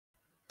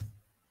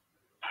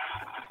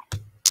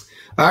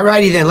All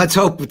righty then, let's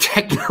hope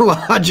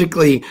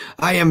technologically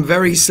I am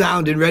very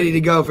sound and ready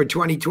to go for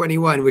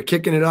 2021. We're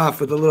kicking it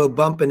off with a little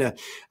bump and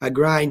a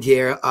grind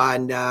here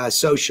on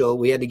social.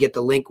 We had to get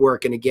the link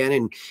working again,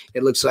 and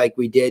it looks like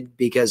we did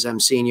because I'm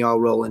seeing you all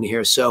rolling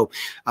here. So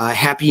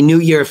Happy New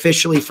Year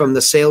officially from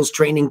the sales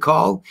training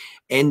call.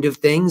 End of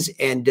things,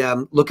 and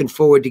looking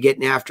forward to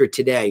getting after it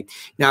today.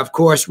 Now, of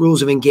course,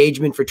 rules of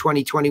engagement for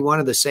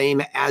 2021 are the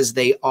same as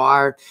they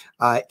are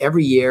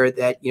every year,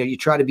 that you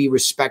try to be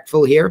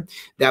respectful here,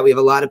 that we have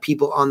a lot of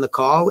people on the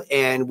call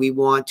and we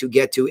want to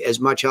get to as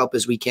much help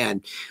as we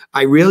can.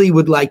 I really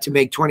would like to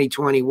make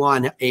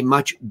 2021 a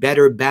much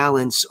better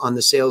balance on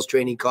the sales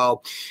training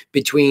call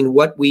between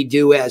what we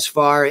do as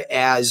far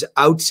as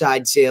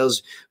outside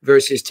sales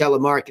versus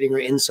telemarketing or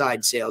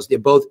inside sales. They're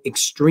both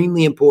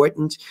extremely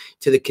important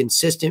to the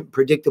consistent,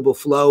 predictable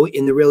flow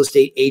in the real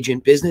estate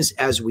agent business,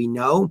 as we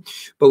know,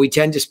 but we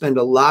tend to spend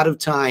a lot of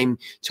time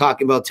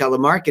talking about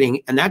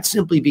telemarketing, and that's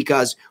simply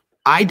because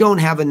I don't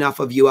have enough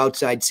of you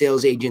outside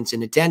sales agents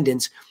in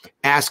attendance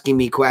asking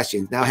me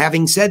questions. Now,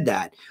 having said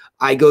that,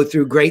 I go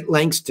through great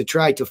lengths to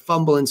try to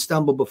fumble and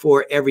stumble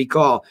before every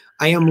call.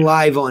 I am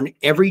live on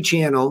every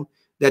channel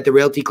that the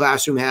Realty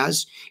Classroom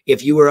has.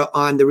 If you were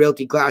on the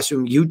Realty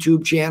Classroom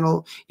YouTube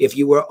channel, if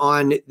you were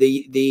on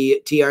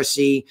the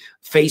TRC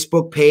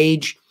Facebook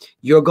page,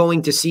 you're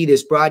going to see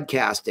this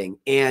broadcasting.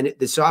 And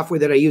the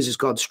software that I use is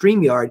called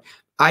StreamYard.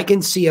 I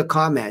can see a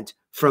comment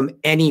from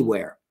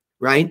anywhere,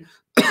 right?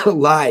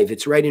 Live,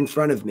 it's right in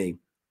front of me.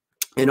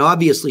 And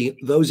obviously,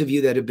 those of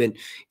you that have been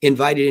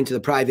invited into the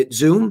private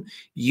Zoom,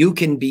 you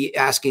can be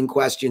asking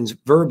questions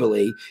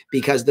verbally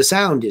because the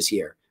sound is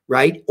here,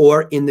 right?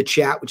 Or in the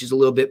chat, which is a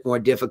little bit more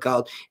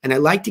difficult. And I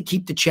like to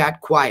keep the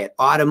chat quiet.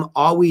 Autumn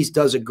always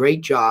does a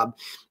great job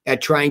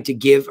at trying to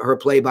give her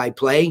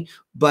play-by-play,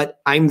 but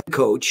I'm the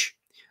coach.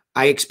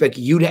 I expect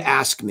you to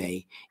ask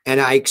me, and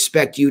I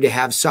expect you to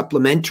have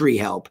supplementary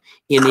help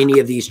in any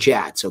of these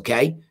chats,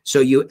 okay? So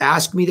you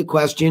ask me the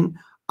question,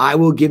 I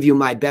will give you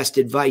my best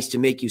advice to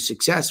make you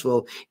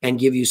successful and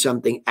give you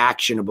something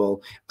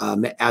actionable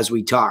as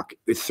we talk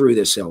through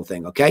this whole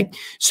thing, okay?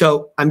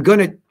 So I'm going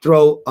to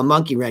throw a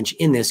monkey wrench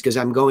in this because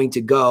I'm going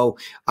to go.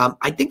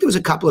 I think there was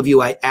a couple of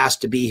you I asked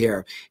to be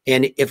here,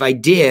 and if I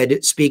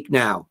did, speak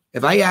now.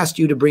 If I asked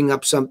you to bring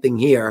up something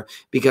here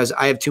because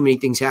I have too many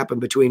things happen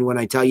between when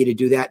I tell you to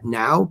do that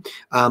now,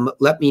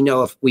 let me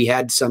know if we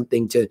had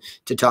something to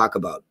talk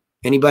about.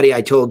 Anybody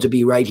I told to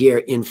be right here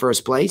in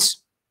first place?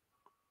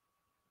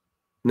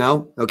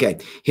 No? Okay.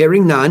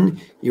 Hearing none,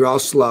 you're all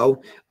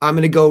slow. I'm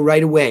going to go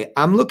right away.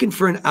 I'm looking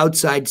for an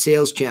outside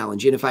sales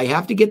challenge. And if I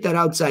have to get that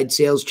outside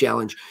sales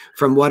challenge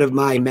from one of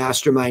my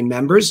mastermind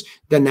members,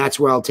 then that's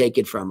where I'll take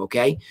it from.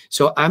 Okay.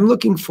 So I'm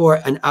looking for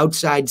an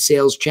outside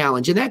sales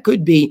challenge. And that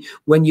could be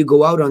when you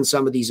go out on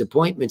some of these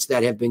appointments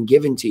that have been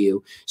given to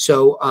you.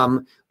 So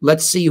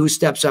let's see who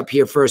steps up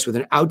here first with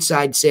an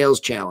outside sales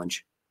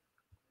challenge.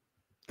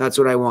 That's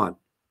what I want.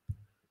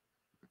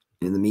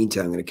 In the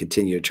meantime, I'm going to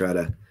continue to try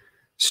to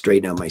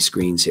straighten out my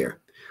screens here.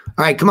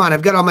 All right, come on.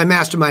 I've got all my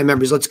mastermind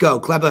members. Let's go.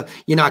 Clever,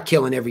 you're not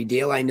killing every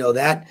deal. I know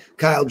that.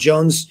 Kyle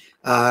Jones,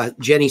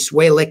 Jenny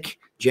Swalick.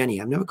 Jenny,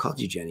 I've never called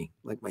you Jenny,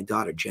 like my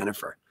daughter,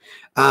 Jennifer.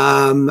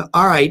 All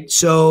right,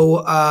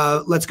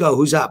 so let's go.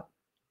 Who's up?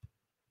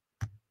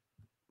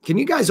 Can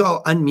you guys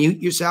all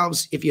unmute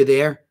yourselves if you're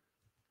there?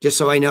 Just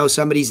so I know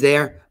somebody's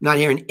there. I'm not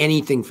hearing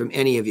anything from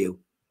any of you.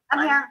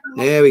 I'm here.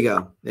 There we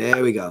go.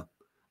 There we go.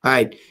 All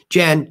right,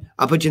 Jen,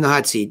 I'll put you in the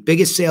hot seat.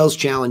 Biggest sales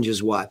challenge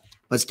is what?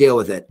 Let's deal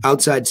with it.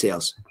 Outside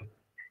sales.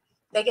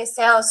 Biggest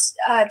sales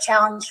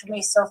challenge for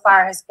me so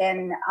far has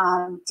been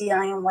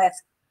dealing with,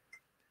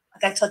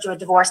 like I told you, a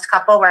divorced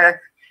couple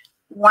where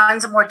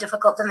one's more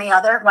difficult than the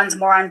other. One's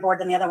more on board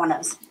than the other one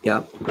is.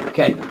 Yeah.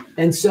 Okay.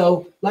 And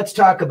so let's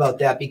talk about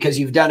that because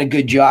you've done a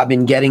good job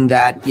in getting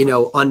that,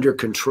 under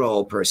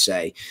control per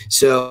se.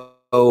 So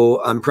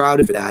I'm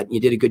proud of that. You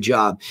did a good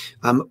job.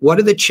 What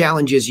are the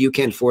challenges you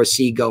can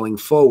foresee going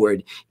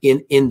forward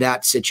in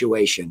that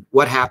situation?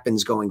 What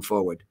happens going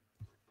forward?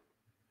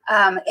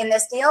 In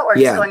this deal or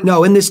yeah, just going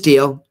no, in this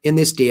deal.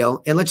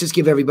 And let's just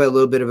give everybody a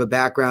little bit of a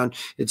background.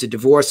 It's a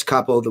divorced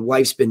couple. The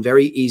wife's been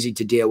very easy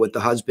to deal with, the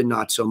husband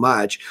not so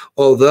much,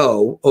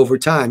 although over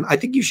time, I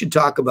think you should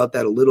talk about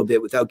that a little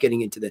bit without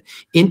getting into the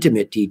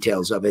intimate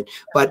details of it.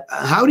 But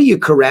how do you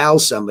corral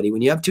somebody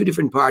when you have two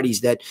different parties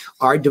that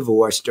are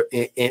divorced?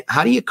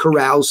 How do you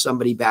corral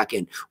somebody back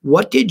in?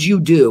 What did you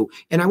do?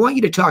 And I want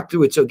you to talk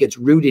through it so it gets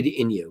rooted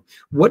in you.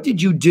 What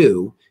did you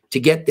do to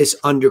get this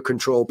under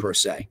control per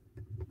se?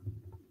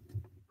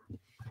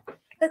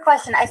 Good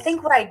question. I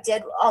think what I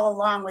did all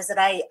along was that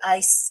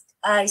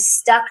I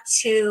stuck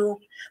to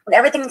when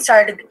anything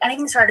started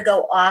to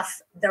go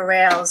off the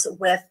rails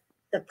with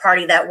the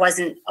party that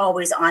wasn't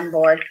always on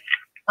board.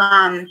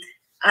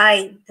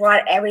 I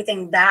brought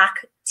everything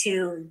back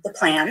to the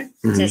plan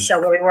to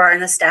show where we were in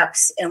the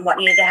steps and what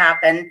needed to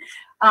happen.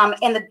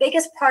 And the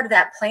biggest part of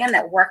that plan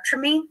that worked for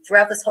me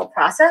throughout this whole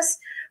process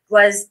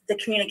was the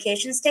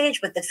communication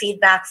stage with the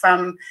feedback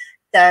from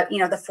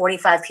the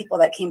 45 people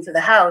that came through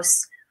the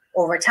house.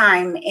 over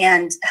time,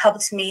 and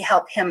helped me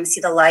help him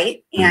see the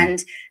light,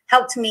 and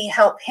helped me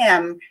help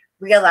him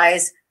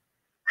realize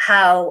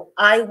how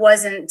I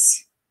wasn't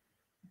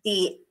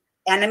the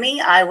enemy,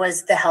 I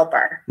was the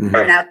helper.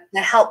 And I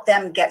helped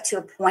them get to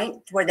a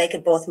point where they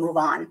could both move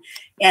on.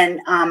 And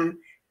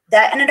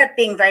that ended up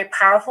being very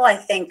powerful, I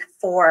think,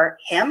 for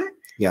him.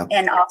 Yeah.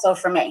 And also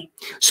for me.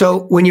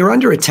 So when you're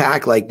under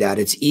attack like that,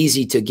 it's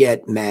easy to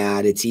get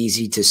mad. It's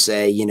easy to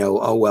say, you know,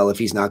 oh, well, if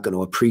he's not going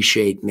to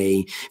appreciate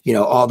me, you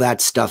know, all that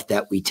stuff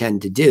that we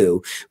tend to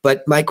do.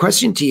 But my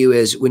question to you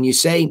is, when you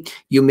say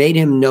you made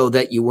him know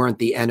that you weren't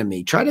the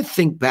enemy, try to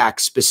think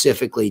back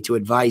specifically to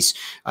advice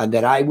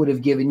that I would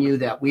have given you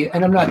that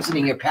and I'm not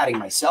sitting here patting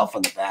myself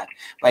on the back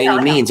by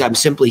any means. I'm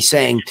simply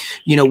saying,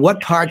 you know,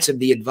 what parts of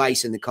the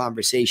advice in the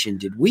conversation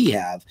did we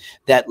have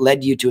that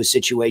led you to a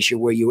situation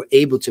where you were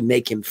able to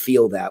make him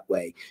feel that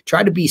way?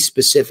 Try to be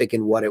specific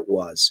in what it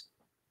was.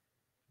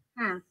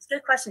 It's a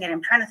good question, Gabe.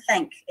 I'm trying to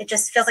think. It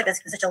just feels like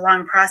it's been such a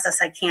long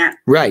process. I can't.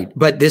 Right.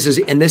 But this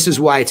is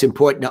why it's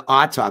important to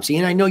autopsy.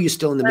 And I know you're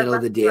still in the middle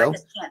of the deal. I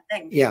just can't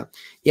think. Yeah.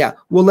 Yeah.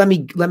 Well, let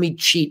me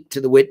cheat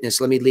to the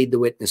witness. Let me lead the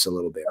witness a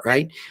little bit.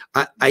 Okay.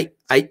 Right.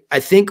 I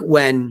think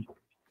when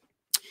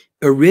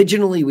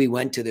originally we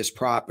went to this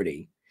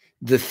property,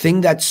 the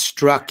thing that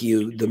struck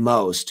you the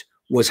most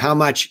was how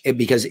much,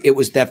 because it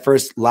was that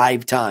first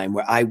live time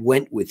where I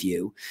went with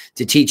you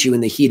to teach you in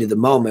the heat of the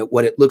moment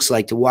what it looks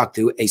like to walk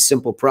through a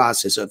simple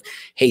process of,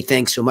 hey,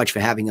 thanks so much for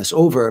having us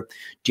over.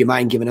 Do you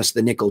mind giving us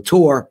the nickel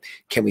tour?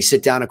 Can we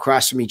sit down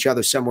across from each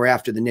other somewhere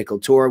after the nickel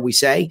tour? We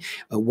say,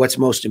 what's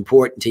most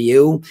important to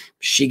you?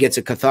 She gets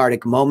a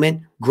cathartic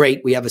moment.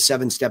 Great. We have a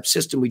 7-step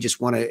system. We just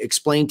want to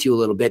explain to you a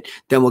little bit.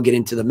 Then we'll get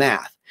into the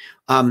math.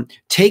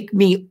 Take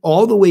me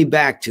all the way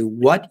back to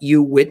what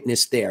you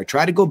witnessed there.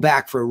 Try to go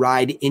back for a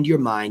ride into your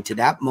mind to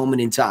that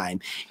moment in time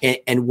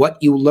and what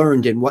you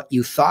learned and what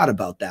you thought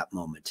about that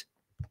moment.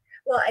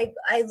 Well,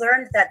 I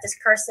learned that this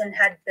person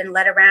had been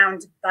led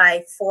around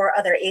by 4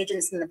 other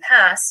agents in the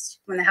past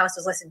when the house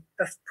was listed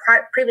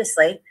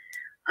previously,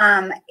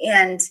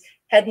 and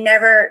had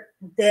never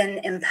been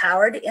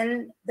empowered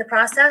in the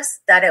process,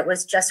 that it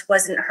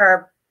wasn't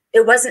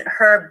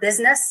her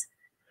business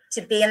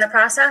to be in the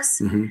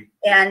process.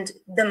 And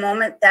the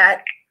moment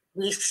that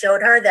we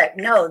showed her that,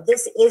 no,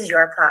 this is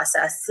your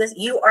process.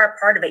 You are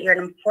part of it. You're an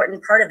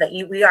important part of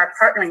it. We are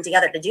partnering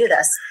together to do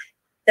this.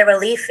 The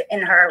relief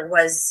in her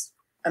was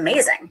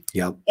amazing.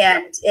 Yep.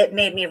 And it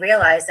made me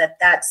realize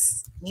that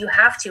you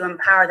have to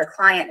empower the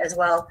client as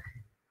well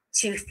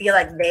to feel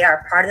like they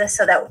are part of this,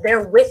 so that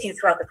they're with you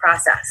throughout the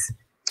process.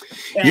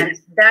 And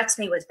that to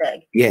me was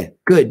big. Yeah,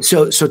 good.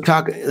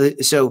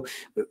 So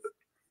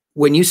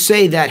when you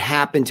say that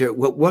happened to her,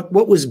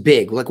 what was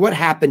big? Like, what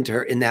happened to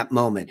her in that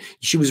moment?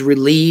 She was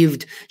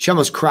relieved. She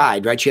almost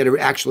cried, right? She had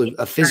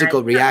a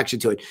physical reaction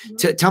to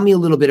it. Tell me a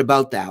little bit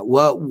about that.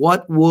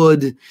 What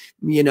would,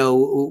 you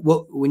know,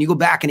 when you go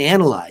back and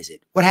analyze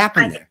it, what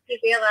happened there? She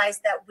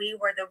realized that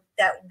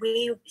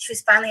she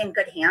was finally in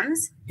good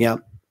hands. Yeah.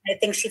 I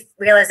think she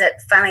realized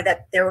that finally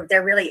that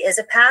there really is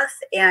a path,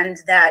 and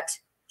that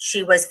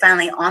she was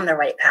finally on the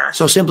right path.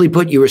 So simply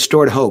put, you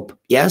restored hope.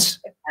 Yes?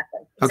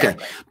 Exactly. Okay.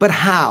 But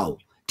how?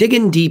 Dig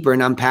in deeper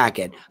and unpack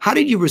it. How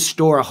did you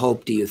restore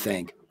hope, do you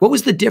think? What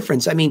was the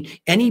difference? I mean,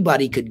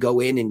 anybody could go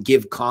in and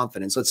give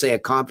confidence. Let's say a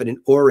confident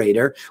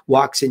orator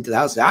walks into the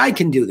house, I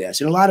can do this.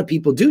 And a lot of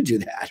people do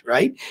that,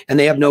 right? And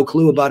they have no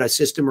clue about a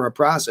system or a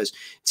process.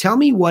 Tell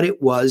me what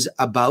it was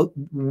about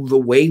the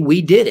way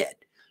we did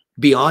it,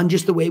 beyond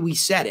just the way we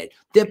said it,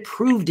 that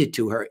proved it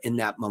to her in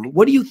that moment.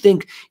 What do you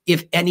think,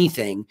 if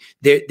anything,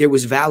 there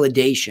was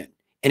validation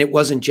and it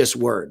wasn't just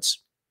words?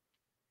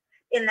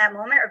 In that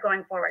moment or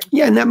going forward?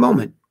 Yeah, in that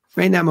moment.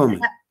 Right in that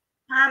moment.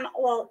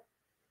 Well,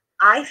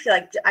 I feel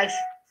like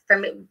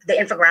from the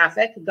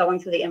infographic, going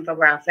through the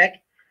infographic,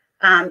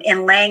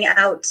 and laying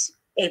out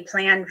a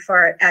plan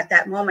for at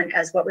that moment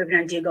as what we're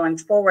going to do going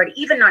forward,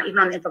 not even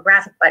on the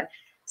infographic, but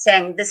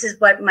saying, this is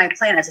what my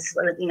plan is. This is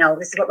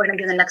what we're going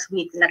to do the next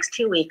week, the next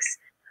 2 weeks.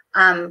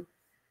 I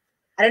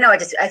don't know.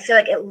 I feel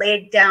like it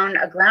laid down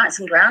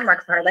some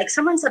groundwork for her. Like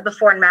someone said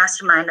before in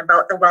Mastermind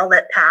about the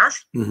well-lit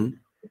path.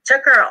 It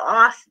took her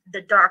off the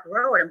dark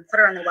road and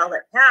put her on the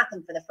well-lit path.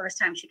 And for the first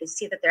time, she could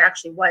see that there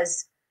actually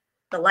was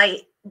the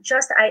light.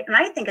 And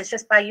I think it's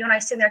just by you and I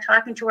sitting there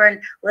talking to her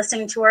and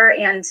listening to her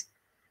and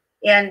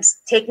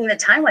taking the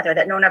time with her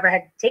that no one ever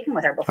had taken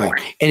with her before.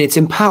 Right. And it's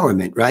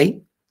empowerment, right?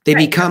 They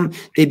become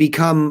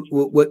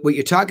what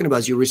you're talking about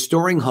is you're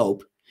restoring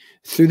hope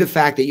through the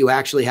fact that you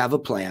actually have a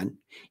plan.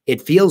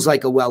 It feels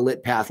like a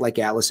well-lit path, like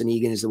Allison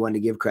Egan is the one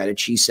to give credit.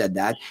 She said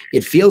that.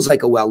 It feels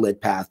like a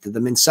well-lit path to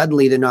them, and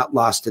suddenly they're not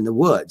lost in the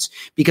woods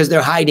because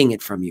they're hiding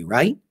it from you,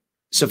 right?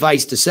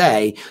 Suffice to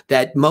say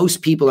that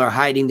most people are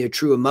hiding their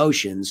true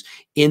emotions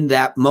in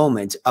that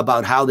moment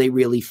about how they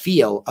really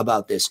feel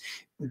about this,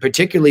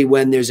 particularly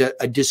when there's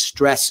a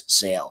distress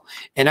sale.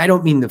 And I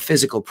don't mean the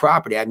physical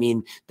property. I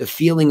mean the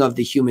feeling of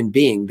the human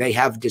being. They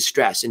have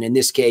distress. And in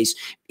this case,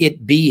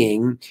 it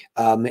being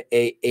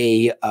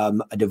a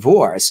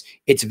divorce,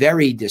 it's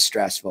very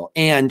distressful.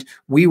 And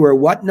we were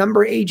what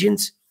number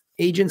agents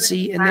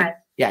agency in there? Five.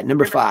 Yeah,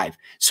 number five.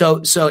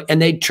 So,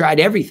 and they tried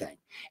everything.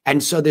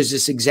 And so there's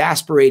this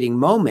exasperating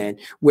moment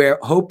where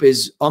hope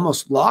is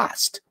almost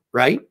lost,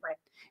 right?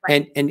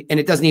 Right. And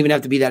it doesn't even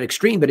have to be that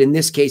extreme, but in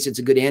this case, it's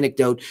a good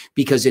anecdote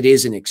because it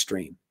is an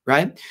extreme,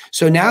 right?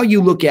 So now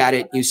you look at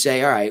it, you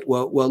say, all right,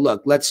 well,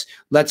 look, let's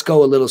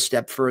go a little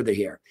step further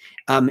here.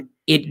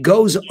 It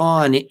goes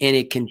on and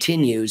it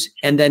continues,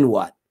 and then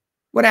what?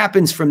 What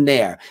happens from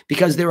there?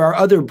 Because there are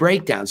other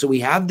breakdowns. So we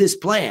have this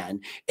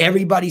plan.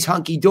 Everybody's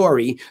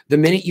hunky-dory. The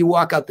minute you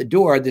walk out the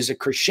door, there's a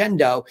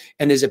crescendo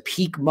and there's a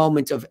peak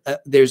moment of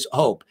there's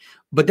hope.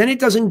 But then it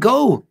doesn't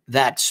go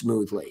that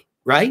smoothly,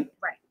 right?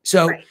 Right.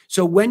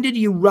 So when did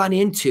you run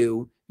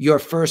into your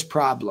first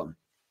problem?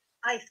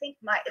 I think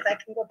if I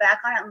can go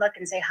back on it and look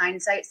and say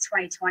hindsight's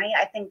 2020,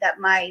 I think that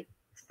my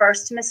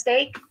first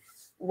mistake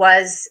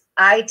was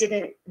I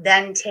didn't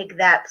then take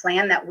that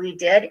plan that we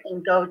did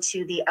and go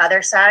to the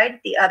other side,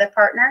 the other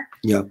partner,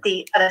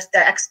 the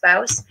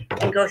ex-spouse,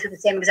 and go through the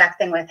same exact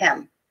thing with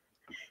him.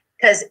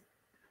 Because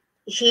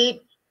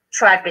he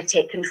tried to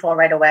take control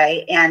right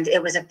away, and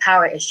it was a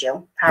power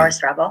issue,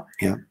 struggle.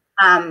 Yeah.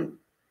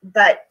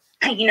 But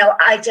you know,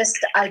 I just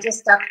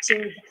stuck to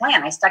the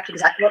plan. I stuck to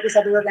exactly what we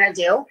said we were going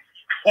to do,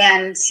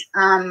 and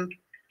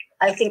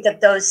I think that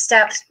those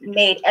steps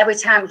made every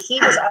time he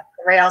was off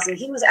the rails and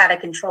he was out of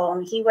control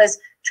and he was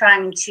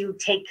trying to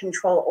take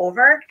control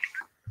over,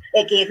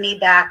 it gave me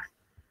back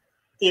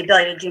the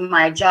ability to do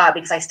my job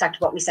because I stuck to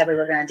what we said we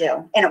were going to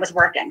do, and it was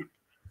working.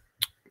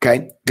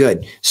 Okay,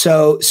 good.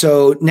 So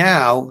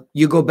now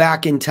you go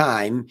back in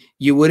time,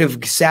 you would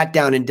have sat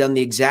down and done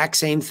the exact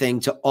same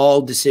thing to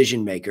all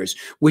decision makers,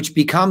 which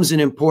becomes an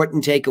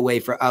important takeaway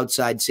for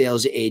outside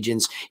sales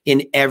agents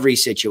in every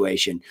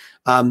situation.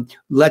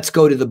 Let's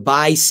go to the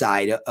buy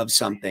side of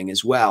something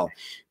as well.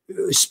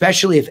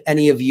 Especially if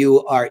any of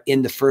you are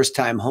in the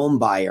first-time home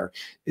buyer,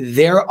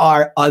 there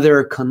are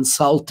other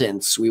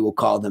consultants, we will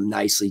call them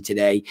nicely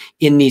today,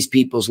 in these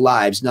people's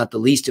lives, not the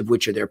least of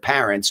which are their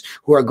parents,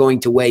 who are going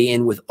to weigh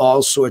in with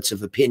all sorts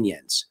of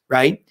opinions,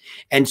 right?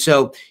 And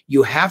so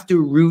you have to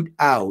root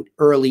out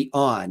early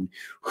on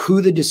who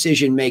the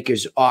decision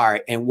makers are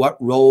and what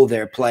role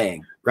they're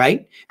playing,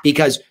 right?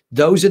 Because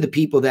those are the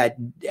people that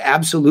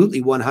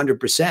absolutely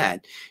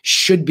 100%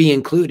 should be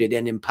included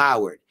and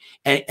empowered.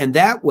 And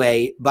that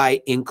way,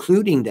 by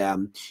including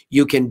them,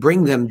 you can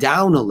bring them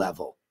down a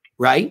level,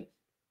 right?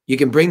 You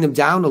can bring them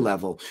down a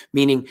level,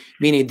 meaning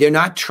they're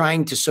not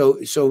trying to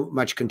so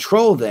much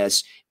control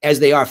this as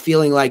they are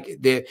feeling like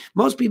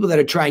most people that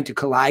are trying to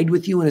collide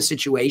with you in a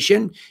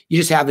situation, you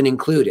just haven't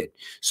included.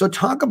 So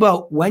talk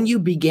about when you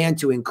began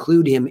to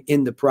include him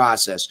in the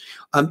process.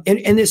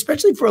 And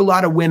especially for a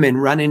lot of women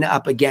running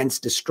up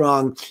against a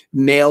strong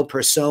male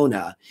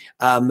persona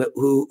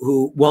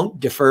who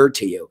won't defer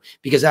to you,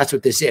 because that's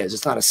what this is.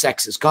 It's not a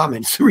sexist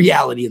comment. It's the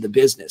reality of the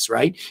business,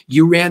 right?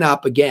 You ran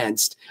up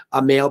against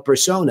a male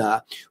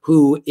persona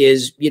who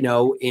is, you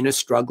know, in a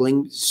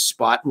struggling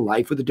spot in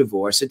life with a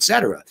divorce, et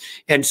cetera.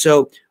 And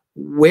so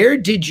where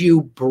did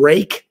you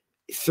break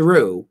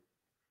through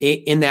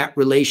in that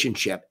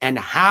relationship, and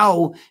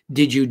how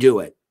did you do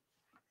it?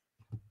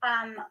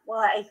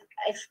 Well, I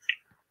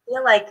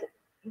feel like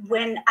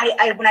when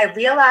I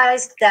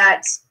realized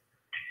that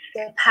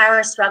the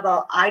power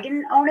struggle, I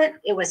didn't own it.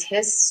 It was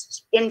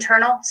his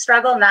internal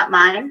struggle, not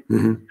mine.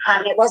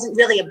 Mm-hmm. It wasn't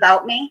really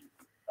about me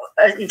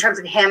in terms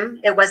of him.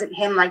 It wasn't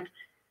him like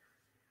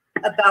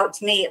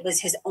about me. It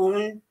was his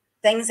own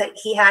things that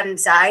he had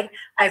inside.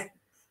 I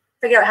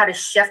figured out how to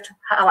shift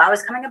how I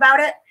was coming about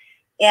it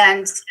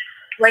and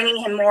bringing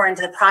him more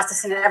into the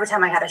process. And every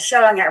time I had a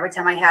showing, every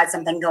time I had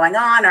something going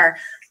on or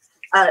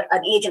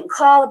an agent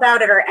call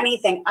about it or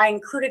anything, I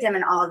included him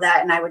in all of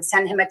that. And I would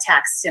send him a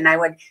text and I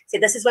would say,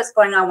 this is what's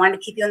going on. I wanted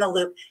to keep you in the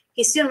loop.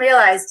 He soon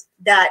realized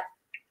that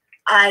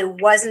I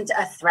wasn't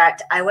a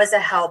threat. I was a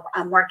help.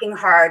 I'm working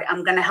hard.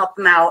 I'm going to help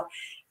him out.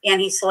 And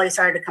he slowly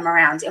started to come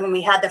around. And when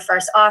we had the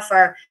first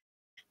offer,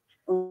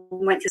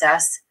 we went through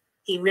this.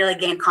 He really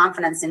gained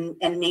confidence in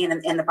me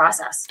and in the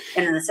process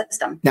and in the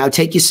system. Now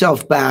take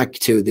yourself back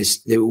to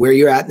this, where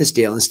you're at in this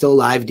deal, and still a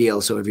live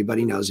deal. So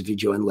everybody knows if you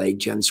join late,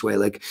 Jen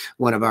Swalick,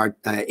 one of our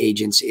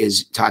agents,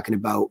 is talking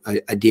about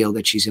a deal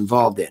that she's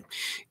involved in.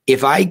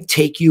 If I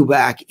take you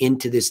back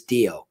into this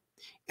deal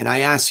and I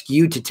ask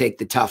you to take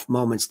the tough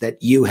moments that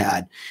you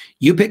had,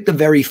 you pick the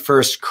very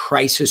first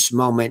crisis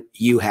moment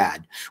you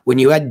had. When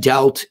you had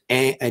doubt,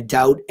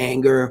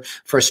 anger,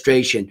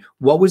 frustration,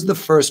 what was the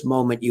first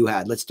moment you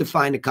had? Let's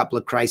define a couple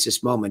of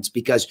crisis moments,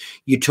 because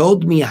you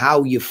told me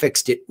how you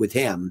fixed it with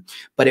him,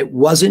 but it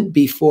wasn't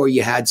before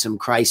you had some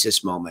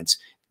crisis moments.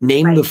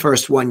 Name the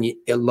first one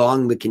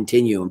along the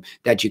continuum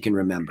that you can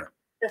remember.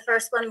 The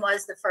first one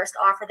was the first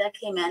offer that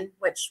came in,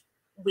 which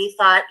we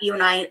thought, you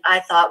and I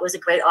thought was a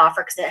great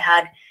offer because it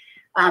had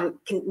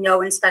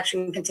no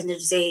inspection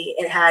contingency.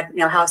 It had, you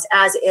know, house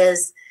as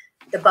is.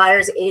 The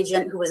buyer's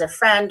agent, who was a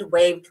friend,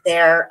 waived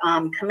their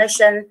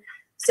commission.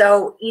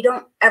 So you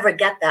don't ever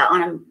get that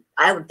on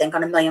I would think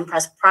on $1 million+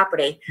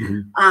 property.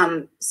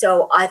 Mm-hmm.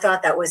 So I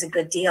thought that was a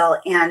good deal.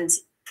 And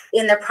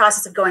in the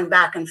process of going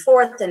back and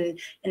forth and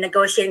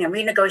negotiating and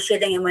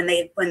renegotiating, and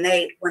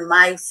when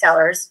my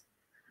sellers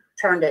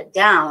turned it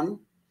down,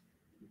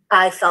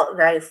 I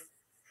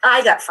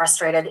got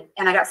frustrated,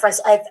 and I got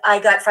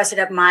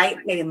frustrated at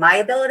my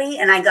ability,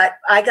 and I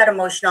got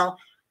emotional.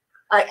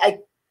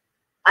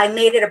 I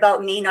made it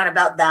about me, not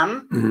about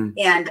them. Mm-hmm.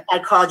 And I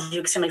called you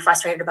extremely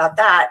frustrated about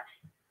that.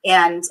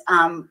 And,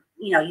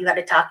 you had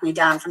to talk me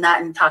down from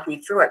that and talk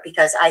me through it,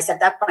 because I said at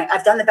that point,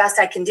 I've done the best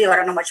I can do. I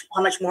don't know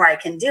how much more I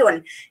can do. And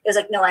it was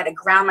like, no, I had to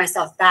ground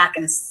myself back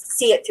and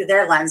see it through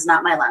their lens,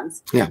 not my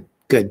lens. Yeah,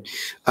 good.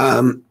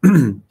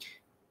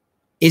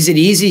 Is it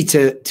easy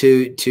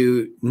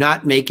to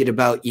not make it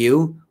about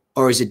you,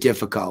 or is it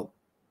difficult?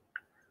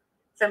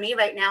 For me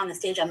right now, in the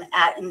stage I'm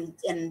at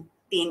in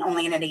being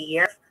only in it a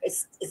year,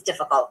 it's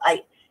difficult.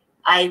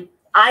 I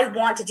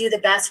want to do the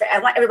best I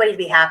want everybody to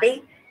be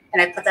happy,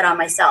 and I put that on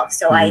myself.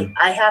 So I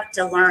have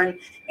to learn,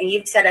 and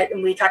you've said it,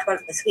 and we talked about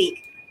it this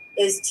week,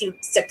 is to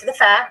stick to the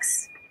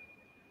facts.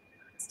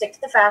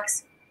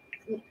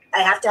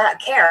 I have to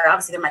care.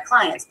 Obviously, they're my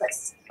clients, but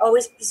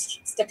always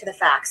stick to the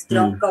facts.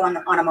 Don't go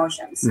on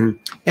emotions.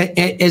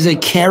 As a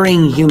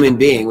caring human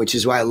being, which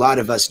is why a lot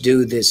of us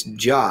do this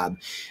job,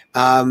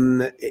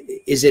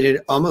 is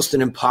it almost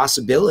an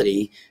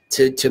impossibility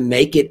to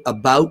make it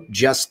about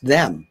just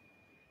them?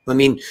 I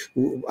mean,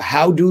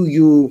 how do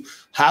you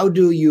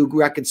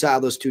reconcile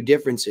those two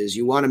differences?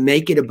 You want to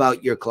make it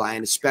about your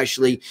client,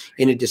 especially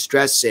in a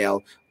distress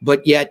sale,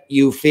 but yet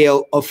you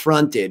feel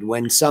affronted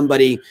when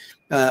somebody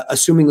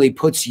assumingly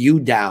puts you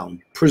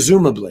down.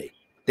 Presumably,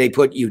 they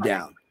put you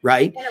down,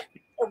 right?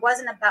 It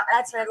wasn't about,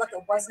 that's where I look,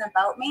 it wasn't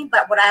about me,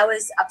 but what I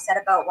was upset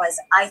about was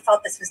I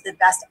felt this was the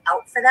best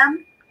out for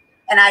them,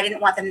 and I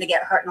didn't want them to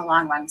get hurt in the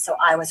long run, so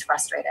I was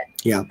frustrated.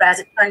 Yeah. But as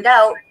it turned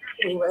out,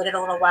 we waited a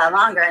little while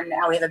longer, and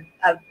now we have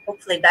a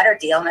hopefully better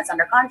deal, and it's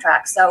under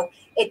contract. So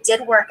it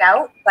did work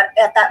out, but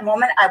at that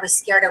moment, I was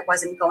scared it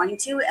wasn't going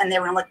to, and they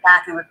were going to look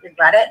back and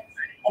regret it,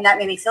 and that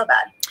made me feel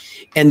bad.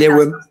 And there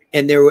were,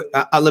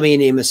 let me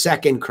name a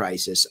second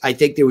crisis. I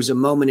think there was a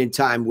moment in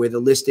time where the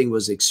listing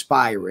was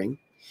expiring.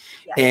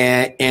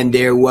 Yeah. And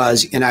there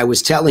was, and I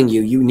was telling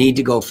you, you need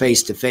to go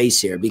face to face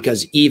here,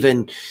 because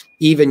even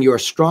your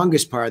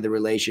strongest part of the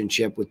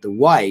relationship with the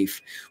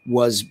wife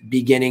was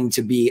beginning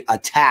to be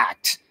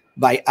attacked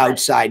by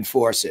outside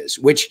forces,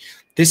 which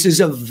this is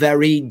a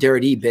very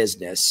dirty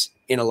business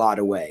in a lot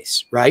of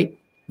ways, right?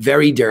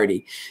 Very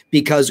dirty,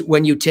 because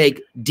when you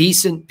take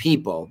decent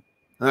people,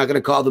 I'm not going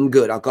to call them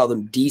good, I'll call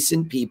them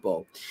decent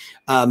people,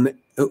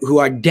 who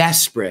are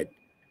desperate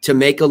to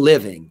make a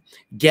living,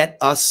 get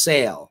a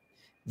sale,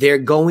 they're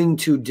going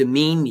to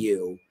demean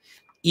you,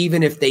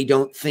 even if they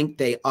don't think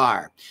they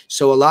are.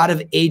 So a lot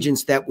of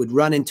agents that would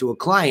run into a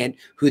client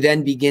who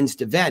then begins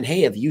to vent,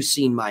 hey, have you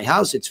seen my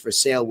house? It's for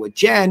sale with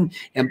Jen,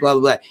 and blah,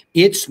 blah, blah.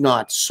 It's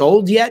not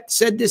sold yet,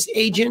 said this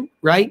agent,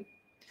 right?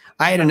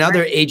 I had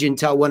another agent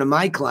tell one of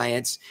my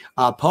clients,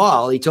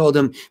 Paul, he told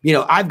him,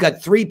 I've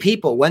got 3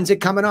 people. When's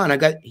it coming on?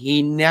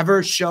 He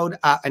never showed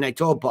up. And I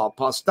told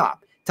Paul,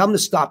 stop. Tell him to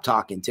stop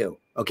talking too.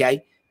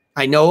 Okay.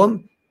 I know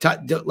him.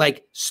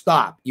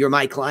 Stop. You're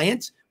my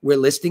client. We're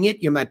listing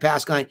it. You're my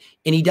past client.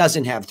 And he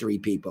doesn't have 3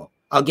 people.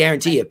 I'll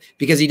guarantee you,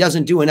 because he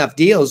doesn't do enough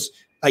deals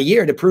a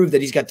year to prove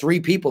that he's got 3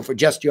 people for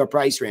just your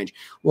price range.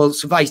 Well,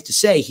 suffice to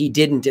say, he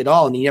didn't at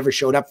all. And he never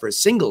showed up for a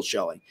single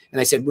showing.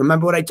 And I said,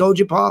 remember what I told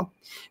you, Paul?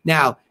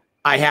 Now,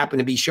 I happen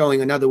to be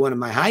showing another one of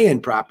my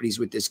high-end properties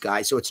with this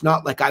guy. So it's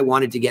not like I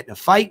wanted to get in a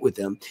fight with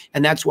him.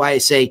 And that's why I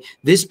say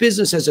this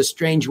business has a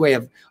strange way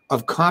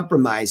of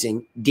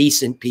compromising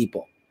decent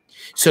people.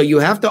 So you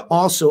have to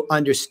also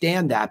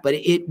understand that. But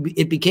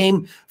it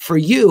became, for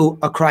you,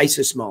 a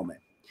crisis moment.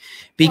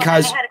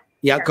 Because,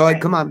 go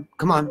ahead. Come on.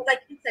 Like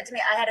you said to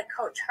me, I had to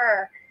coach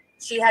her.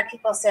 She had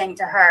people saying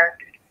to her,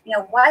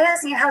 why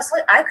hasn't your house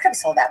sold? I could have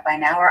sold that by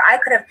now, or I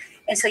could have.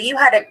 And so you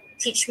had to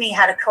teach me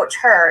how to coach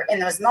her in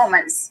those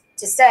moments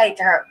to say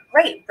to her,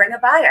 great, bring a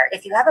buyer.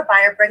 If you have a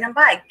buyer, bring them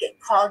by.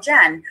 Call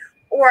Jen.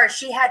 Or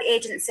she had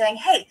agents saying,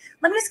 hey,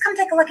 let me just come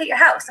take a look at your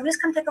house. Let me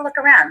just come take a look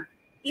around.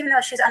 Even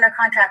though she's under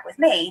contract with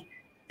me,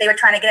 they were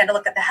trying to get in to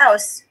look at the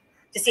house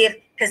to see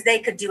because they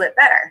could do it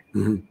better.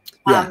 Mm-hmm.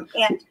 Yeah.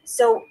 And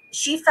so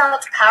she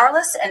felt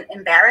powerless and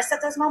embarrassed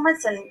at those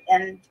moments.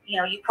 And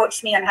you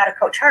coached me on how to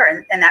coach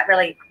her, and that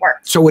really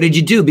worked. So what did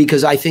you do?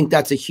 Because I think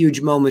that's a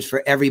huge moment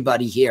for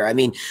everybody here. I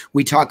mean,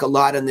 we talk a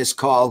lot on this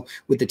call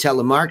with the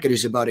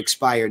telemarketers about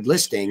expired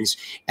listings.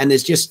 And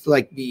there's just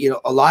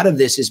a lot of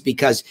this is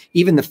because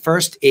even the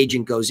first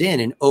agent goes in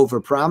and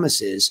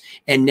overpromises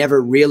and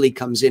never really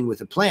comes in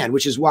with a plan,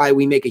 which is why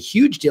we make a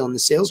huge deal in the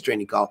sales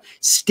training call.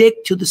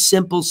 Stick to the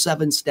simple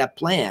 7-step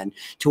plan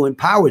to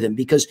empower them,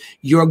 because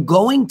you're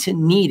going to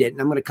need it.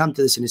 And I'm going to come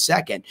to this in a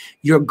second.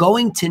 You're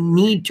going to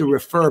need to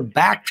refer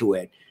back to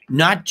it,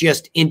 not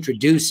just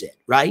introduce it,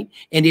 right?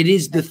 And it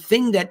is the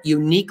thing that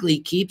uniquely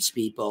keeps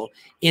people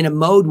in a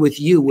mode with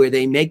you where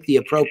they make the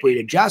appropriate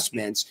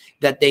adjustments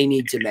that they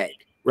need to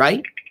make,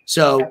 right?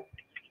 So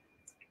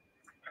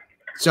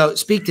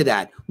speak to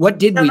that. What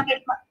did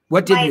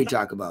we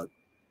talk about?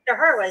 To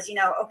her was,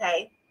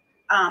 okay,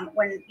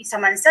 when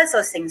someone says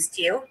those things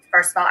to you,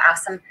 first of all,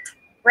 ask them,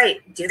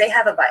 great, do they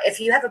have a buyer? If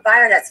you have a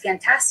buyer, that's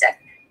fantastic.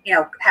 You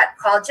know,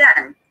 call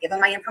Jen, give them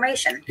my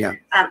information. Yeah.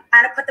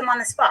 Kind of put them on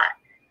the spot.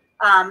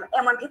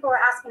 And when people were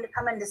asking to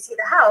come in to see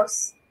the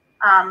house,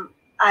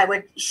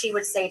 she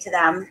would say to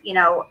them, you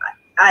know,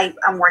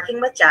 I'm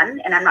working with Jen,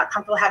 and I'm not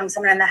comfortable having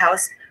someone in the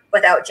house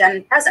without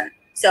Jen present.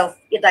 So if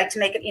you'd like to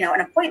make it, you know,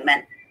 an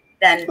appointment,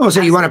 then. Oh, so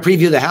you want to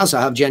preview the house?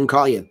 I'll have Jen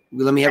call you.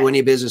 Let me have one of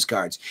your business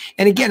cards.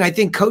 And again, I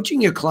think coaching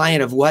your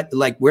client of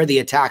where the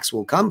attacks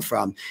will come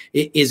from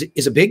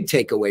is a big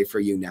takeaway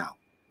for you now,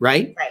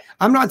 right? Right.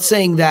 I'm not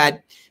saying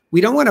that we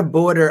don't want to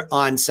border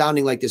on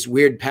sounding like this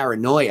weird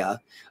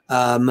paranoia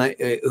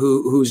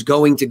who's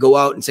going to go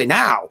out and say,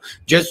 now,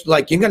 just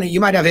like you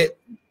might have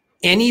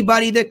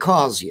anybody that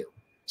calls you.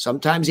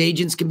 Sometimes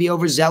agents can be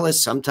overzealous.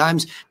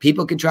 Sometimes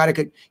people can try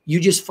to, you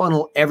just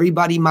funnel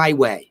everybody my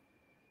way.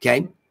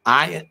 Okay.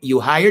 You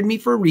hired me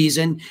for a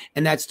reason,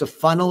 and that's to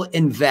funnel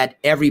and vet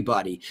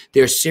everybody.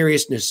 Their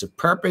seriousness of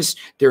purpose,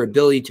 their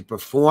ability to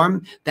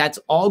perform. That's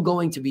all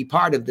going to be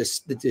part of this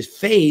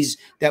phase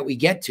that we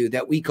get to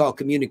that we call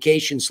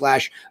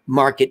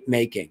communication/market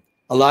making.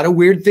 A lot of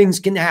weird things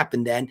can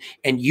happen then,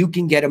 and you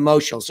can get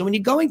emotional. So when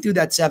you're going through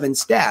that 7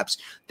 steps,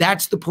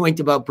 that's the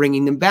point about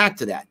bringing them back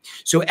to that.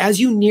 So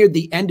as you neared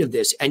the end of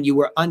this and you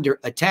were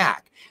under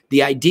attack,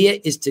 the idea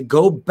is to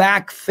go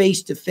back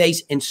face to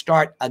face and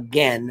start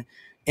again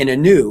and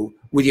anew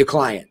with your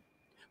client.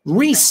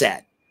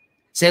 Reset.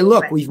 Say,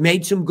 look, we've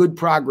made some good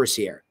progress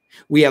here.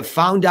 We have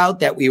found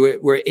out that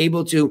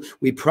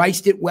we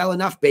priced it well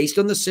enough based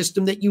on the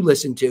system that you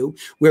listened to,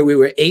 where we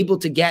were able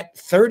to get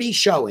 30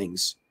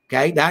 showings.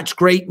 Okay, that's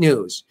great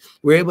news.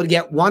 We're able to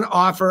get one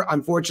offer.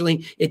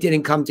 Unfortunately, it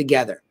didn't come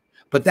together.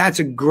 But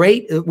that's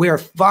we're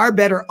far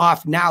better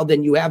off now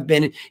than you have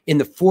been in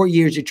the 4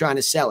 years you're trying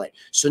to sell it.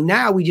 So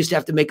now we just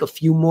have to make a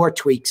few more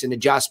tweaks and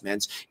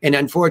adjustments. And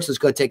unfortunately, it's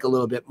going to take a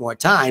little bit more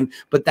time,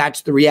 but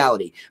that's the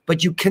reality.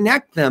 But you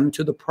connect them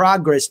to the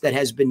progress that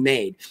has been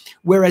made.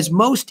 Whereas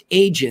most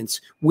agents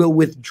will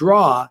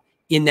withdraw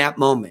in that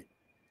moment.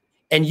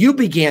 And you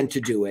began to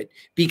do it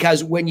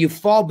because when you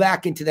fall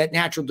back into that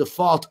natural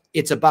default,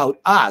 it's about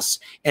us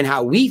and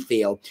how we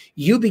feel.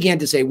 You began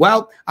to say,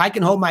 well, I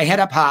can hold my head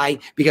up high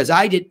because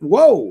I did.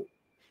 Whoa,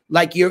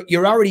 like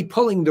you're already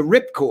pulling the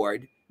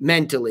ripcord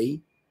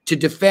mentally to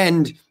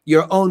defend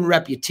your own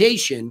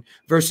reputation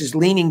versus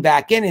leaning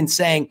back in and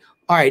saying,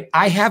 all right,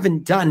 I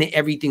haven't done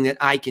everything that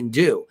I can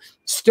do.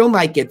 Still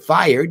might get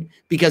fired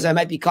because I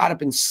might be caught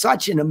up in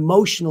such an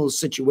emotional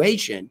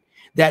situation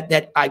that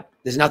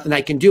there's nothing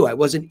I can do. I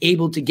wasn't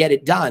able to get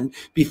it done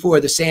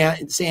before the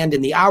sand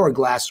in the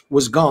hourglass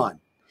was gone.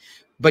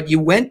 But you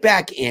went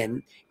back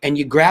in and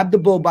you grabbed the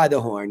bull by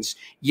the horns.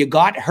 You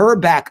got her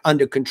back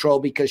under control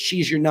because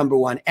she's your number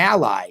one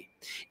ally.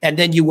 And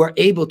then you were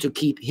able to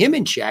keep him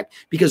in check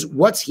because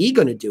what's he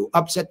going to do?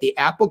 Upset the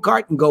apple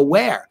cart and go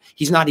where?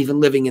 He's not even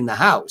living in the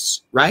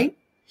house, right?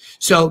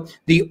 So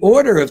the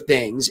order of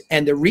things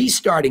and the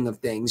restarting of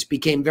things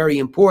became very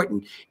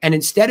important. And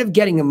instead of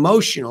getting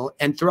emotional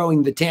and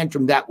throwing the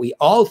tantrum that we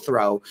all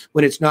throw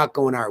when it's not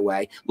going our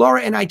way,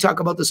 Laura and I talk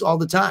about this all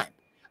the time.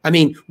 I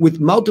mean, with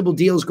multiple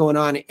deals going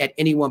on at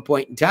any one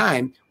point in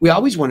time, we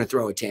always want to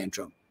throw a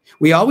tantrum.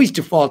 We always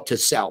default to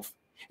self,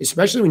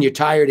 especially when you're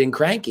tired and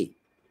cranky,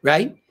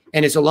 right?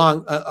 And it's a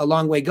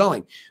long way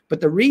going.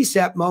 But the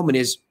reset moment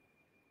is,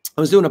 I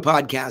was doing a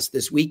podcast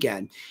this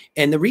weekend,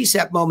 and the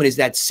reset moment is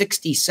that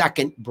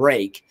 60-second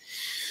break.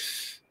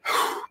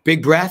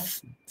 Big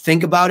breath.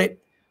 Think about it.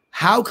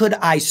 How could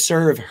I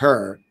serve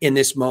her in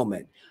this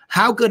moment?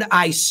 How could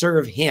I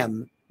serve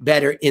him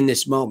better in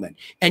this moment?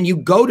 And you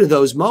go to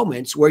those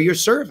moments where you're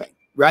serving,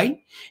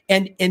 right?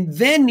 And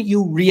then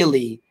you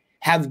really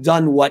have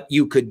done what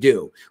you could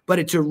do. But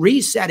it's a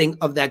resetting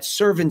of that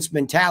servant's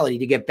mentality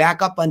to get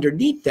back up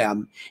underneath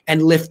them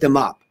and lift them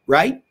up,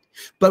 right?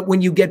 But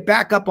when you get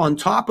back up on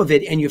top of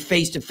it and you're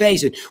face to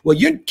face, and well,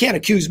 you can't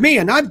accuse me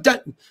and I've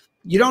done,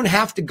 you don't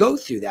have to go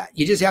through that.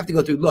 You just have to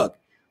go through, look,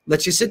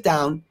 let's just sit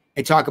down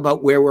and talk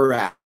about where we're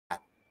at.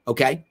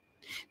 Okay.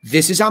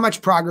 This is how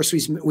much progress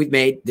we've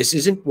made. This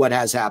isn't what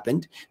has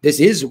happened. This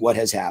is what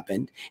has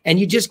happened. And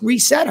you just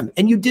reset them.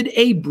 And you did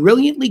a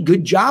brilliantly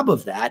good job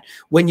of that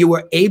when you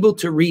were able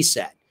to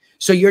reset.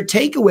 So your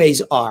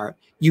takeaways are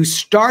you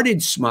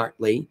started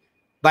smartly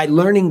by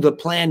learning the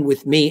plan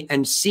with me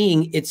and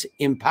seeing its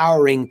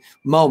empowering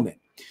moment.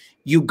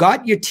 You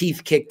got your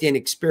teeth kicked in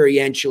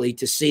experientially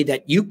to see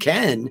that you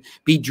can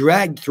be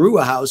dragged through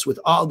a house with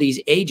all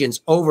these agents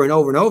over and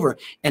over and over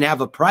and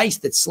have a price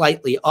that's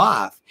slightly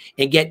off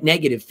and get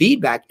negative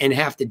feedback and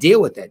have to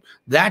deal with it.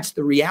 That's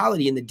the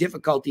reality and the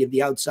difficulty of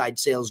the outside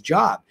sales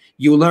job.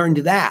 You learned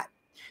that.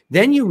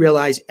 Then you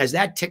realize as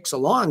that ticks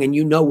along and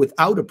you know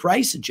without a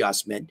price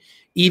adjustment,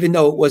 even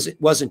though it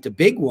wasn't a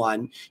big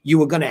one, you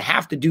were going to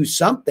have to do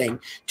something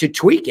to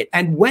tweak it.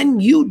 And when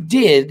you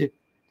did,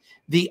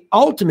 the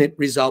ultimate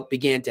result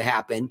began to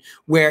happen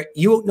where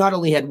you not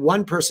only had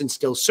one person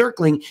still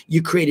circling,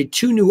 you created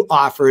 2 new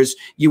offers.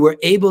 You were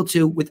able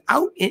to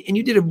and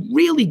you did a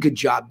really good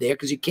job there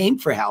because you came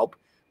for help,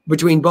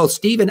 between both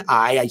Steve and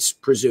I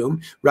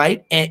presume,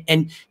 right?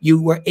 And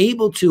you were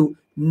able to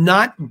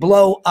not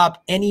blow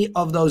up any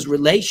of those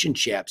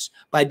relationships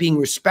by being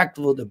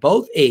respectful to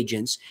both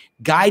agents,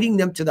 guiding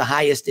them to the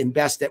highest and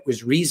best that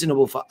was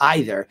reasonable for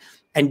either,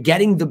 and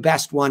getting the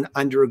best one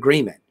under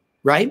agreement,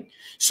 right?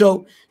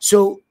 So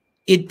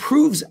it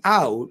proves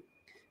out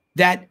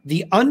that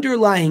the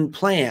underlying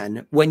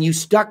plan, when you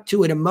stuck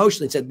to it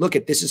emotionally and said, look,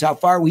 this is how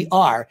far we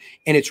are,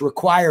 and it's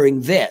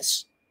requiring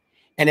this.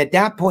 And at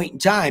that point in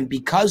time,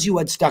 because you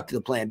had stuck to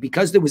the plan,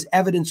 because there was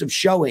evidence of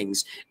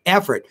showings,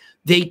 effort,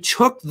 they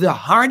took the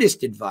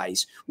hardest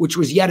advice, which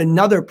was yet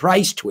another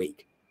price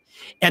tweak.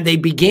 And they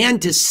began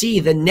to see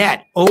the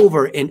net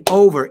over and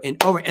over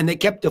and over. And they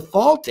kept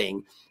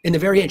defaulting in the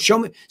very end. Show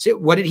me,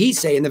 what did he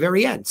say in the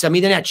very end? Send me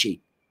the net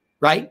sheet,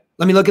 right?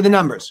 Let me look at the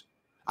numbers.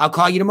 I'll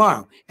call you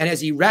tomorrow. And as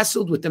he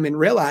wrestled with them and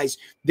realized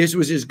this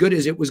was as good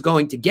as it was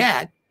going to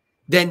get,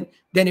 then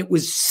it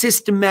was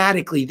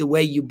systematically the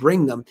way you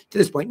bring them to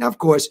this point. Now, of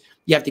course,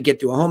 you have to get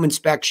through a home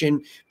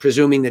inspection,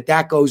 presuming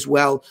that goes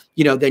well,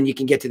 then you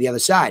can get to the other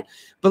side.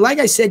 But like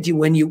I said to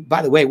you,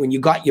 by the way, when you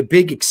got your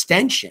big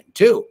extension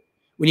too,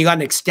 when you got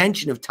an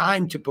extension of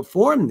time to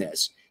perform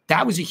this,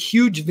 that was a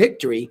huge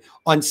victory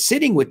on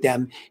sitting with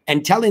them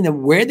and telling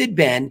them where they'd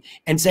been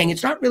and saying,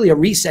 it's not really a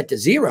reset to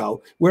zero.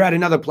 We're at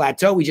another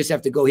plateau. We just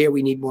have to go here.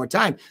 We need more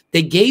time.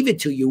 They gave it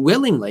to you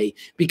willingly,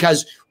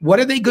 because what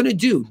are they going to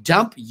do?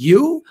 Dump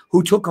you,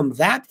 who took them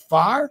that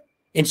far,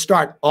 and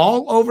start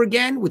all over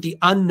again with the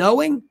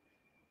unknowing,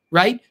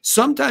 right?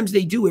 Sometimes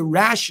they do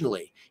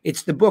irrationally.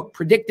 It's the book,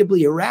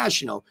 Predictably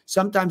Irrational.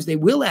 Sometimes they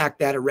will act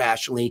that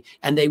irrationally,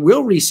 and they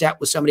will reset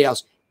with somebody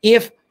else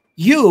if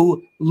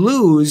you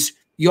lose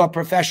your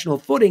professional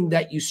footing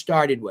that you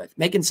started with.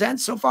 Making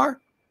sense so far?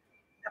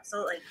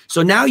 Absolutely.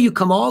 So now you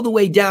come all the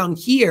way down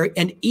here,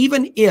 and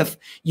even if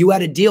you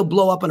had a deal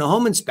blow up in a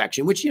home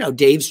inspection, which,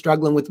 Dave's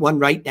struggling with one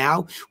right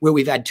now where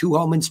we've had 2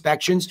 home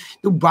inspections,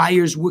 the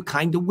buyers were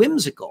kind of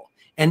whimsical.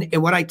 And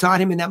what I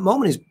taught him in that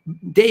moment is,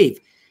 Dave,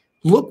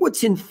 look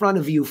what's in front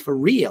of you for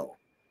real.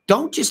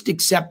 Don't just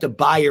accept a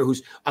buyer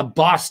who's a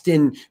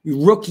Boston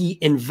rookie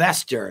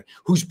investor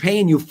who's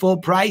paying you full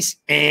price.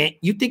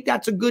 You think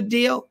that's a good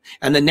deal?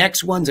 And the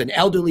next one's an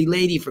elderly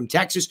lady from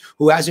Texas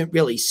who hasn't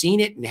really seen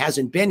it and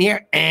hasn't been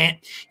here.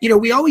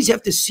 We always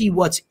have to see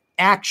what's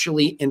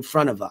actually in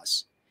front of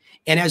us.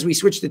 And as we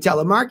switch to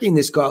telemarketing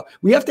this call,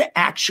 we have to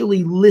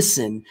actually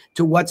listen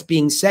to what's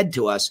being said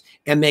to us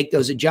and make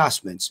those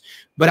adjustments.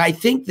 But I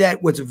think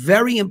that what's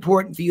very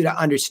important for you to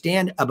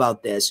understand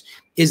about this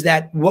is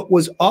that what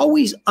was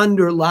always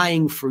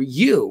underlying for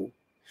you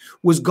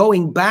was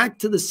going back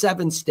to the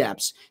 7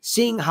 steps,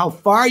 seeing how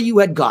far you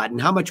had gotten,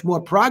 how much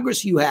more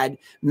progress you had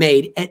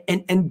made,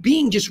 and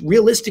being just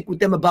realistic with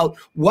them about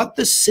what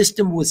the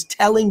system was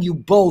telling you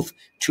both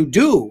to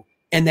do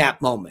in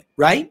that moment,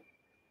 right?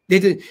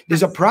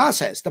 There's a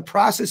process. The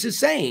process is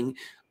saying,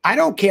 I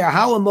don't care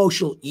how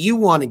emotional you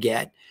want to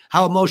get,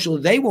 how emotional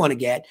they want to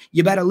get.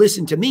 You better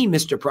listen to me,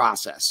 Mr.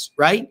 Process,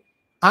 right?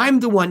 I'm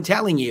the one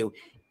telling you,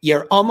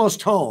 you're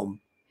almost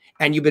home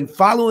and you've been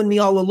following me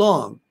all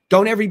along.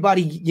 Don't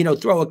everybody,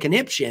 throw a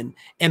conniption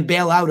and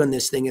bail out on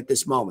this thing at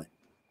this moment.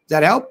 Does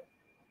that help?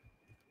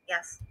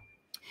 Yes.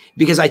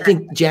 Because I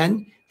think,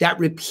 Jen, that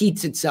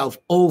repeats itself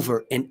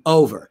over and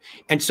over.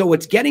 And so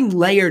it's getting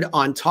layered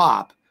on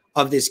top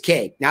of this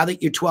cake. Now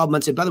that you're 12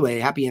 months in, by the way,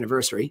 happy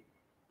anniversary,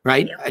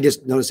 right? Yeah. I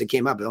just noticed it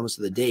came up almost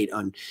to the date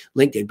on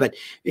LinkedIn. But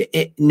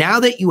now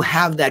that you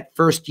have that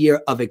first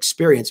year of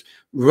experience,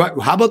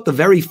 how about the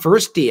very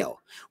first deal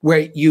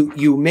where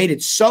you made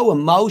it so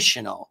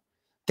emotional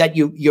that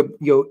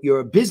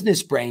your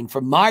business brain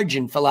for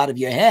margin fell out of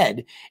your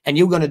head, and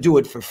you're going to do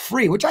it for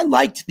free, which I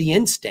liked the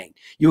instinct.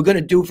 You were going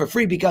to do it for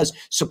free because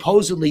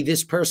supposedly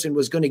this person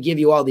was going to give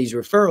you all these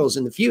referrals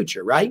in the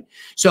future, right?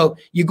 So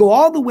you go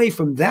all the way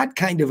from that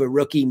kind of a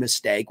rookie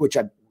mistake, which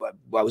I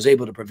was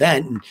able to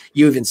prevent. And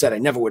you even said I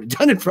never would have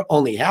done it for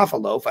only half a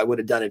loaf. I would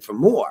have done it for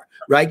more,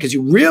 right? Because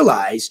you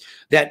realize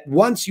that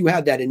once you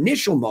have that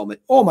initial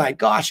moment, oh my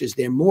gosh, is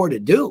there more to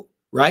do,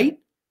 right?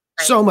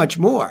 So much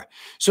more.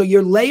 So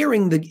you're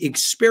layering the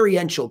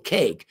experiential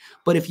cake.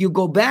 But if you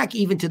go back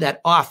even to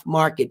that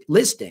off-market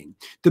listing,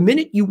 the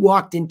minute you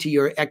walked into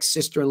your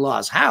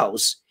ex-sister-in-law's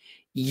house,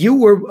 you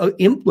were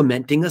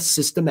implementing a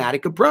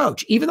systematic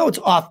approach. Even though it's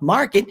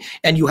off-market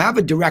and you have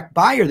a direct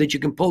buyer that you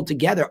can pull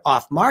together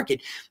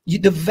off-market,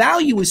 the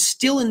value is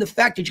still in the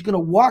fact that you're going to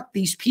walk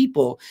these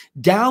people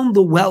down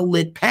the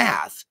well-lit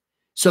path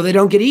so they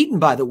don't get eaten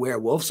by the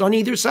werewolves on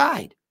either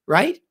side,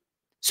 right?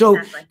 So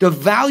the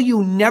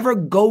value never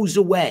goes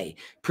away.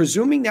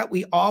 Presuming that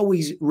we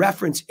always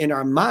reference in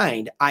our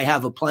mind, I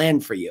have a plan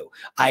for you.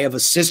 I have a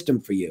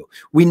system for you.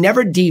 We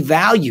never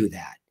devalue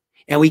that.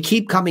 And we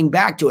keep coming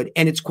back to it.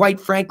 And it's quite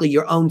frankly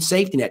your own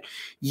safety net.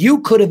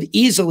 You could have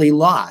easily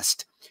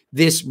lost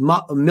this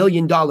 $1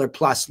 million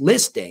plus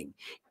listing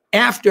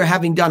after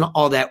having done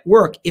all that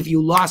work if you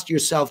lost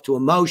yourself to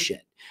emotion.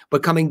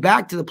 but coming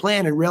back to the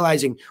plan and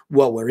realizing,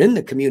 well, we're in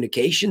the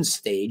communication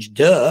stage.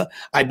 Duh.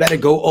 I better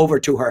go over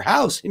to her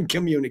house and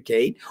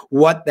communicate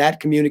what that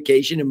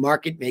communication and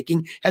market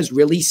making has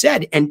really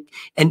said, and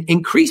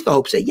increase the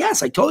hope. Say,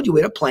 yes, I told you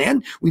we had a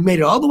plan. We made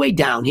it all the way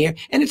down here.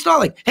 And it's not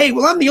like, hey,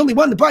 well, I'm the only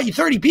one that brought you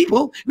 30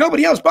 people.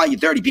 Nobody else brought you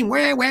 30 people.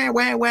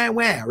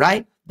 Wah,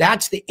 right?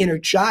 That's the inner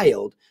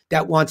child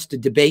that wants to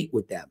debate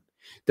with them.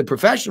 The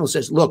professional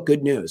says, look,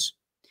 good news.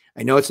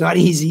 I know it's not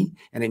easy,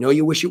 and I know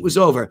you wish it was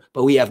over,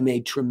 but we have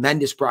made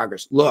tremendous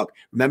progress. Look,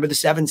 remember the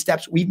 7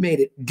 steps? We've made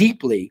it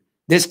deeply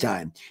this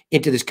time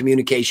into this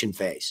communication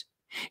phase.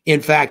 In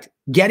fact,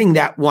 getting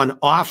that one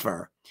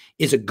offer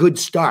is a good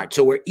start.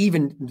 So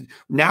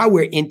now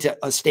we're into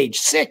a stage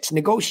 6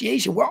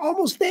 negotiation. We're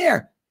almost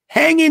there.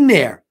 Hang in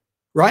there,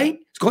 right?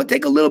 It's going to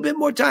take a little bit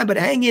more time, but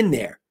hang in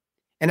there.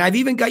 And I've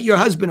even got your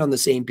husband on the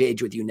same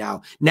page with you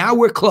now. Now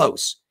we're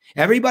close.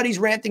 Everybody's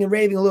ranting and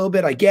raving a little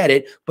bit. I get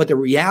it. But the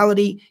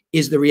reality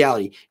is the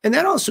reality. And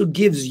that also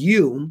gives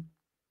you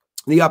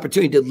the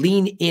opportunity to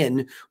lean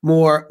in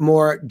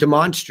more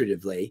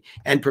demonstratively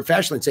and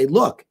professionally and say,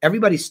 look,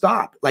 everybody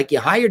stop. Like, you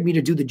hired me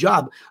to do the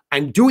job.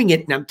 I'm doing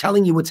it, and I'm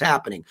telling you what's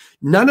happening.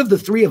 None of the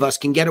 3 of us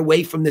can get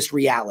away from this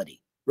reality,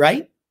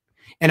 right?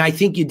 And I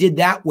think you did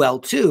that well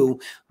too.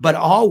 But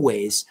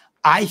always,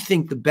 I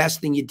think the best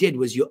thing you did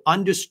was you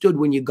understood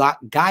when you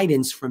got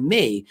guidance from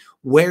me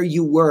where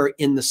you were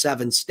in the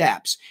 7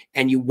 steps,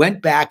 and you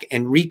went back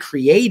and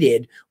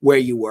recreated where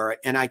you were.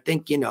 And I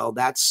think,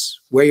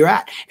 that's where you're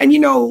at.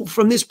 And,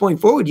 from this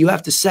point forward, you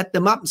have to set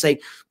them up and say,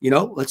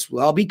 let's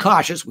all be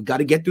cautious. We've got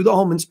to get through the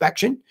home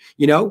inspection.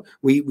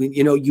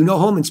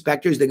 Home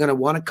inspectors, they're going to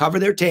want to cover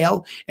their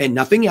tail and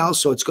nothing else.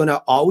 So it's going to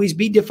always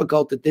be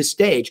difficult at this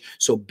stage.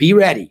 So be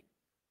ready.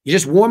 You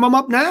just warm them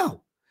up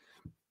now,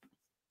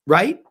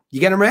 right? You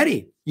get them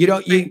ready. You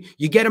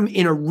get them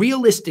in a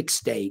realistic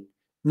state,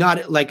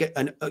 not like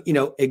an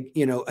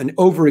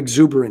over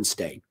exuberant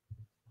state.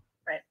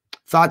 Right.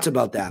 Thoughts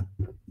about that?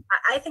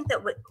 I think that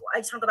I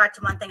just want to go back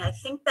to one thing. I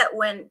think that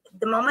when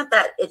the moment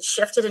that it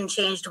shifted and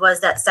changed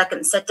was that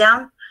second sit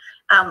down.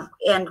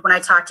 And when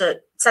I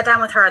sat down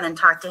with her and then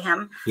talked to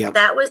him, yep.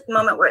 That was the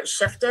moment where it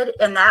shifted.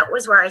 And that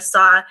was where I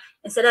saw,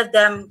 instead of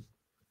them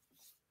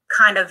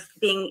kind of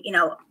being,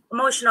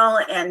 emotional,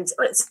 and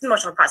it's an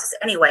emotional process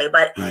anyway,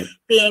 but right.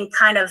 Being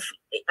kind of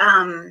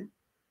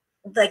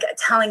like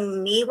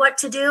telling me what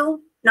to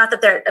do. Not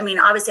that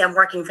obviously I'm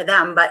working for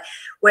them, but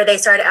where they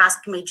started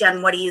asking me,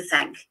 Jen, what do you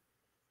think?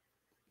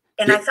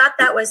 And I thought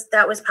that was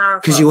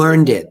powerful. Because you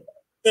earned it.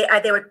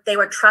 They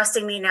were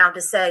trusting me now to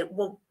say,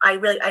 well, I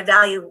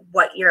value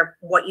what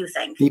you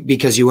think.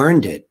 Because you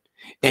earned it.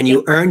 And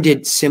you earned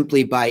it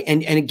simply by,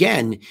 and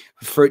again,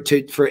 for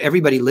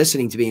everybody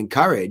listening to be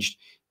encouraged,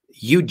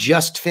 you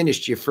just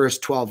finished your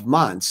first 12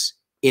 months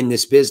in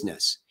this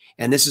business.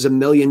 And this is $1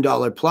 million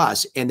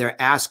plus, and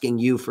they're asking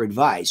you for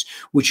advice,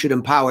 which should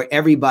empower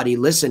everybody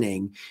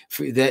listening.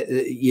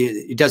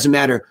 It doesn't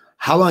matter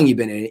how long you've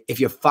been in it. If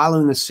you're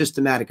following a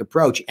systematic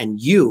approach and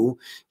you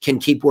can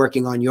keep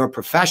working on your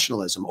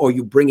professionalism, or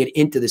you bring it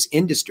into this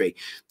industry,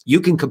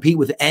 you can compete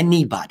with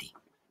anybody.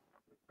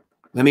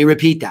 Let me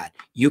repeat that.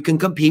 You can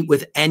compete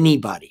with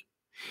anybody.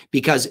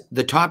 Because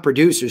the top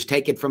producers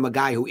take it from a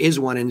guy who is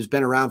one and has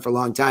been around for a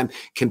long time,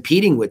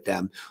 competing with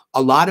them.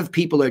 A lot of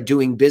people are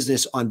doing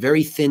business on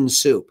very thin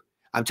soup.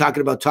 I'm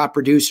talking about top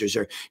producers,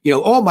 or,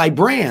 my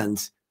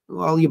brand.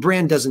 Well, your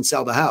brand doesn't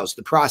sell the house.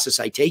 The process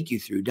I take you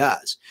through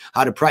does.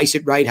 How to price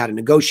it right, how to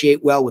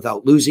negotiate well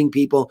without losing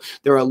people.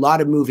 There are a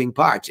lot of moving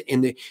parts.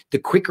 And the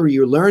quicker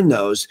you learn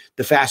those,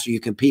 the faster you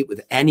compete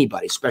with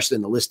anybody, especially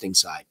in the listing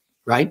side,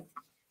 right?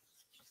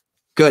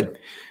 Good.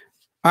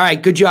 All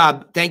right, good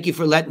job. Thank you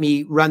for letting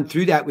me run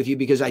through that with you,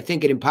 because I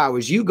think it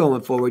empowers you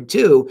going forward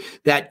too,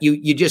 that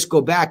you just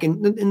go back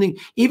and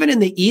even in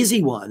the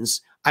easy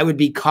ones, I would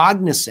be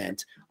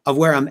cognizant of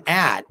where I'm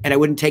at, and I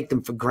wouldn't take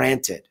them for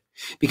granted.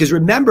 Because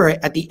remember,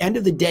 at the end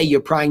of the day, you're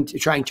trying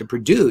to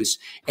produce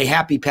a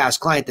happy past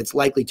client that's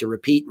likely to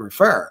repeat and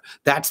refer.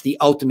 That's the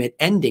ultimate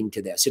ending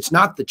to this. It's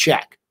not the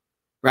check,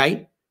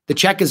 right? The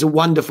check is a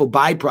wonderful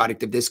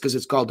byproduct of this because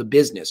it's called a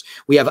business.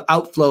 We have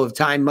outflow of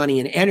time, money,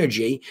 and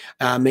energy,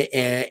 and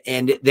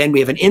then we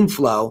have an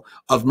inflow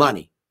of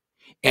money.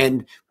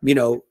 And,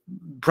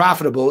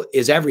 profitable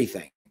is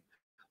everything.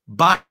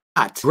 But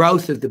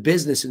growth of the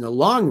business in the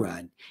long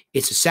run,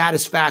 it's a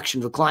satisfaction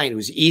of the client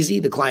who's easy,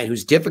 the client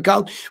who's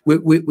difficult.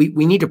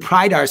 We need to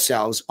pride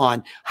ourselves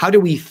on how do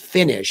we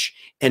finish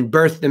and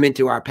birth them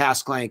into our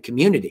past client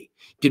community.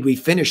 Did we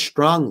finish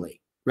strongly?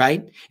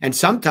 Right? And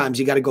sometimes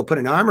you got to go put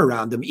an arm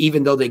around them,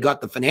 even though they got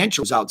the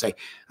financials out. Say,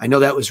 I know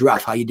that was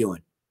rough. How you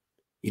doing?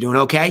 You doing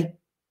okay?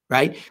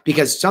 Right?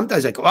 Because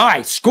sometimes I go,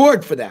 I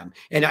scored for them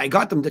and I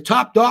got them the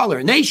top dollar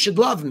and they should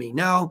love me.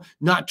 No,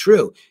 not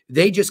true.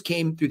 They just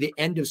came through the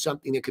end of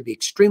something that could be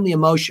extremely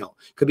emotional.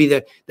 Could be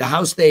the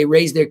house they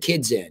raised their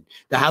kids in,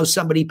 the house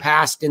somebody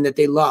passed in that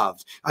they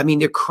loved. I mean,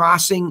 they're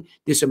crossing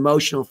this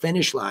emotional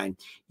finish line.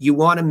 You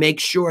want to make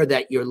sure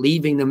that you're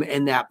leaving them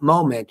in that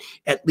moment,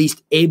 at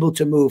least able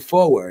to move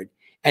forward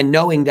and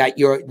knowing that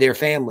you're their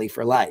family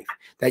for life,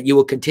 that you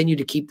will continue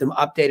to keep them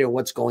updated on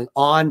what's going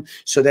on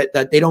so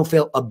that they don't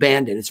feel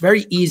abandoned. It's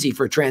very easy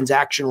for a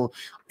transactional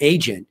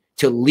agent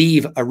to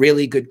leave a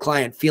really good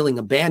client feeling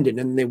abandoned,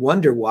 and they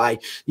wonder why,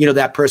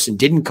 that person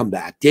didn't come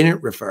back,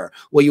 didn't refer.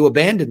 Well, you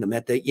abandoned them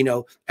at the,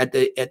 at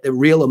the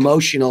real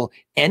emotional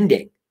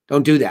ending.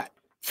 Don't do that.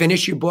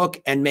 Finish your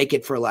book and make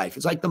it for life.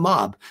 It's like the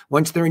mob.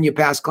 Once they're in your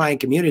past client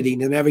community,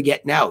 they're never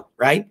getting out,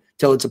 right?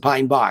 Till it's a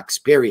pine box,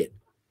 period.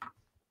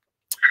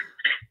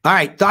 All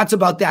right. Thoughts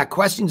about that?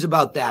 Questions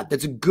about that?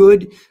 That's a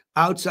good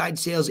outside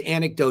sales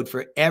anecdote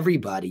for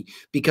everybody,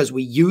 because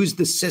we use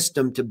the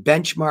system to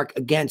benchmark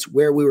against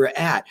where we were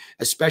at,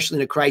 especially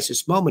in a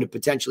crisis moment of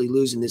potentially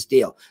losing this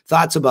deal.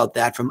 Thoughts about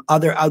that from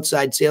other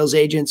outside sales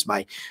agents,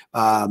 my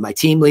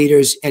team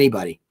leaders,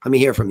 anybody? Let me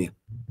hear from you.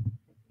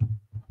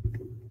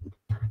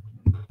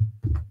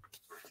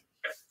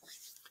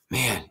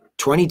 Man,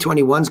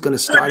 2021 is going to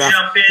start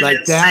off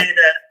like that.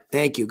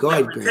 Thank you. Go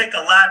ahead, We Grant. take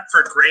a lot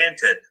for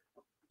granted.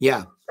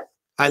 Yeah,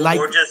 I like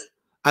We're just,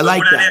 I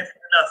like we're not that.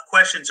 answering enough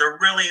questions, or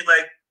really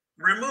like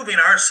removing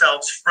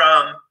ourselves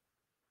from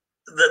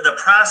the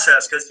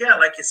process. Because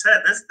like you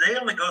said, they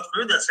only go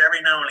through this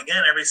every now and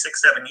again, every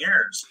 6-7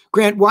 years.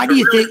 Grant, why do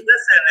you really think?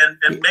 listen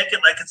and make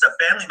it like it's a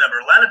family member?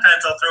 A lot of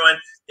times I'll throw in,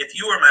 if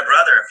you were my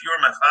brother, if you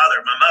were my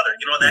father, my mother,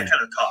 that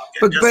kind of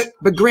talk.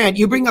 But Grant,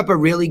 you bring up a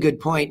really good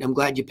point. I'm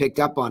glad you picked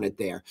up on it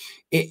there.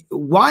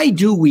 Why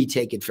do we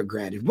take it for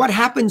granted? What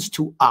happens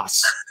to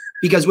us?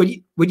 Because what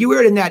you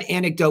heard in that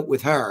anecdote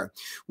with her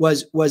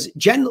was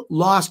Jen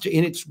lost,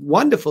 and it's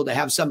wonderful to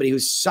have somebody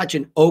who's such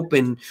an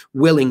open,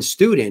 willing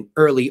student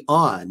early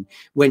on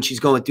when she's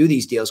going through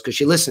these deals, because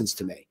she listens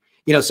to me.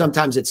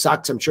 Sometimes it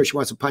sucks. I'm sure she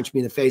wants to punch me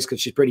in the face because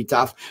she's pretty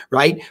tough,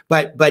 right?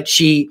 But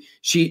she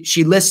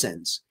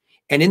listens.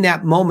 And in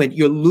that moment,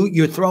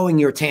 you're throwing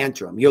your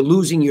tantrum. You're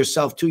losing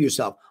yourself to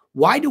yourself.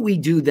 Why do we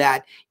do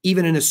that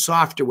even in a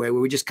softer way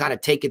where we just kind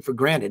of take it for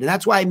granted? And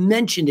that's why I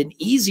mentioned an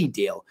easy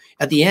deal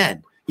at the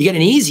end. You get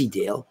an easy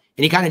deal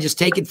and you kind of just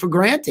take it for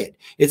granted.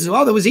 It's,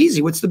 well, that was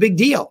easy. What's the big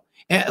deal?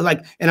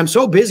 And I'm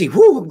so busy.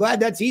 Whew, I'm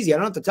glad that's easy. I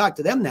don't have to talk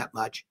to them that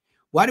much.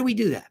 Why do we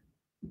do that?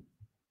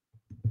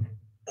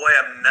 Boy,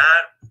 I'm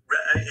not.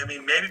 I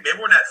mean, maybe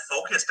we're not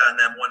focused on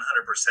them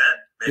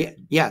 100%.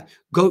 Yeah.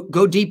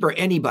 Go deeper.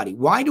 Anybody?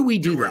 Why do we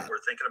do that? We're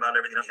thinking about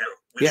everything else.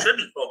 We should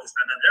be focused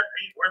on them.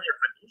 We're their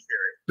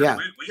fiduciary.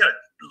 Yeah. We got to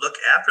look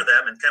after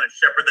them and kind of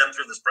shepherd them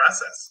through this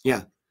process.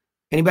 Yeah.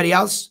 Anybody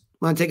else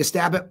want to take a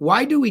stab at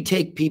why do we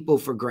take people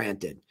for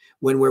granted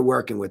when we're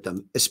working with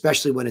them,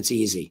 especially when it's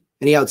easy?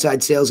 Any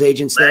outside sales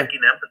agents there?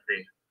 Lacking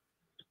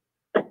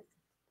empathy.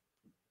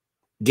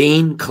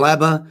 Dean,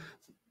 Kleba,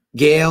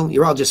 Gail,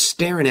 you're all just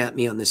staring at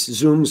me on this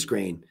Zoom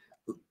screen.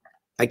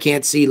 I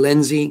can't see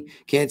Lindsay,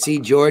 can't see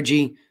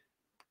Georgie,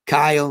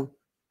 Kyle.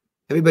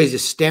 Everybody's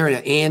just staring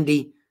at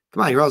Andy.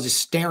 Come on, you're all just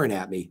staring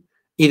at me.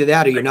 Either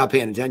that or you're not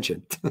paying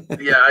attention.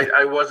 Yeah,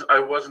 I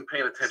wasn't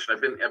paying attention.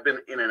 I've been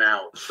in and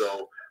out.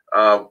 So,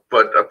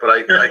 but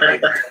I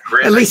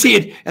at least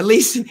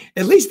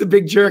the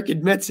big jerk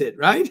admits it,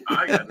 right?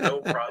 I got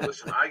no problem.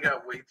 Listen, I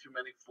got way too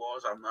many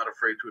flaws. I'm not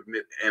afraid to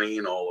admit any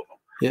and all of them.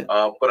 Yeah.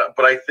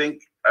 But I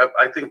think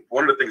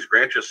one of the things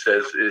Grant just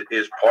says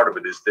is part of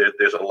it is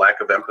there's a lack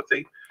of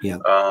empathy.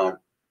 Yeah.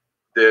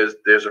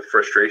 There's a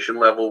frustration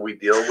level we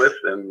deal with,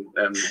 and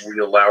we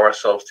allow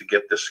ourselves to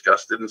get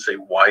disgusted and say,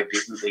 why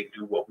didn't they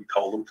do what we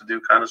told them to do,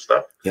 kind of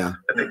stuff. Yeah.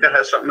 I think that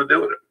has something to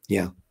do with it.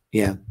 Yeah.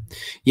 Yeah.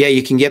 Yeah.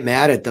 You can get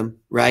mad at them,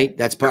 right?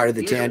 That's part of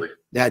the tantrum.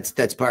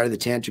 That's part of the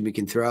tantrum you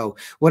can throw.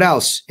 What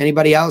else?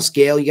 Anybody else?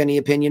 Gail, you got any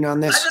opinion on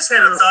this? I just had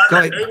a thought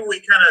that maybe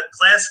we kind of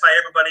classify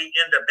everybody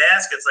into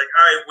baskets. Like,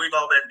 all right, we've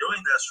all been doing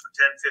this for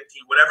 10,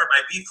 15, whatever it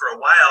might be for a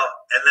while.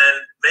 And then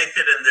they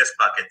fit in this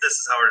bucket. This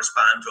is how I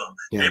respond to them.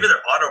 Yeah. Maybe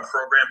they're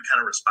auto-programmed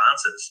kind of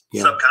responses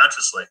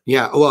subconsciously.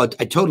 Yeah. Well,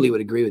 I totally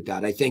would agree with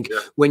that. I think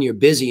when you're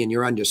busy and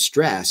you're under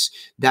stress,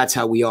 that's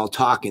how we all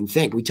talk and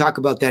think. We talk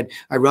about that,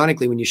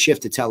 ironically, when you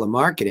shift to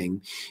telemarketing,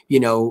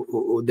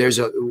 there's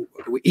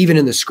even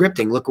in the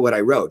scripting, look at what I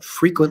wrote,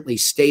 frequently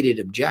stated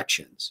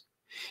objections,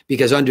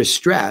 because under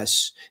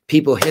stress,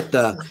 people hit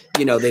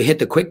they hit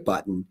the quick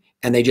button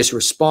and they just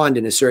respond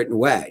in a certain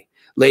way.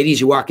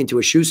 Ladies, you walk into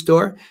a shoe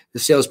store, the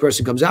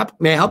salesperson comes up,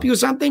 may I help you with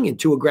something? And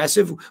too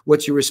aggressive.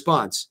 What's your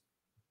response?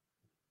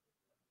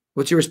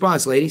 What's your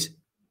response, ladies?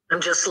 I'm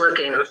just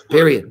looking.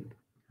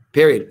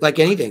 Period. Like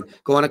anything.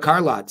 Go on a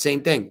car lot.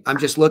 Same thing. I'm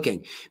just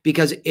looking,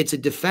 because it's a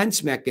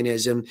defense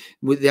mechanism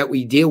that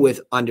we deal with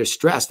under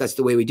stress. That's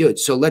the way we do it.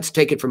 So let's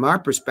take it from our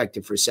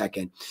perspective for a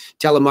second.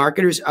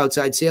 Telemarketers,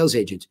 outside sales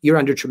agents, you're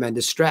under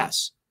tremendous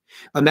stress.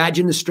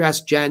 Imagine the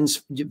stress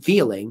Jen's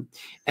feeling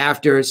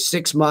after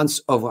 6 months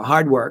of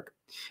hard work,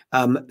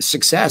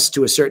 success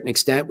to a certain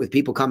extent with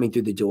people coming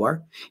through the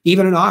door,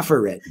 even an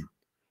offer written.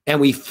 And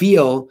we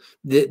feel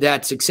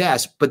that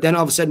success, but then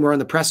all of a sudden we're on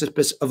the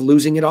precipice of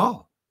losing it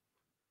all.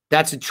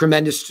 That's a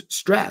tremendous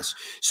stress.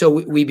 So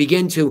we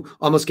begin to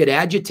almost get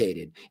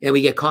agitated and we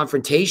get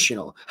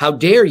confrontational. How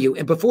dare you?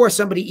 And before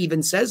somebody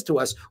even says to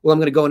us, well, I'm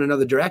going to go in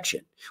another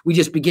direction, we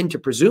just begin to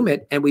presume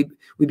it, and we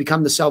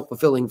become the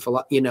self-fulfilling,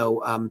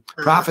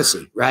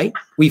 prophecy, right?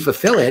 We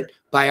fulfill it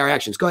by our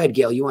actions. Go ahead,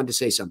 Gail. You wanted to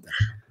say something.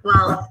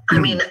 Well, I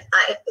mean,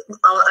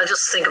 I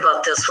just think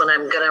about this when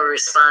I'm going to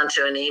respond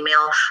to an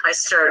email. I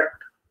start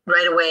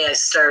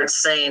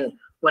saying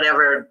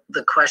whatever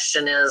the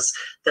question is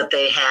that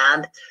they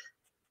had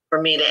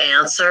for me to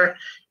answer.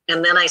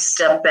 And then I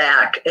step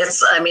back.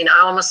 I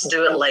almost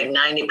do it like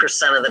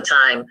 90% of the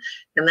time.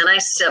 And then I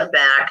step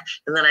back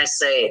and then I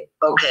say,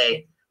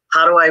 okay,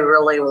 how do I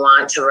really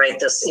want to write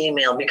this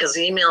email? Because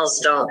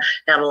emails don't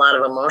have a lot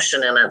of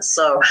emotion in it.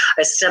 So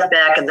I step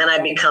back and then I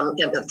become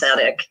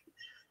empathetic.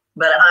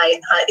 But I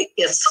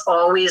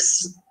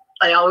always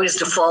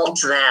default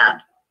to that.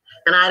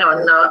 And I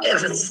don't know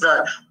if it's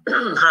the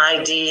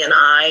high D and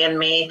I in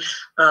me.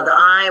 The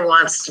I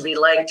wants to be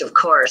liked, of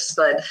course,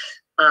 but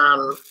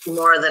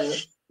more than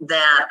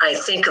that, I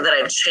think that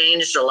I've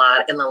changed a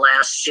lot in the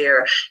last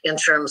year in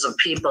terms of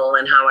people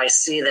and how I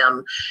see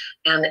them.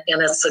 And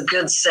it's a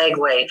good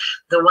segue.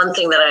 The one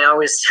thing that I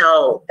always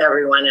tell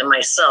everyone and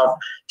myself,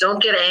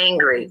 don't get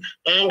angry.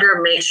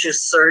 Anger makes you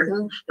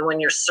certain. And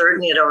when you're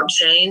certain, you don't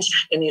change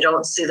and you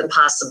don't see the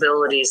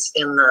possibilities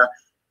in the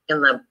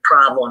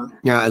problem.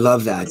 Yeah, I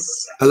love that.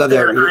 I love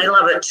that. I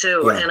love it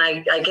too. Yeah. And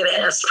I get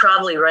asked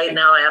probably right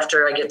now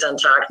after I get done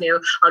talking to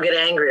you, I'll get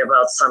angry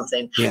about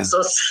something. Yeah.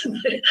 So,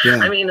 Yeah.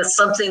 I mean, it's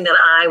something that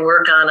I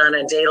work on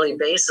a daily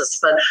basis,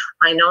 but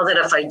I know that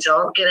if I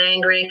don't get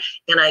angry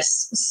and I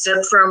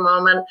sit for a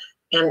moment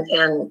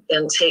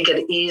and take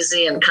it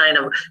easy and kind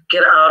of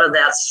get out of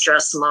that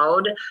stress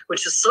mode,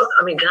 which is so,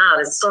 God,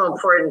 it's so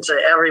important to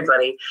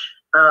everybody.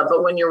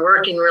 But when you're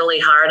working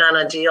really hard on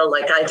a deal,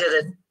 like I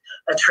did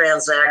a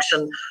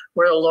transaction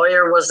where a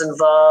lawyer was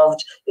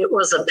involved. It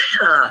was and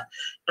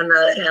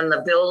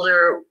the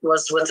builder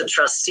was with the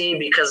trustee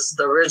because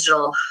the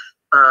original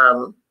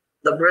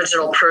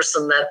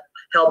person that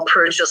helped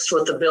purchase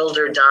with the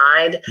builder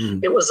died.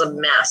 It was a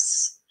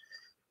mess.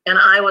 And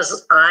I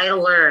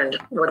learned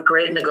what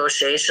great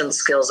negotiation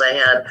skills I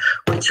had.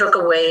 We took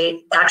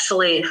away,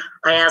 actually,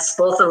 I asked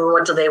both of them,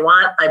 what do they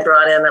want? I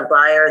brought in a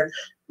buyer.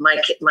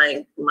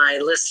 My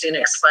listing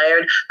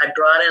expired. I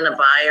brought in a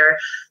buyer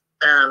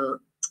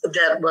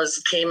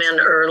that came in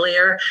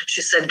earlier.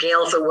 She said,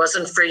 Gail, if it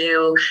wasn't for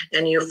you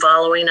and you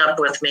following up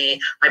with me,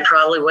 I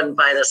probably wouldn't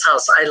buy this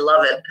house. I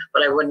love it,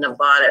 but I wouldn't have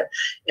bought it.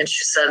 And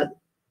she said,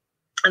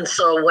 and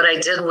so what I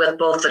did with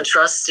both the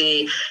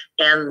trustee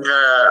and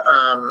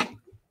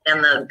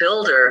the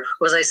builder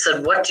was I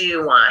said, what do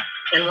you want?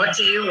 And what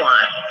do you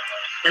want?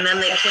 And then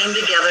they came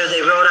together,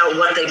 they wrote out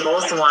what they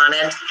both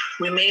wanted.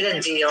 We made a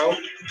deal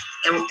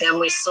and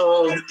we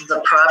sold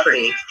the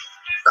property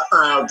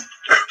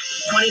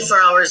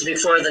 24 hours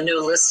before the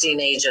new listing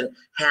agent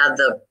had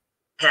the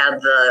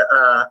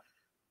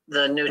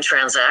new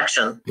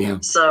transaction. Yeah.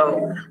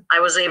 So I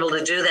was able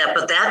to do that,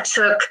 but that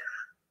took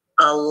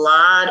a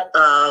lot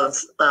of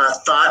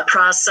thought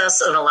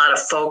process and a lot of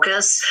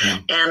focus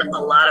and a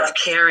lot of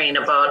caring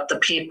about the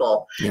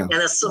people. Yeah. And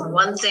it's the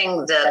one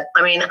thing that,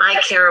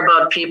 I care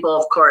about people,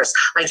 of course.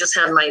 I just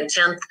had my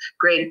 10th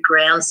grade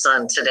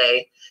grandson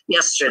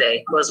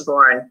yesterday was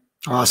born.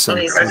 Awesome.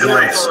 And he's Congrats.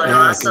 beautiful and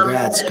awesome.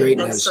 Congrats. Great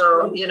news. And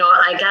so,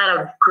 I got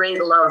a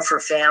great love for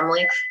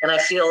family, and I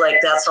feel like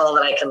that's all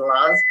that I can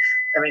love.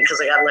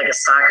 Because I got like a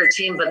soccer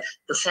team, but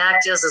the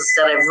fact is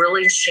that I've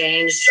really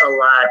changed a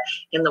lot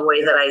in the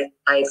way that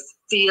I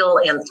feel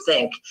and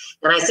think.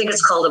 And I think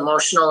it's called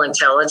emotional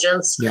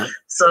intelligence. Yeah.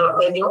 So,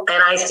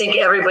 and I think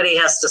everybody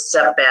has to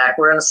step back.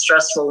 We're in a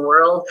stressful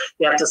world.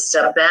 You have to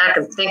step back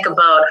and think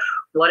about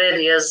what it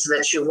is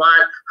that you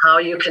want, how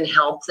you can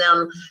help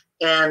them.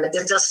 And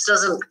it just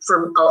doesn't,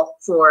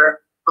 for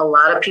a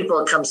lot of people,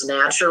 it comes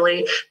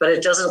naturally, but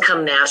it doesn't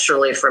come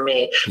naturally for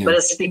me. Yeah. But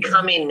it's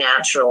becoming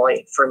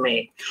naturally for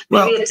me.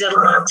 Maybe it did a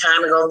long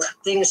time ago.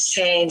 Things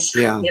changed.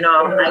 Yeah.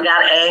 I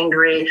got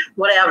angry,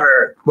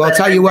 whatever. Well, I'll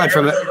tell you what,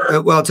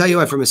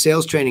 from a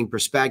sales training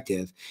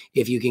perspective,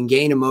 if you can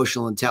gain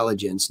emotional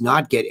intelligence,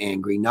 not get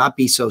angry, not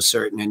be so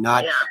certain, and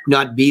not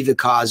be the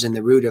cause and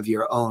the root of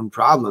your own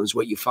problems,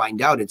 what you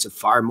find out, it's a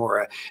far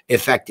more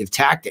effective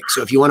tactic.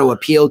 So if you want to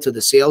appeal to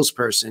the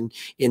salesperson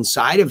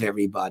inside of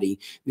everybody,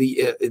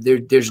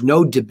 there's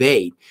no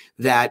debate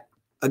that,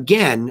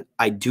 again,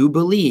 I do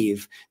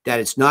believe that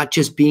it's not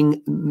just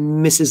being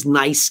Mrs.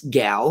 Nice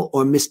Gal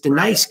or Mr.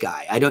 Nice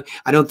Guy. I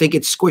don't think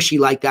it's squishy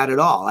like that at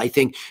all. I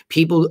think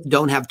people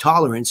don't have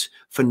tolerance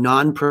for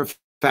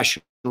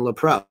non-professional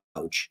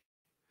approach.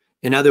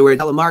 In other words,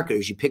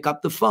 telemarketers, you pick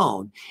up the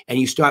phone and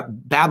you start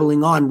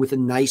babbling on with a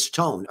nice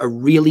tone, a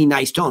really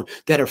nice tone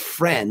that a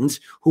friend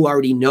who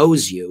already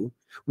knows you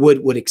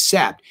would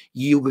accept.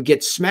 You would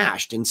get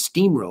smashed and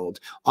steamrolled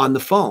on the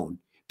phone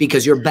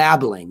because you're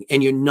babbling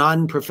and you're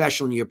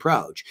non-professional in your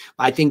approach.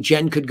 I think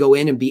Jen could go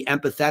in and be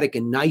empathetic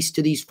and nice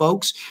to these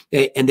folks,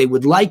 and they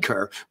would like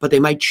her, but they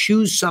might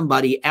choose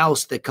somebody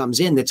else that comes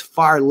in that's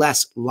far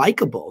less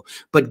likable,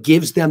 but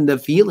gives them the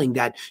feeling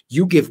that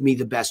you give me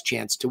the best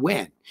chance to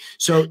win.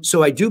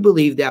 So I do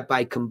believe that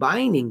by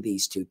combining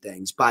these two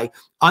things, by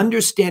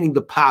understanding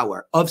the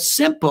power of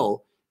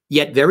simple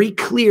yet very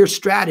clear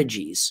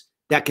strategies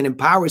that can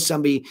empower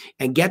somebody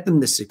and get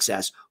them the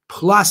success,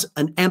 plus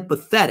an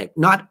empathetic,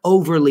 not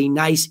overly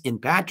nice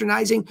and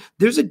patronizing,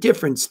 there's a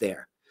difference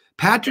there.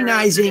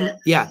 Patronizing,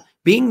 yeah,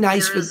 being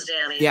nice for,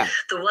 Danny. yeah.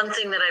 The one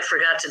thing that I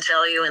forgot to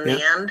tell you in the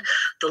end,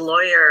 the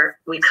lawyer,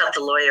 we cut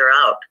the lawyer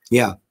out.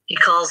 Yeah. He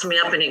calls me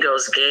up and he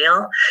goes,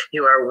 Gail,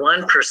 you are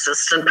one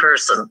persistent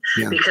person,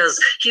 because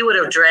he would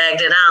have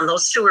dragged it on.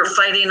 Those two were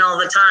fighting all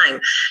the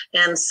time.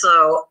 And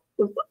so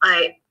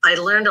I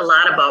learned a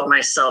lot about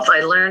myself. I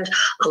learned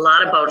a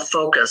lot about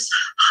focus,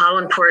 how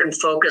important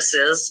focus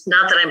is.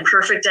 Not that I'm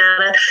perfect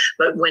at it,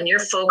 but when you're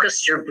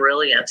focused, you're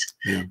brilliant.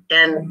 Yeah.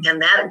 And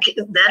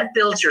that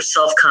builds your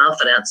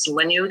self-confidence.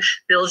 When you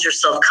build your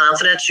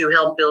self-confidence, you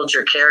help build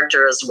your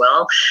character as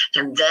well.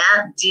 And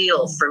that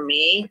deal for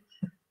me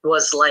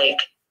was like,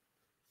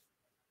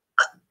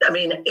 I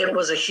mean, it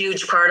was a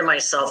huge part of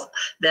myself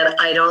that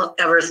I don't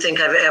ever think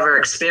I've ever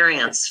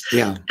experienced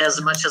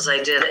as much as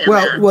I did.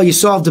 Well, you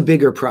solved a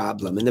bigger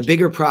problem, and the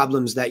bigger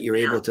problems that you're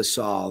able to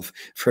solve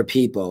for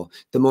people,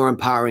 the more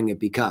empowering it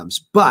becomes.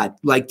 But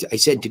like I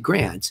said to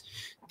Grant,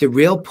 the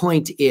real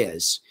point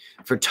is,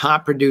 for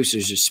top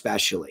producers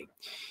especially,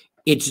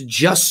 it's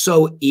just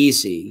so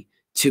easy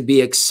to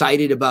be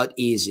excited about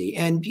easy.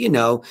 And, you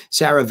know,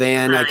 Sarah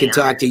Van, I could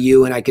talk to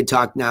you, and I could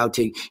talk now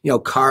to, you know,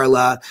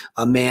 Carla,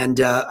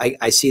 Amanda.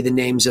 I see the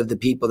names of the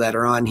people that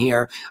are on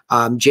here.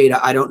 Jada,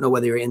 I don't know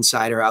whether you're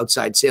inside or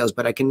outside sales,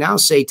 but I can now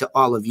say to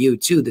all of you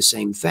too, the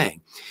same thing,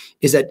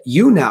 is that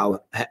you now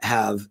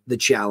have the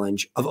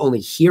challenge of only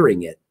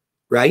hearing it,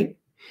 right?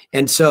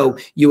 And so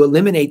you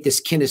eliminate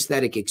this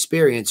kinesthetic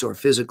experience or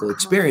physical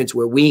experience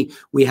where we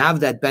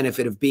have that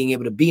benefit of being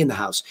able to be in the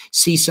house,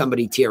 see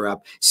somebody tear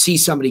up, see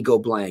somebody go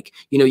blank.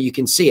 You know, you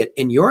can see it.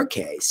 In your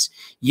case,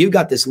 you've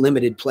got this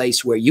limited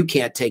place where you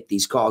can't take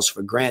these calls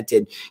for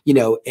granted, you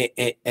know,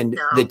 and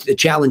the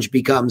challenge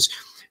becomes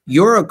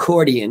your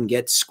accordion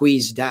gets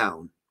squeezed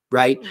down.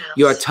 Right. Yes.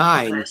 Your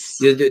time, yes.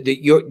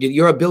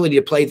 Your ability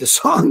to play the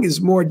song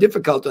is more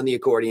difficult on the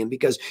accordion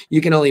because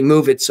you can only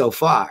move it so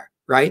far.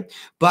 Right.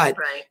 But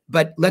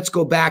let's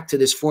go back to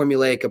this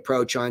formulaic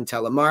approach on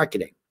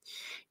telemarketing.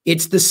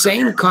 It's the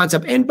same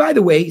concept. And by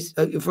the way,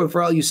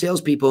 for all you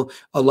salespeople,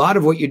 a lot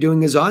of what you're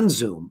doing is on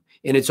Zoom,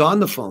 and it's on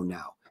the phone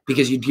now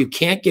because you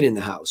can't get in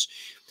the house.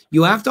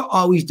 You have to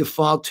always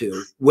default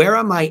to, where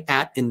am I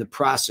at in the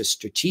process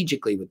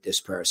strategically with this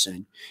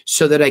person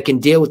so that I can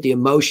deal with the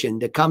emotion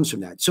that comes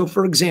from that. So,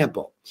 for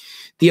example,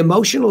 the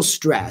emotional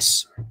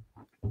stress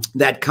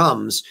that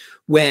comes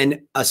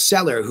when a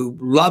seller who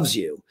loves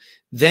you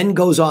then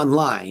goes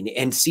online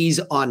and sees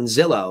on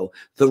Zillow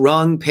the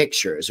wrong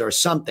pictures or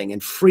something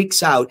and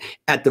freaks out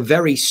at the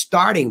very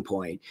starting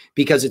point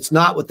because it's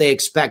not what they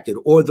expected,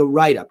 or the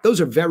write-up.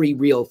 Those are very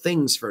real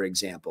things, for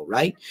example,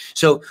 right?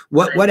 So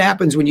what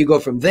happens when you go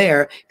from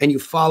there and you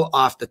fall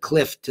off the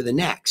cliff to the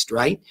next,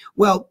 right?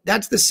 Well,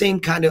 that's the same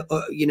kind of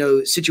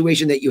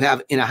situation that you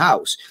have in a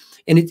house.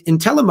 And in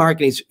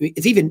telemarketing,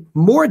 it's even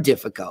more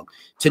difficult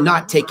to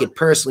not take it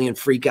personally and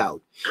freak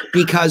out,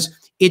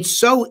 because it's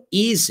so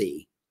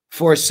easy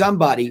for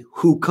somebody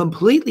who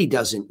completely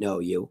doesn't know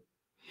you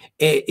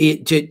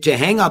to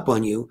hang up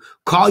on you,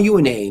 call you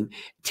a name,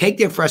 take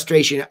their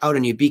frustration out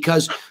on you,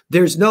 because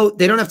they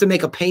don't have to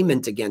make a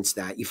payment against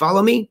that. You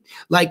follow me?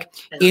 Like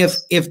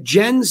if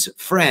Jen's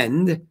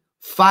friend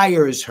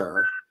fires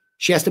her,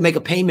 she has to make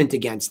a payment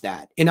against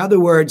that. In other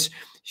words,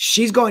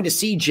 she's going to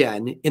see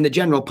Jen in the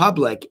general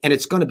public, and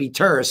it's going to be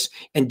terse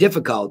and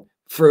difficult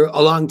for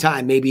a long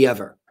time, maybe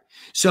ever.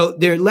 So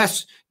they're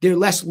less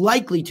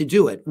likely to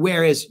do it.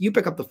 Whereas you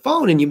pick up the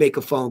phone and you make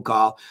a phone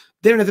call,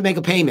 they don't have to make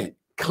a payment.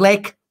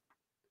 Click.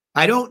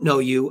 I don't know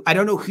you. I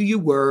don't know who you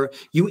were.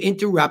 You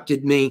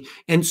interrupted me.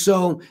 And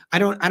so I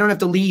don't have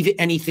to leave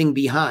anything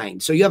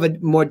behind. So you have a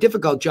more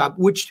difficult job,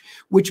 which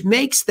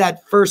makes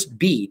that first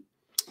beat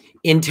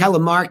in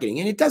telemarketing.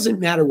 And it doesn't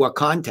matter what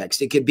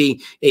context. It could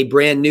be a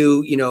brand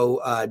new,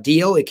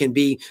 deal. It can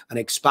be an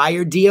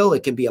expired deal.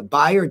 It can be a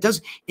buyer.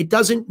 It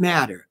doesn't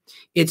matter.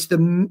 It's the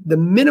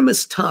minimum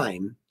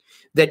time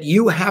that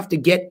you have to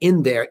get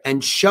in there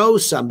and show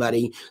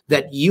somebody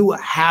that you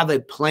have a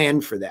plan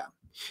for them,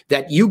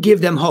 that you give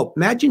them hope.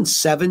 Imagine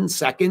 7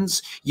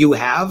 seconds you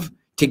have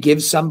to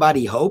give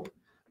somebody hope.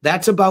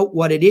 That's about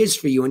what it is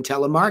for you in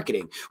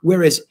telemarketing.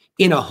 Whereas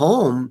in a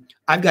home,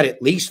 I've got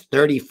at least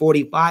 30,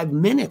 45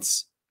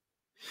 minutes.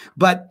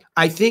 But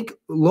I think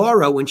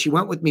Laura, when she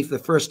went with me for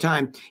the first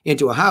time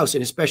into a house,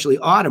 and especially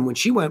Autumn, when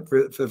she went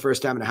for the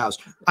first time in a house,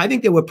 I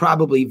think they were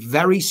probably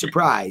very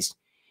surprised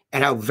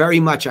at how very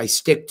much I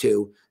stick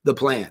to the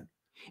plan.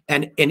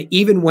 And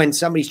even when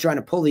somebody's trying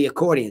to pull the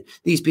accordion,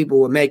 these people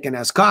were making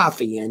us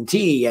coffee and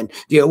tea and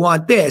do you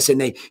want this? And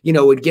they,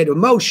 would get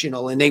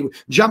emotional and they would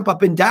jump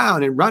up and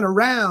down and run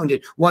around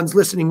and one's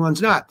listening,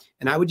 one's not.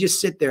 And I would just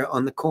sit there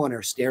on the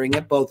corner staring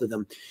at both of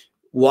them,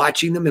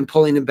 watching them and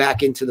pulling them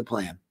back into the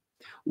plan,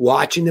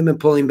 watching them and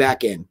pulling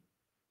back in.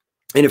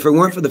 And if it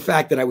weren't for the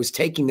fact that I was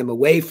taking them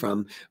away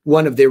from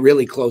one of their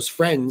really close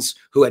friends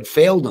who had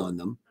failed on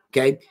them,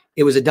 okay,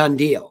 it was a done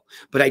deal.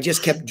 But I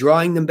just kept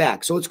drawing them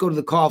back. So let's go to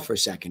the call for a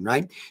second,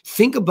 right?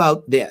 Think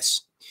about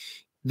this.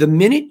 The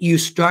minute you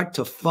start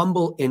to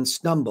fumble and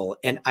stumble,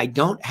 and I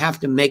don't have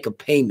to make a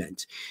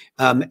payment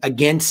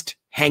against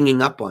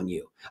hanging up on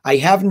you.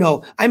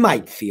 I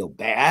might feel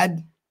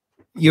bad.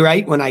 You're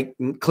right, when I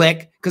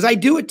click, because I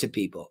do it to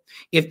people.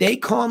 If they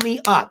call me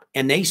up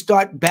and they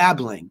start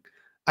babbling,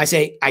 I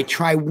say, I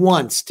try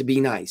once to be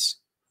nice.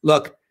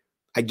 Look,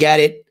 I get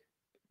it,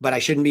 but I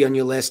shouldn't be on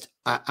your list.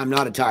 I'm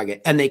not a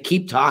target. And they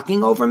keep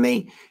talking over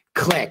me,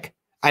 click.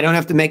 I don't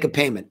have to make a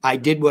payment. I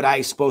did what I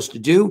was supposed to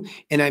do,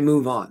 and I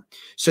move on.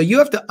 So you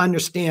have to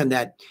understand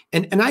that,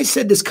 and I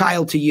said this,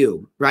 Kyle, to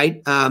you,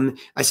 right?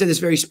 I said this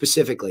very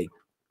specifically.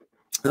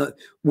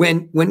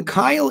 When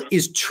Kyle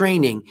is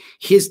training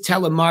his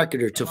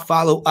telemarketer to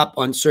follow up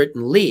on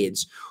certain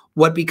leads,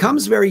 what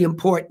becomes very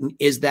important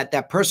is that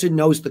that person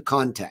knows the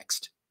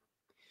context,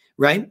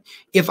 right?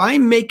 If I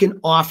make an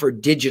offer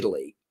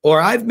digitally, or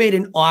I've made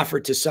an offer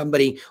to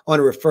somebody on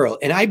a referral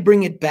and I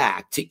bring it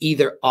back to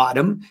either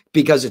Autumn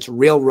because it's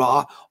real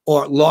raw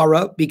or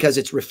Laura because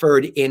it's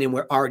referred in and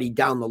we're already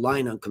down the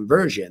line on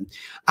conversion,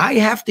 I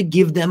have to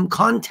give them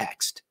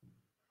context.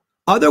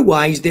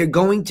 Otherwise, they're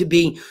going to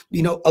be,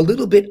 a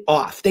little bit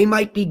off. They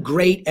might be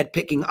great at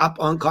picking up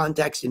on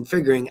context and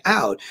figuring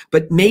out,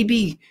 but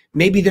maybe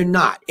they're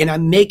not. And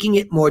I'm making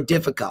it more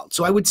difficult.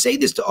 So I would say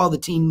this to all the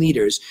team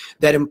leaders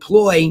that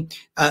employ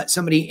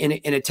somebody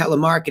in a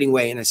telemarketing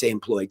way. And I say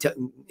employ,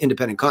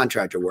 independent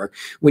contractor work.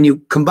 When you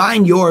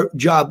combine your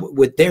job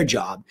with their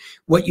job,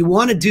 what you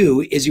want to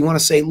do is you want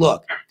to say,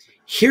 look,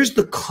 here's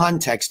the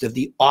context of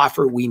the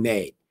offer we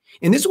made.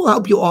 And this will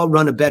help you all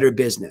run a better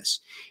business.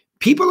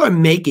 People are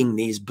making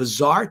these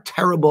bizarre,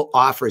 terrible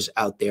offers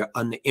out there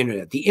on the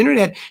internet. The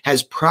internet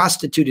has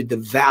prostituted the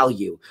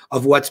value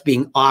of what's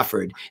being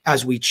offered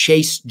as we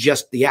chase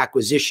just the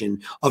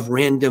acquisition of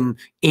random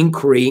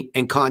inquiry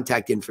and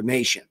contact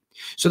information.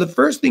 So the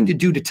first thing to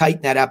do to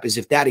tighten that up is,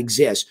 if that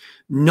exists,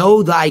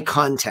 know thy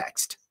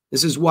context.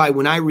 This is why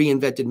when I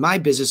reinvented my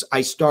business,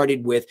 I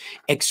started with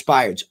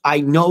expireds.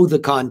 I know the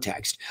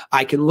context.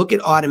 I can look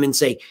at Autumn and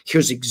say,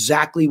 here's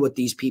exactly what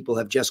these people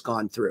have just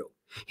gone through.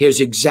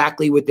 Here's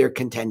exactly what they're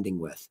contending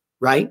with,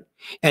 right?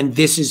 And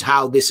this is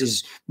how this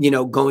is,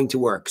 going to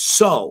work.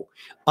 So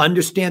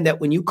understand that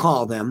when you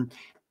call them,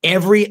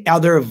 every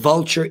other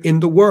vulture in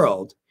the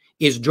world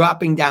is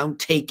dropping down,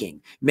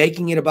 taking,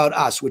 making it about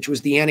us, which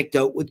was the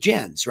anecdote with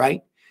Jens,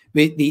 right?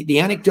 The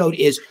anecdote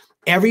is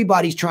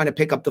everybody's trying to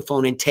pick up the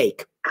phone and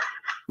take,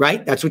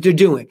 right? That's what they're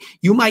doing.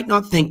 You might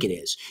not think it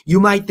is. You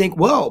might think,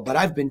 whoa, but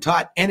I've been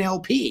taught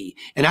NLP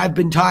and I've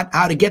been taught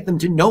how to get them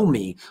to know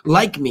me,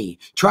 like me,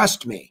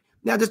 trust me.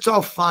 Now, that's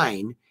all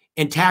fine.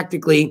 And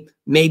tactically,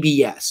 maybe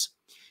yes.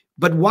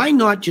 But why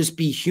not just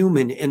be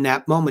human in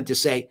that moment to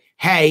say,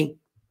 hey,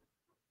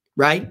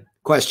 right?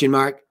 Question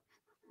mark.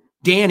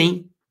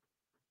 Danny,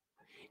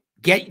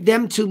 get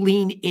them to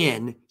lean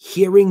in,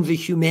 hearing the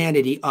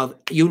humanity of,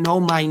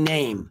 my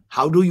name.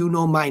 How do you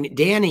know my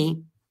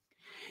name?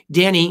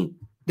 Danny,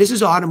 this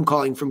is Autumn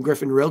calling from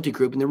Griffin Realty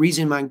Group. And the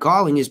reason I'm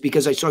calling is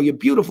because I saw your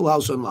beautiful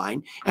house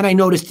online and I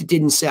noticed it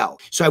didn't sell.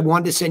 So I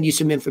wanted to send you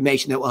some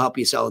information that will help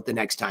you sell it the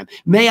next time.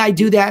 May I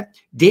do that?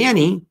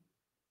 Danny,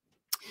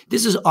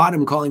 this is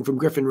Autumn calling from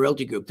Griffin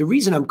Realty Group. The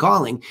reason I'm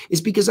calling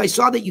is because I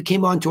saw that you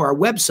came onto our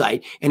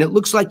website and it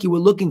looks like you were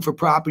looking for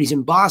properties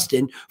in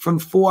Boston from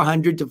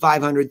 400 to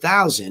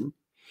 500,000.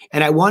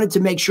 And I wanted to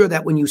make sure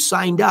that when you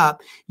signed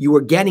up, you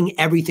were getting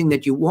everything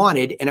that you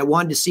wanted. And I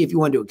wanted to see if you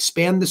wanted to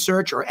expand the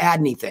search or add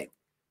anything.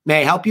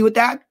 May I help you with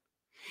that?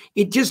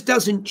 It just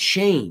doesn't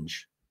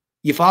change.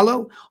 You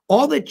follow?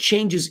 All that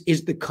changes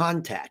is the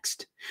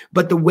context.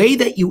 But the way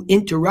that you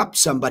interrupt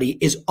somebody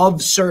is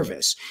of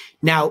service.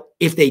 Now,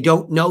 if they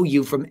don't know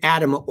you from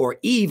Adam or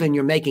Eve and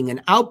you're making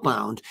an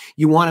outbound,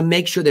 you want to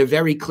make sure they're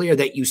very clear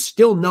that you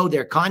still know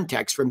their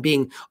context from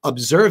being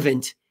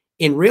observant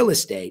in real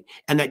estate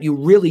and that you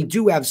really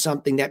do have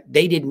something that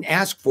they didn't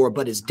ask for,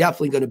 but is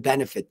definitely going to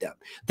benefit them.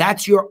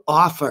 That's your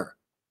offer,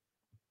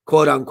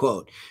 quote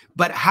unquote.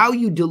 But how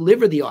you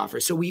deliver the offer.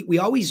 So we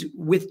always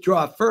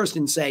withdraw first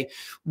and say,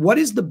 what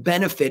is the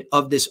benefit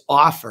of this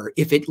offer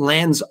if it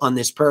lands on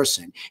this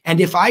person? And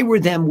if I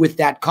were them with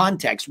that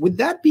context, would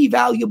that be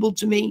valuable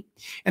to me?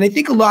 And I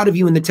think a lot of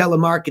you in the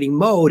telemarketing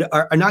mode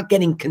are not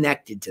getting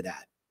connected to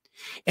that.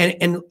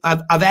 And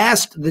I've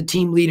asked the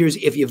team leaders,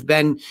 if you've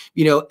been,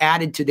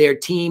 added to their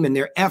team and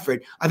their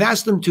effort, I've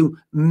asked them to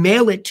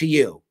mail it to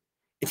you.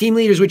 The team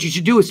leaders, what you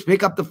should do is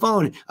pick up the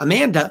phone.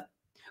 Amanda,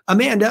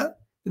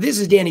 this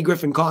is Danny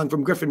Griffin calling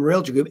from Griffin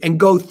Realty Group, and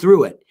go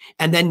through it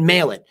and then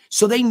mail it.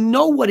 So they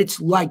know what it's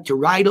like to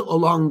ride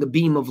along the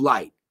beam of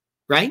light.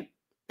 right?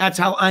 That's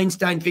how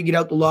Einstein figured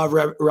out the law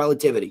of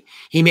relativity.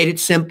 He made it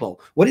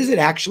simple. What is it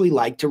actually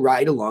like to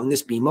ride along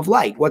this beam of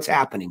light? What's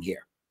happening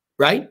here,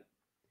 right?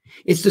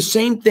 It's the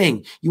same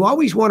thing. You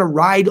always want to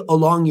ride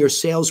along your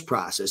sales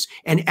process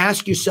and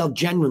ask yourself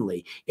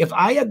genuinely, if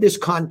I have this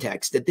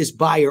context that this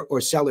buyer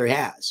or seller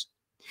has,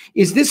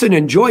 is this an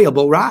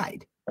enjoyable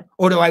ride?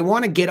 Or do I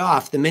want to get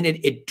off the minute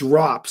it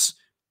drops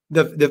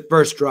the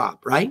first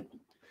drop, right?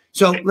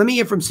 So let me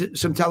hear from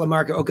some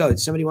telemarketer. Oh, good.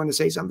 Somebody want to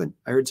say something?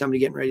 I heard somebody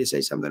getting ready to say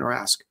something or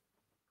ask.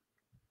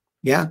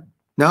 Yeah?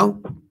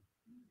 No?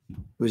 It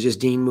was just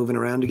Dean moving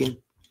around again?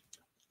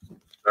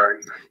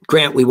 Sorry.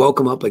 Grant, we woke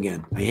him up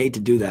again. I hate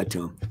to do that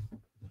to him.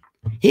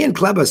 He and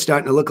Kleba are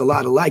starting to look a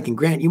lot alike. And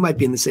Grant, you might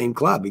be in the same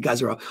club. You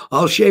guys are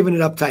all shaving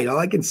it up tight. All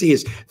I can see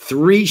is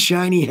 3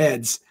 shiny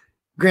heads.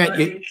 Grant,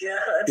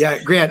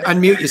 Grant,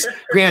 unmute you.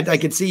 Grant, I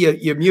can see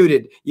you're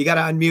muted. You got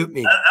to unmute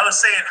me. I was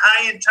saying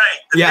high and tight.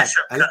 Yes,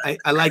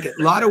 I like it.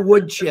 A lot of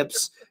wood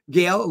chips,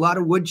 Gail. A lot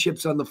of wood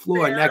chips on the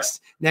floor next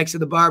to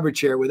the barber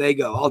chair where they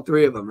go. All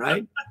 3 of them,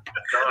 right?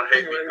 Don't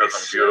hate me because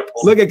I'm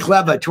beautiful. Look at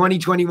Kleba,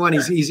 2021.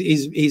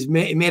 He's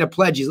made a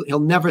pledge. He'll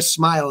never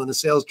smile on a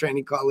sales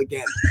training call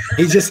again.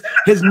 He's just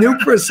his new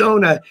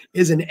persona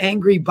is an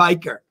angry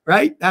biker,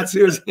 right? That's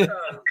who's. Oh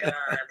God,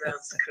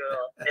 that's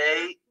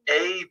cool.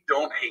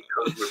 Don't hate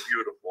because we're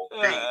beautiful.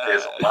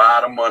 There's a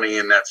lot of money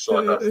in that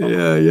sawdust.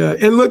 Yeah.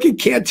 And look at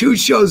Cantu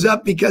shows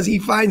up because he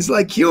finds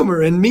like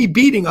humor in me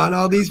beating on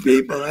all these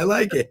people. I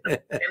like it. And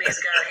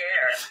he's got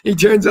hair. He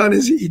turns on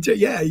his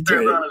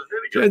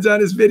turns on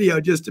his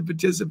video just to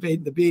participate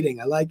in the beating.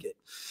 I like it.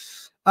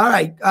 All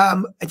right.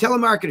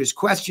 Telemarketers,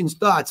 questions,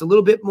 thoughts, a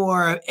little bit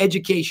more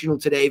educational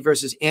today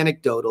versus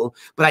anecdotal,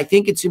 but I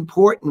think it's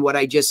important what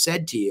I just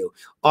said to you.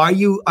 Are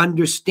you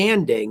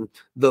understanding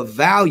the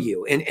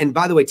value? And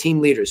by the way,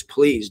 team leaders,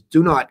 please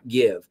do not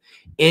give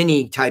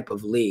any type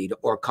of lead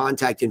or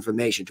contact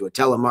information to a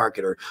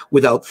telemarketer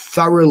without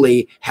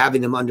thoroughly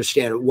having them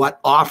understand what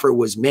offer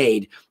was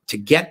made to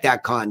get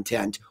that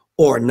content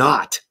or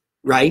not.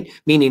 Right?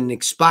 Meaning an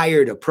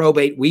expired, a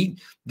probate. We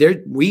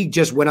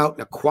just went out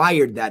and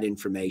acquired that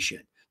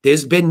information.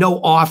 There's been no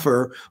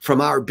offer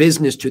from our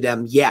business to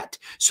them yet.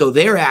 So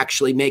they're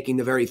actually making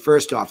the very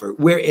first offer.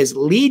 Whereas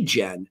lead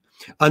gen,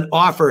 an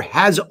offer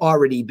has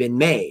already been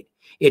made.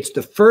 It's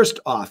the first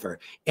offer,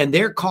 and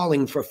they're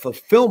calling for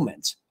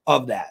fulfillment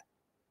of that.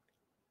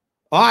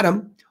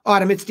 Autumn,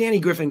 it's Danny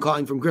Griffin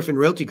calling from Griffin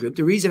Realty Group.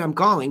 The reason I'm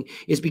calling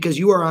is because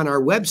you are on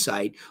our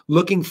website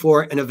looking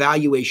for an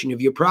evaluation of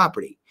your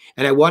property.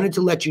 And I wanted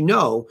to let you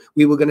know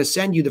we were going to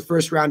send you the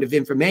first round of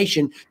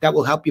information that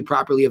will help you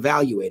properly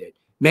evaluate it.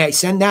 May I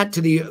send that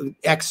to the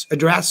X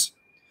address?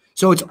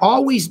 So it's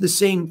always the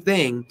same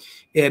thing,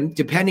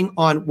 depending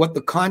on what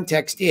the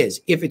context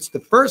is. If it's the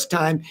first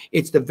time,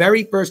 it's the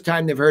very first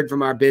time they've heard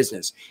from our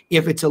business.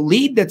 If it's a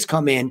lead that's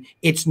come in,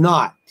 it's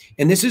not.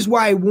 And this is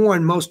why I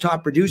warn most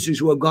top producers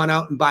who have gone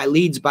out and buy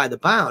leads by the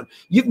pound.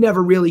 You've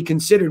never really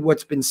considered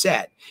what's been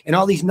said. And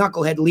all these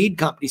knucklehead lead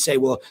companies say,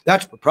 well,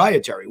 that's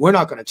proprietary. We're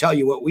not going to tell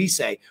you what we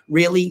say.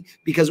 Really?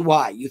 Because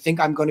why? You think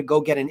I'm going to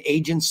go get an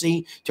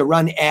agency to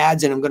run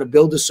ads and I'm going to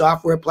build a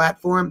software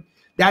platform?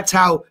 That's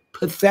how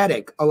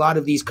pathetic a lot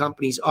of these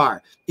companies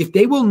are. If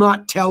they will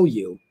not tell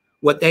you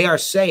what they are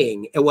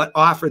saying and what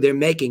offer they're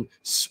making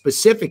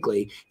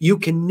specifically, you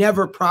can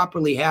never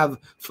properly have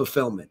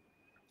fulfillment.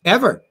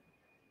 Ever.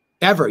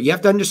 You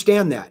have to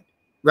understand that,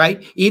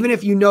 right? Even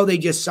if you know they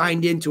just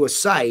signed into a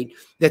site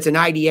that's an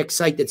IDX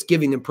site that's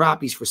giving them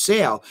properties for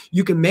sale,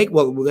 you can make,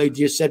 well, they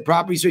just said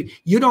properties.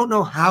 You don't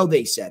know how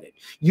they said it.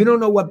 You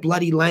don't know what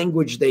bloody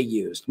language they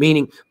used,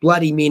 meaning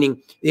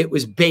it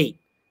was bait,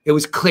 it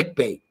was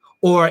clickbait,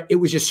 or it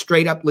was just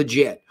straight up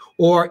legit,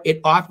 or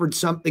it offered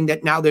something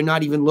that now they're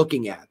not even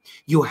looking at.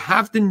 You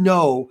have to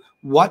know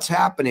what's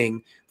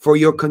happening for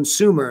your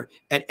consumer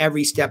at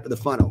every step of the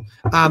funnel.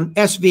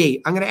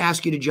 SV, I'm going to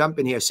ask you to jump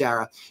in here,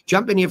 Sarah.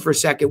 Jump in here for a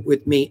second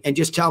with me and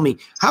just tell me,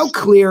 how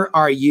clear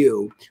are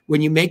you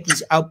when you make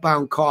these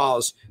outbound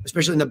calls,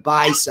 especially on the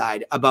buy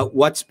side, about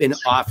what's been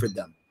offered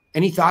them?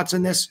 Any thoughts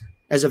on this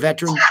as a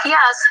veteran?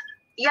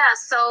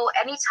 Yes. So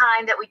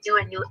anytime that we do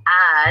a new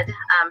ad,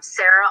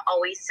 Sarah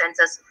always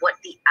sends us what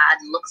the ad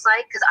looks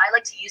like, because I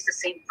like to use the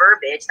same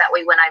verbiage. That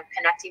way, when I'm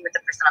connecting with the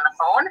person on the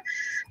phone,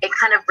 it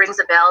kind of rings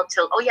a bell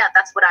to, oh yeah,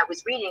 that's what I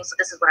was reading, so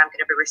this is what I'm going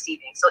to be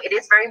receiving. So it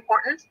is very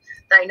important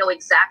that I know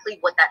exactly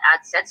what that ad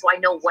said, so I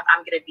know what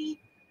I'm going to be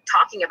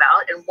talking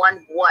about and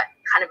what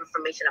kind of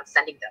information I'm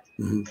sending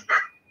them. Mm-hmm.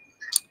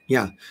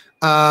 Yeah.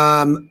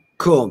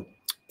 Cool.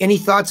 Any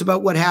thoughts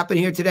about what happened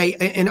here today?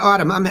 And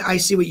Autumn, I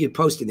see what you're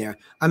posting there.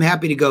 I'm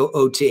happy to go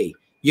OT.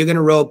 You're going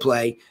to role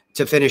play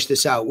to finish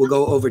this out. We'll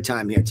go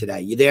overtime here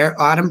today. You there,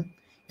 Autumn?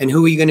 And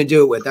who are you going to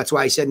do it with? That's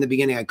why I said in the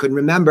beginning, I couldn't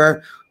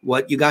remember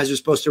what you guys were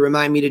supposed to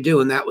remind me to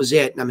do, and that was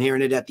it. And I'm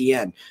hearing it at the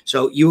end.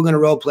 So you were going to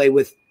role play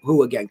with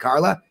who again?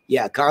 Carla?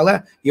 Yeah,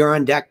 Carla, you're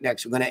on deck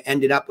next. We're going to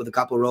end it up with a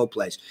couple of role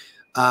plays.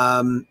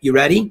 You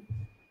ready?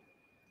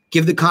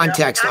 Give the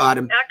context,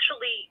 Autumn.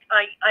 Actually,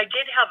 I I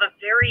did have a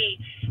very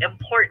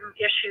important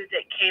issue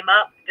that came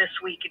up this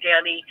week,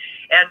 Danny,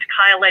 and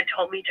Kyle had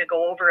told me to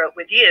go over it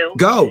with you.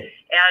 Go.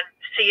 And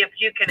see if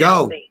you can Go.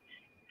 help me.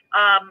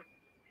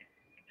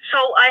 So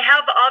I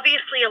have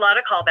obviously a lot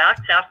of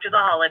callbacks after the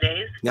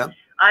holidays. Yep.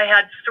 I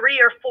had 3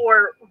 or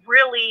 4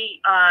 really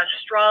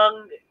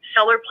strong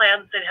seller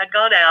plans that had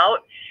gone out.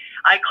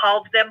 I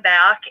called them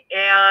back,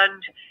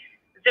 and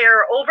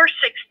they're over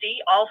 60.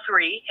 All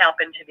 3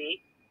 happen to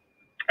be.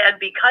 And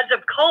because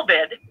of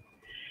COVID,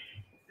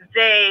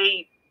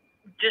 they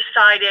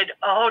decided,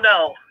 oh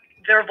no,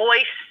 their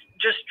voice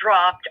just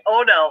dropped.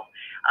 Oh no.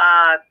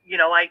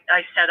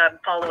 I said, I'm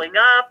following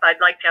up.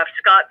 I'd like to have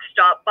Scott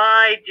stop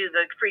by, do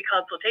the free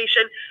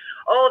consultation.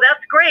 Oh,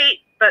 that's great,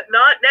 but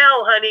not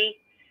now, honey.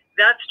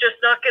 That's just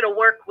not going to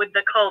work with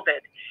the COVID.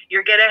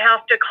 You're going to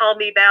have to call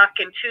me back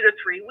in 2 to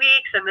 3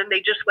 weeks. And then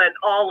they just went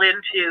all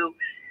into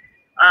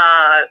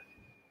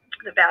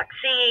the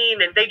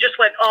vaccine, and they just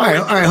went all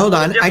right, hold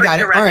on. I got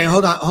it. All right,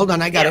 hold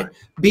on. I got it.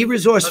 Be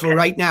resourceful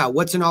right now.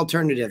 What's an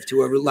alternative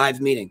to a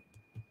live meeting?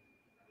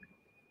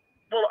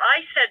 Well,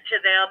 I said to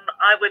them,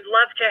 I would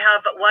love to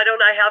have, why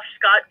don't I have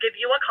Scott give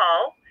you a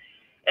call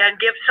and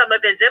give some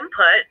of his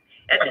input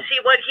and to see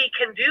what he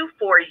can do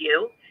for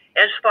you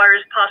as far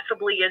as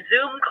possibly a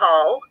Zoom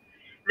call.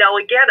 Now,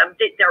 again,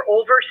 they're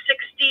over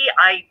 60.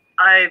 I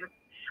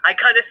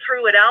kind of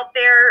threw it out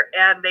there,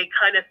 and they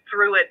kind of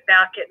threw it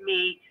back at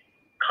me.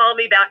 Call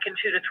me back in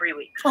 2 to 3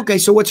 weeks. Okay,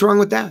 so what's wrong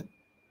with that?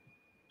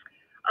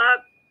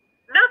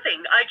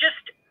 Nothing.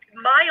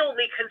 My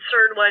only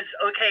concern was,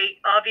 okay,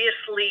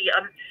 obviously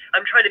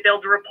I'm trying to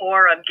build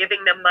rapport. I'm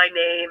giving them my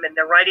name, and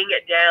they're writing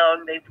it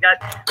down. They've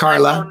got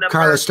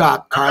Carla,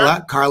 stop.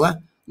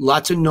 Carla,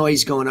 lots of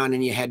noise going on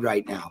in your head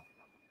right now.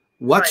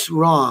 What's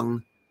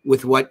wrong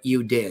with what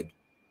you did?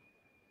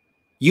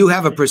 You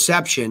have a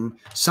perception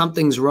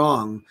something's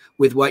wrong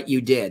with what you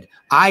did.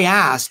 I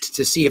asked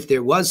to see if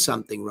there was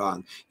something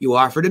wrong. You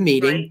offered a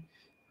meeting.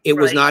 It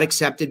was not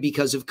accepted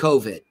because of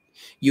COVID.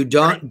 You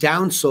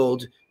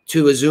downsold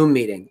to a Zoom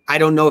meeting. I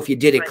don't know if you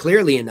did it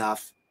clearly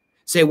enough.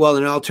 Say, well,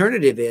 an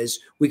alternative is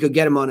we could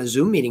get them on a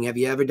Zoom meeting. Have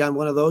you ever done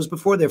one of those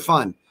before? They're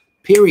fun.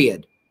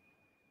 Period.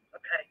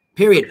 Okay.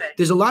 Period. Okay.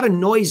 There's a lot of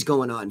noise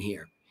going on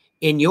here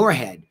in your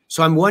head.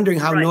 So I'm wondering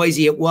how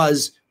noisy it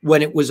was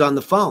when it was on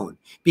the phone,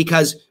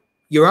 because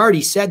you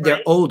already said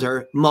they're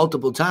older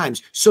multiple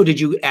times. So did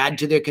you add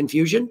to their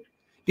confusion?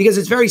 Because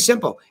it's very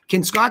simple.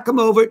 Can Scott come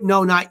over?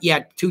 No, not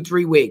yet.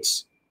 2-3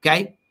 weeks.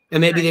 Okay.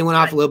 And maybe they went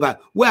off a little bit.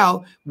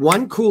 Well,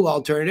 one cool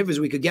alternative is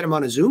we could get him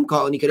on a Zoom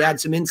call and he could add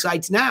some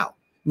insights now.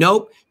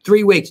 Nope.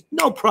 3 weeks.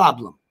 No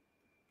problem.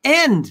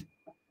 And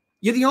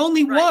you're the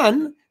only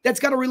one that's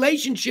got a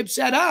relationship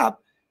set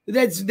up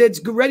that's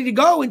ready to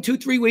go in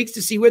 2-3 weeks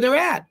to see where they're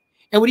at.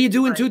 And what do you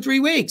do in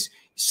 2-3 weeks?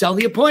 Sell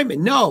the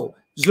appointment. No.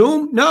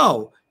 Zoom.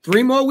 No.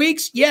 3 more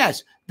weeks.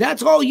 Yes.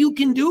 That's all you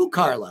can do,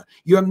 Carla.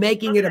 You're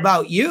making it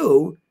about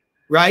you,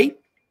 right?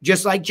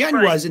 Just like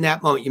Jen was in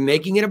that moment. You're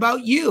making it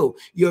about you.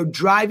 You're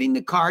driving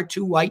the car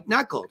too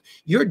white-knuckled.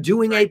 You're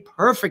doing a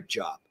perfect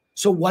job.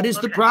 So what is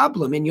the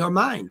problem in your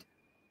mind?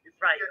 If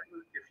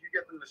you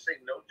get them to say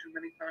no too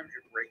many times,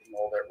 you're breaking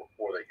all that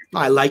rapport that you.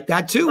 I like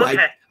that too.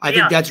 I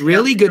think that's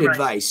really good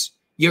advice.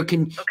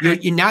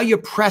 Now you're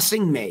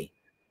pressing me.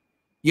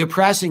 You're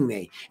pressing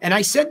me. And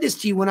I said this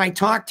to you when I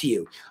talked to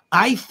you.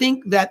 I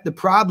think that the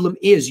problem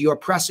is you're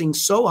pressing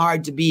so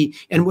hard to be,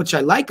 and which I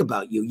like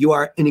about you, you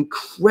are an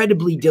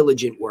incredibly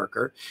diligent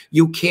worker.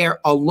 You care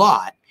a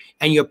lot,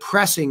 and you're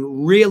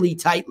pressing really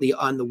tightly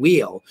on the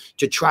wheel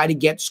to try to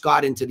get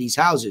Scott into these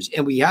houses.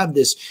 And we have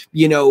this,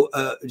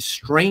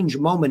 strange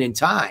moment in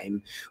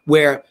time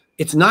where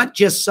it's not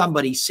just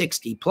somebody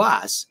 60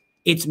 plus,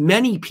 it's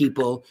many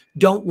people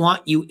don't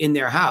want you in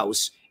their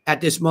house at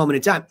this moment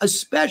in time,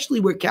 especially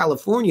where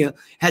California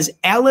has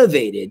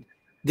elevated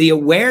the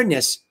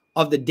awareness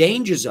of the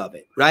dangers of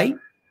it, right?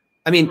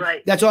 I mean,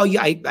 that's all.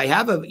 I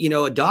have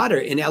a daughter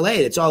in LA.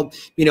 It's all,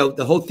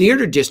 the whole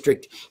theater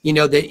district,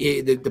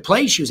 the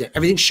play she was at,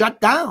 everything's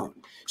shut down.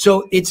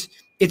 So it's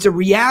a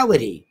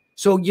reality.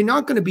 So you're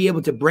not going to be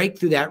able to break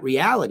through that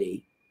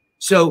reality.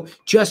 So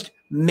just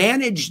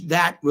manage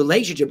that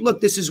relationship. Look,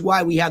 this is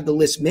why we have the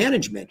list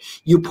management.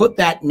 You put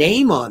that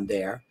name on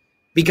there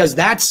because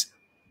that's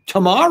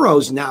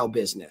tomorrow's now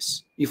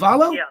business. You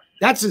follow? Yeah.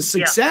 That's a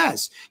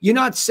success. Yeah. You're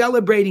not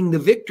celebrating the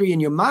victory in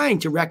your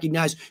mind to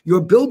recognize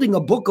you're building a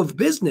book of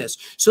business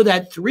so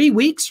that 3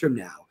 weeks from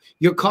now,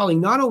 you're calling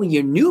not only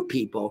your new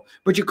people,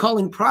 but you're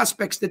calling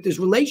prospects that there's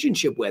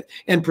relationship with.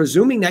 And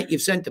presuming that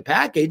you've sent the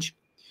package,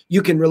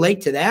 you can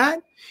relate to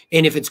that.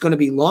 And if it's going to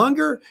be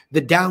longer,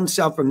 the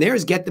downsell from there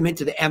is get them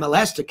into the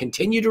MLS to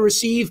continue to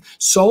receive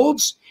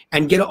solds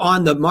and get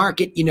on the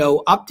market,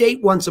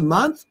 update once a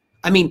month.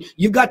 I mean,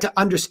 you've got to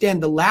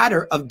understand the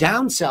ladder of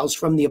downsells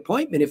from the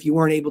appointment if you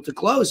weren't able to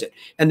close it.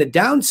 And the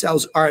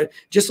downsells are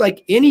just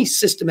like any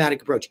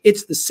systematic approach.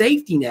 It's the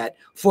safety net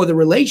for the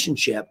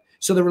relationship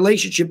so the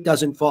relationship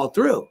doesn't fall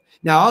through.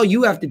 Now, all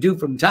you have to do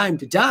from time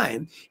to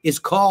time is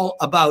call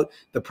about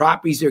the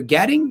properties they're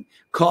getting,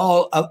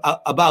 call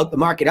about the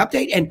market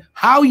update, and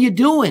how you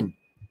doing?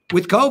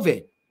 with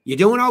COVID? You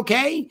doing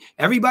okay?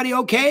 Everybody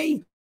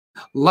okay?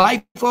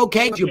 Life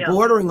okay? You're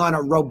bordering on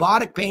a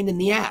robotic pain in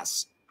the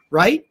ass,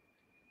 right?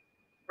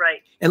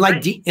 Right. And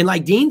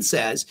like Dean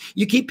says,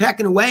 you keep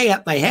pecking away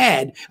at my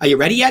head. Are you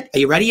ready yet? Are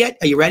you ready yet?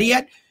 Are you ready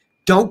yet?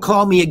 Don't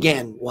call me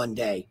again one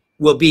day.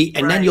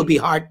 Then you'll be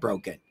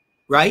heartbroken,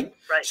 right?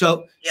 Right.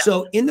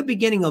 So in the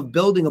beginning of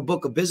building a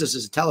book of business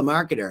as a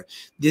telemarketer,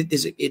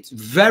 it's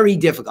very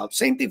difficult.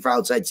 Same thing for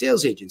outside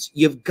sales agents.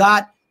 You've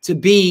got to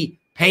be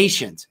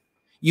patient.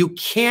 You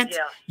can't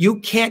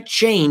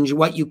change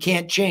what you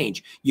can't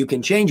change. You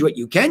can change what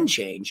you can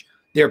change.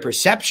 Their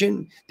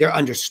perception, their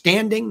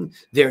understanding,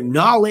 their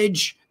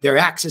knowledge, their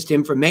access to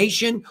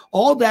information,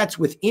 all that's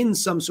within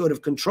some sort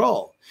of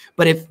control.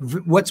 But if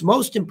what's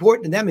most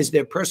important to them is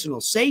their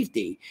personal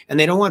safety, and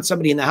they don't want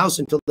somebody in the house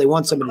until they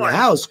want somebody in the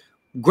house,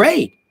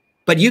 great.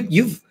 But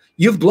you've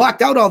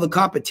blocked out all the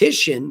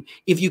competition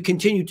if you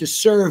continue to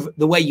serve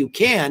the way you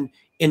can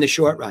in the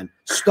short run.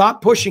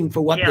 Stop pushing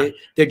for what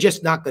they're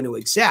just not going to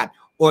accept,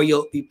 or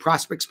you'll be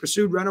prospects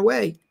pursued, run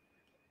away.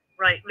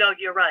 Right. No,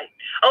 you're right.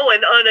 Oh,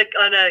 and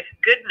on a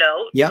good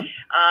note,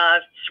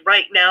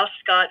 right now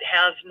Scott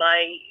has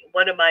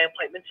one of my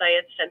appointments I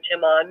had sent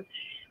him on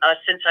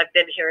since I've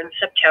been here in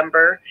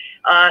September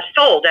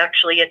sold.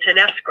 Actually, it's an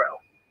escrow.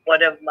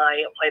 One of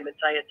my appointments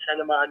I had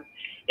sent him on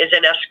is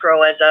an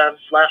escrow as of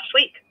last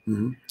week.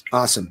 Mm-hmm.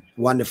 Awesome.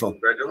 Wonderful.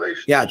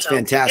 Congratulations. Yeah, it's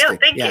fantastic.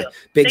 Thank you.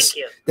 Thank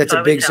you. That's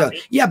a big sell.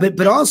 Yeah,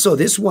 but also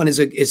this one is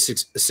a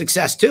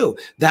success too.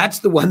 That's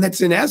the one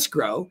that's in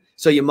escrow.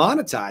 So you're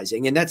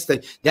monetizing, and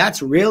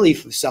that's really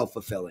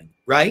self-fulfilling,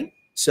 right?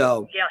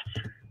 So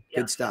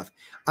good stuff.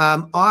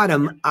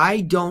 Autumn,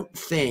 I don't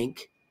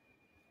think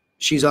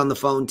she's on the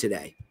phone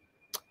today.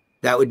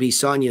 That would be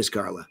Sonia's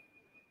Carla.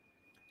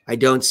 I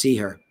don't see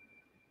her.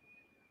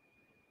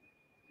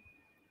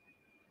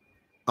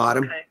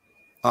 Autumn. Okay.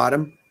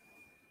 Autumn,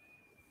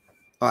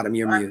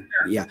 you're mute.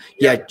 Yeah.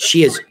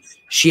 She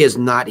is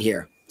not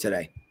here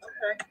today.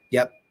 Okay.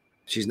 Yep,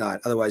 she's not.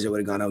 Otherwise, it would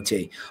have gone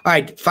OT. All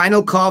right,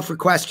 final call for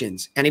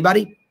questions.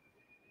 Anybody?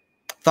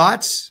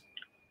 Thoughts?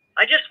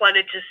 I just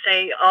wanted to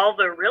say, all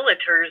the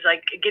realtors,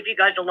 I give you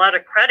guys a lot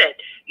of credit.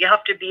 You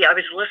have to be. I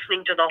was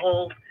listening to the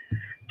whole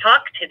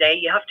talk today.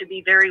 You have to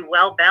be very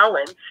well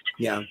balanced.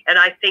 Yeah. And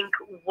I think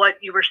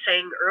what you were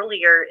saying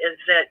earlier is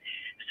that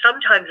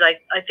sometimes I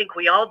think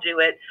we all do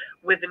it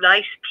with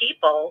nice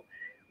people.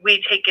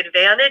 We take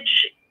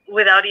advantage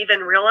without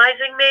even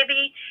realizing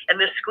maybe, and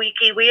the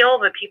squeaky wheel,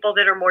 the people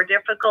that are more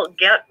difficult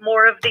get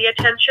more of the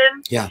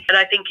attention. Yeah. And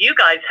I think you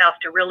guys have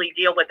to really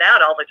deal with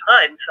that all the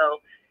time.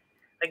 So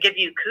I give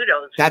you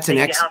kudos.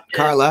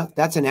 Carla,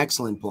 that's an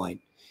excellent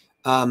point.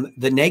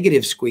 The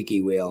negative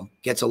squeaky wheel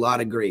gets a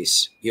lot of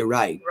grease. You're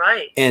right.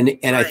 Right. And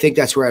I think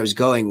that's where I was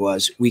going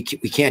was we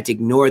can't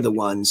ignore the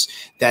ones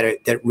that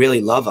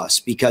really love us,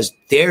 because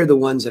they're the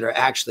ones that are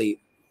actually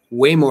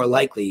way more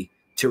likely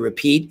to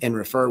repeat and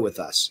refer with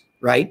us.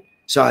 Right.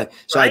 So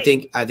I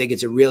think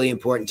it's a really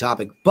important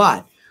topic,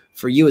 but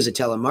for you as a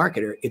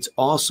telemarketer, it's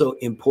also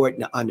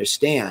important to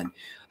understand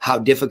how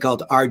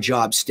difficult our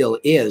job still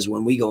is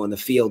when we go in the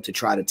field to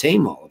try to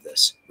tame all of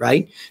this,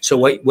 right? So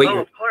what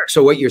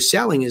you're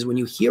selling is, when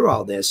you hear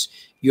all this,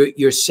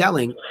 you're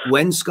selling,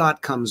 when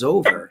Scott comes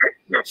over,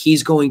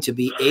 he's going to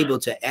be able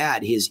to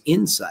add his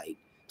insight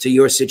to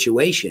your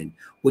situation,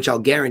 which I'll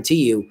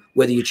guarantee you,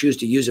 whether you choose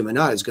to use him or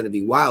not, is going to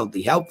be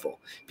wildly helpful,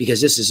 because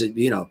this is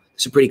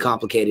it's a pretty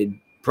complicated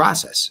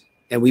process,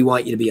 and we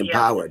want you to be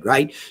empowered,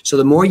 right? So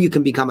the more you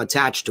can become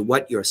attached to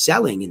what you're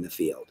selling in the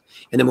field,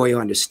 and the more you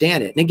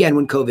understand it. And again,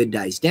 when COVID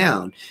dies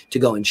down, to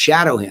go and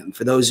shadow him.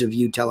 For those of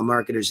you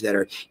telemarketers that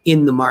are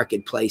in the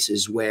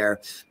marketplaces where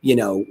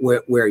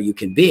you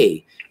can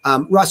be,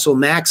 Russell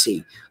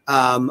Maxey,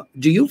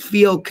 do you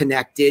feel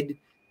connected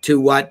to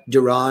what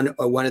Duran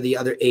or one of the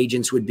other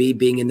agents would be,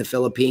 being in the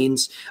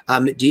Philippines?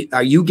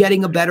 Are you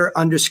getting a better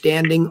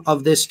understanding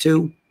of this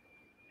too?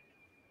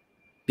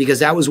 Because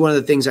that was one of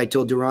the things I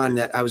told Duran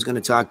that I was going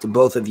to talk to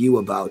both of you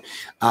about,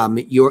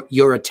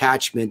 your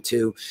attachment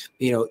to,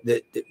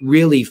 the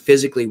really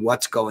physically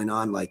what's going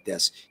on like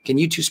this. Can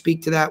you two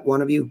speak to that?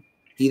 One of you,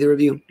 either of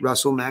you,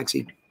 Russell,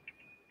 Maxey?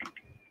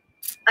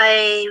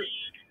 Can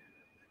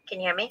you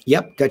hear me?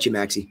 Yep, got you,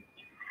 Maxey.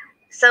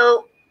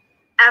 So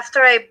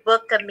after I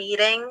book a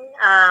meeting,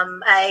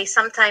 I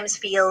sometimes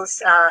feel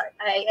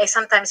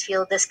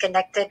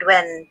disconnected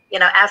when,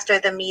 after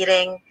the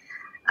meeting,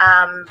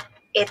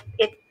 it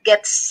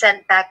gets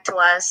sent back to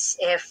us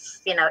if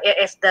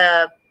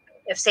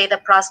say the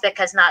prospect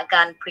has not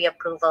gotten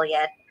pre-approval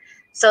yet.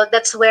 So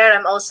that's where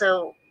I'm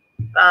also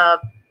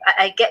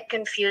I get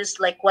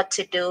confused, like what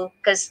to do,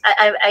 because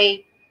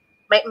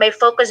my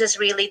focus is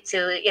really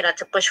to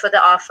push for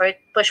the offer,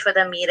 push for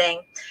the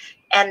meeting,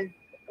 and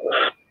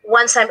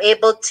once I'm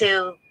able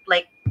to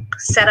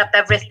set up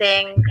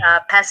everything,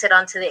 pass it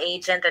on to the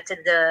agent or to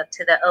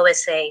the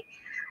OSA,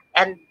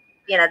 and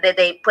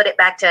they put it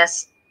back to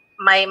us.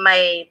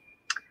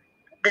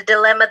 The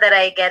dilemma that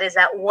I get is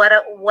that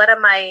what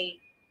am I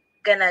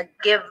gonna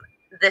give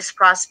this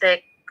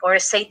prospect or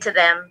say to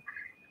them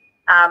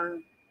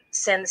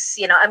since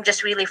I'm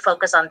just really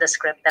focused on the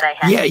script that I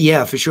have.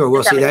 Yeah, for sure.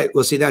 We'll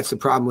see that's the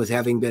problem with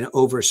having been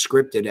over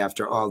scripted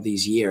after all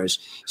these years.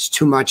 It's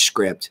too much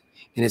script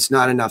and it's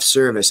not enough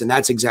service. And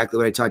that's exactly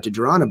what I talked to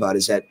Duran about,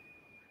 is that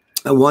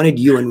I wanted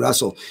you and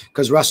Russell,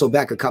 because Russell,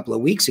 back a couple of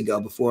weeks ago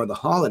before the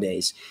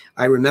holidays,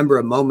 I remember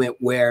a moment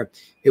where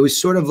it was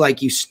sort of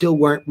like you still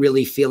weren't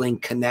really feeling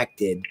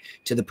connected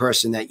to the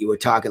person that you were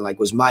talking, like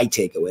was my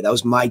takeaway. That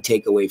was my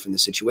takeaway from the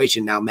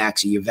situation. Now,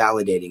 Maxie, you're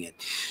validating it.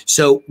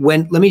 So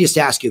let me just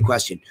ask you a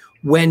question.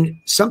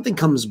 When something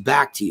comes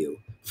back to you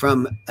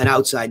from an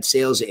outside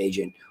sales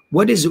agent,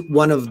 what is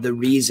one of the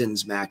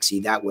reasons, Maxie,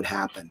 that would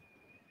happen?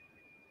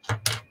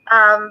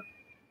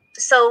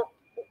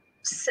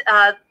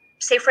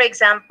 Say for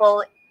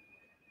example,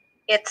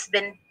 it's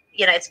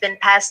been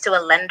passed to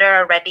a lender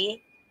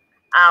already,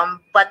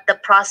 but the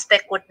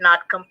prospect would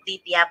not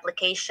complete the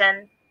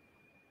application.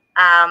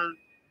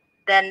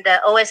 Then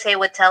the OSA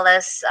would tell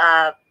us,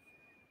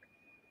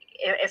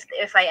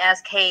 if I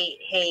ask,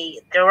 hey,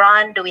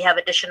 Duran, do we have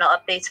additional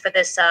updates for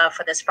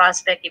this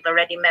prospect? You've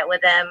already met with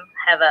them,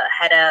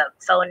 had a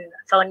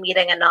phone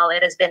meeting and all.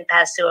 It has been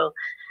passed to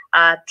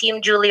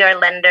Team Julie or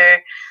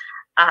lender.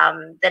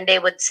 Then they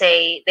would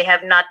say they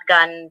have not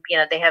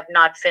they have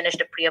not finished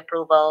the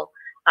pre-approval.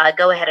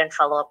 Go ahead and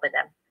follow up with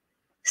them.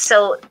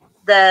 So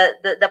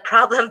the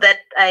problem that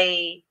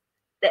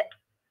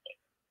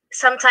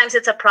sometimes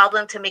it's a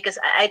problem to me because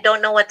I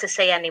don't know what to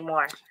say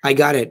anymore. I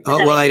got it.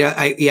 Oh, well,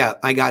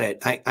 I got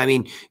it. I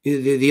mean,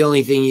 the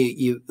only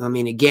thing I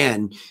mean,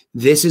 again,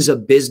 this is a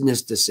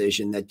business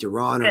decision that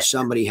Duran or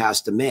somebody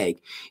has to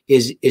make,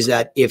 is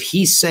that if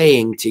he's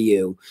saying to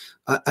you,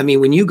 I mean,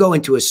 when you go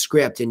into a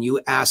script and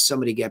you ask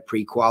somebody to get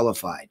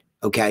pre-qualified,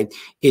 okay,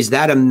 is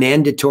that a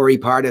mandatory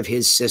part of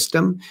his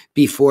system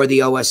before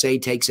the OSA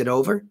takes it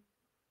over?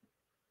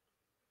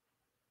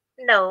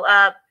 No.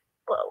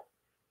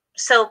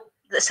 So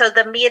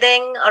the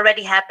meeting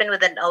already happened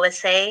with an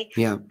OSA.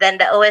 Yeah. Then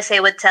the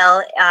OSA would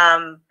tell,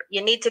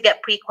 you need to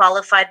get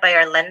pre-qualified by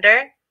our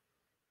lender.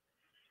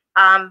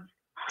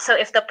 So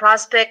if the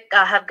prospect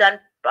have gone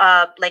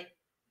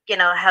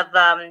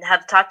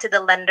have talked to the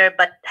lender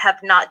but have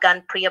not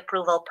gone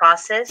pre-approval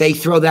process, they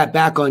throw that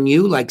back on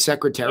you like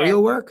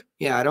secretarial work.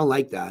 Yeah, I don't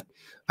like that.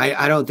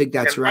 I don't think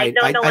that's right.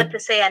 I don't know what to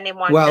say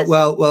anymore.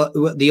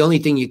 Well, the only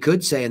thing you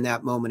could say in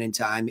that moment in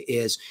time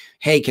is,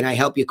 hey, can I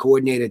help you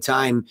coordinate a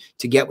time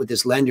to get with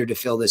this lender to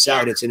fill this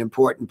out? It's an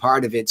important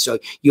part of it. So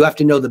you have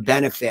to know the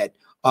benefit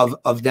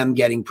of them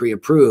getting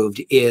pre-approved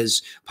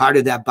is part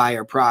of that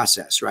buyer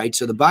process, right?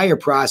 So the buyer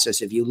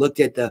process, if you looked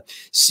at the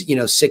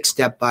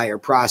 6-step buyer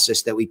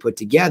process that we put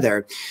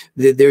together,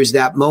 there's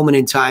that moment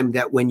in time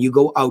that when you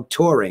go out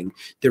touring,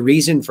 the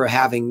reason for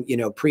having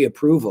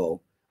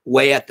pre-approval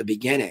way at the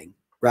beginning,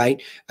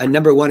 right?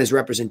 Number one is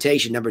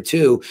representation. Number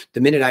two,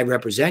 the minute I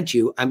represent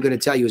you, I'm going to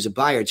tell you as a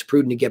buyer, it's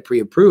prudent to get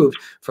pre-approved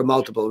for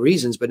multiple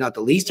reasons, but not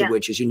the least of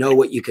which is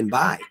what you can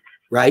buy.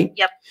 Right?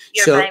 Yep.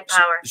 Your buying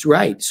power.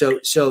 Right.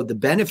 So the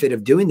benefit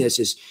of doing this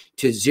is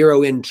to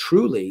zero in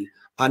truly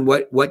on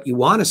what you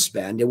want to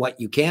spend and what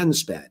you can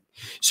spend.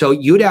 So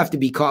you'd have to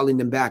be calling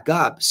them back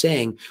up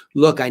saying,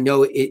 look, I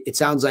know it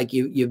sounds like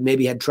you've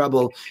maybe had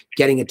trouble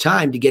getting a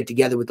time to get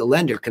together with the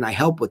lender. Can I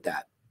help with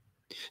that?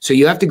 So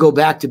you have to go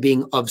back to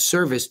being of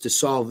service to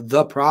solve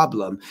the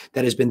problem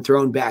that has been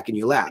thrown back in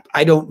your lap.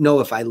 I don't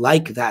know if I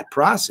like that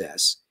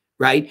process,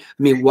 right?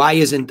 I mean, why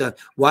is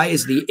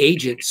the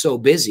agent so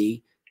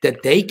busy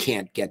that they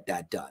can't get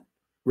that done,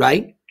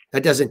 right?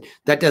 That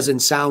doesn't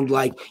sound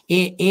like,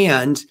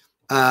 and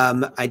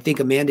I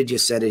think Amanda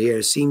just said it here.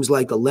 It seems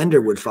like the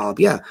lender would follow up.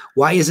 Yeah,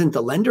 why isn't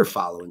the lender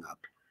following up?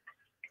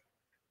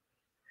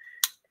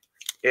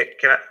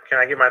 Can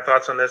I give my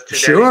thoughts on this too?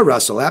 Sure, Danny?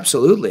 Russell,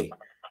 absolutely.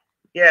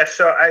 Yeah,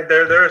 so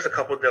there's a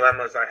couple of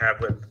dilemmas I have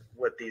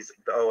with the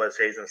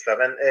OSAs and stuff,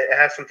 and it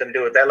has something to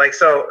do with that. Like,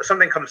 so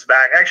something comes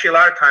back. Actually, a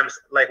lot of times,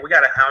 like, we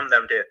got to hound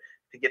them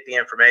to get the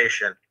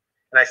information.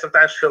 And I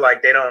sometimes feel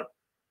like they don't,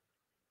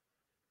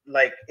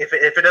 like, if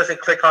it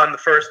doesn't click on the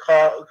first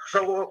call.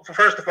 So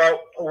first of all,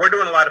 we're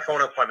doing a lot of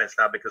phone appointments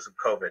now because of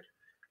COVID.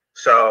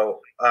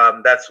 So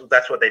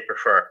that's what they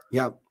prefer.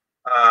 Yeah.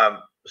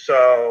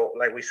 So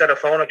like we set a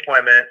phone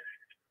appointment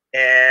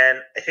and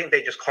I think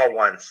they just call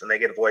once and they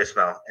get a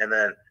voicemail and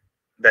then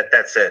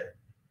that's it,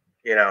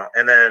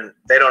 and then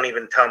they don't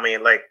even tell me,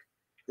 like,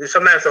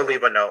 sometimes they'll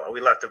leave a note. We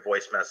left a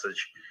voice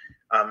message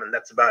and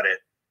that's about it.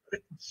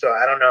 So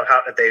I don't know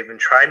if they've even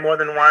tried more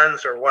than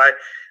once or what,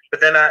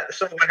 but then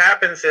so what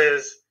happens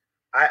is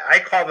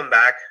I call them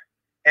back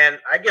and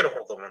I get a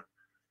hold of them.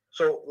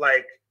 So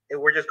like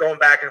we're just going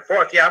back and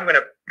forth. Yeah, I'm going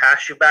to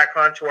pass you back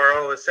on to our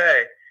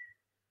OSA,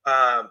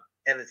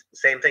 and the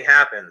same thing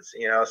happens.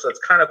 So it's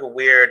kind of a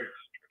weird.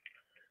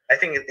 I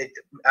think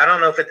I don't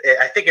know if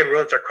I think it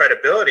ruins our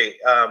credibility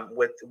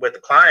with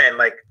the client.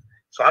 Like,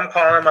 so I'm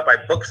calling them up.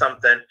 I book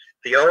something.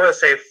 The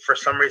OSA for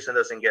some reason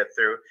doesn't get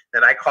through.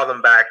 Then I call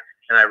them back.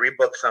 And I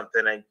rebook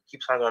something and it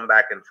keeps on going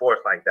back and forth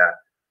like that.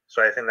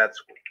 So I think that's,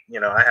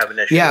 I have an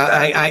issue with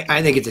that.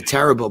 I think it's a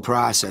terrible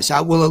process.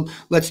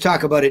 Let's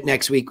talk about it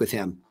next week with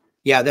him.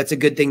 Yeah, that's a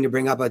good thing to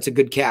bring up. It's a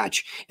good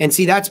catch. And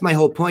see, that's my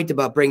whole point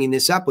about bringing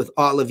this up with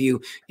all of you.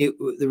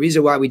 The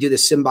reason why we do the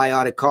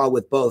symbiotic call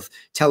with both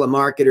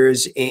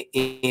telemarketers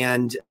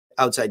and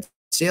outside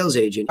sales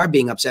agent are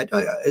being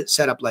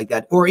set up like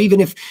that. Or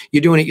even if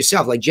you're doing it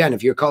yourself, like Jen,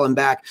 if you're calling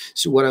back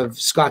one of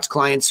Scott's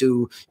clients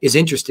who is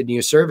interested in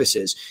your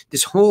services,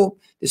 this whole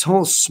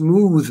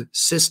smooth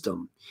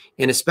system,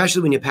 and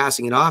especially when you're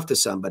passing it off to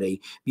somebody,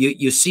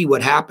 you see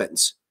what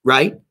happens,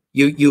 right?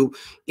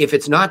 If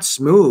it's not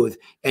smooth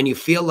and you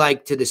feel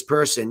like to this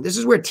person, this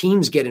is where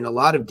teams get in a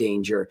lot of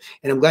danger.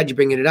 And I'm glad you're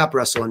bringing it up,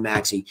 Russell and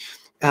Maxie.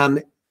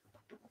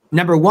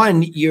 Number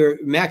one,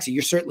 Maxie,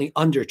 you're certainly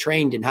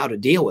undertrained in how to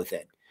deal with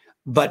it,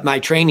 but my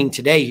training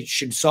today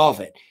should solve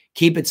it.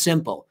 Keep it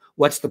simple.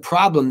 What's the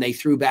problem they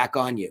threw back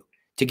on you?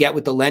 To get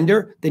with the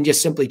lender, then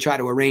just simply try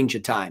to arrange a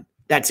time.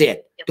 That's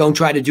it. Don't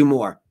try to do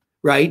more,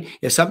 right?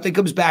 If something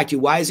comes back to you,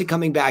 why is it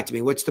coming back to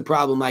me? What's the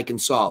problem I can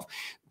solve?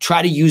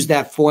 Try to use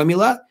that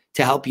formula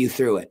to help you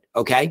through it,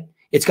 okay?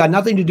 It's got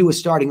nothing to do with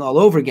starting all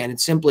over again.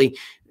 It's simply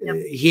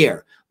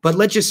here. But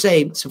let's just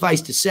say,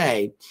 suffice to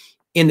say,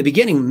 in the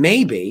beginning,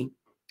 maybe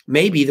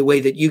the way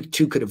that you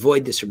two could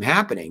avoid this from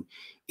happening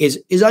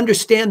is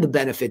understand the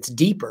benefits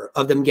deeper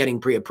of them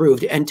getting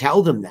pre-approved and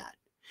tell them that.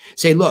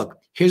 Say, look,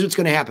 here's what's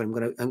going to happen.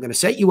 I'm going to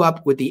set you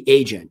up with the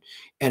agent,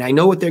 and I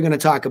know what they're going to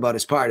talk about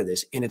as part of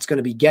this, and it's going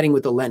to be getting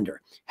with the lender.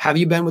 Have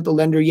you been with the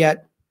lender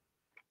yet?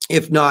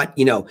 If not,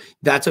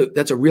 that's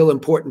a real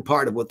important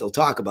part of what they'll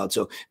talk about.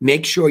 So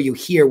make sure you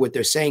hear what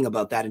they're saying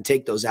about that and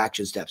take those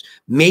action steps.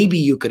 Maybe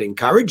you could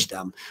encourage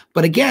them,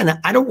 but again,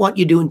 I don't want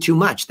you doing too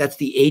much. That's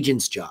the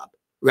agent's job,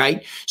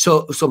 right?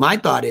 So my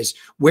thought is,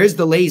 where's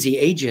the lazy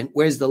agent?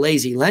 Where's the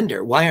lazy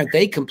lender? Why aren't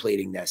they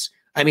completing this?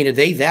 I mean, are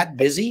they that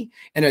busy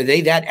and are they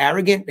that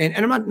arrogant? And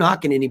I'm not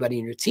knocking anybody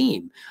in your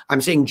team.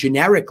 I'm saying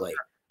generically,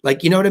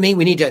 like, you know what I mean?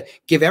 We need to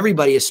give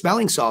everybody a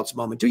smelling salts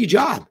moment. Do your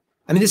job.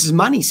 I mean, this is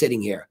money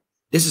sitting here.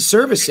 This is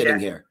service sitting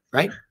here,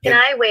 right? Can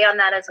I weigh on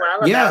that as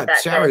well? Yeah, about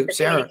Sarah.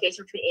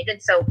 Communication between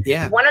agents. So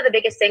one of the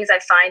biggest things I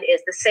find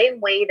is the same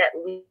way that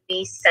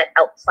we set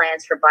out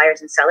plans for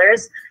buyers and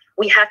sellers,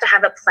 we have to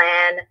have a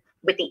plan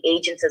with the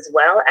agents as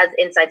well as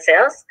inside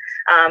sales.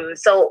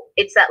 So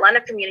it's that line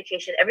of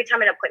communication. Every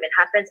time an appointment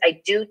happens,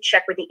 I do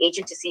check with the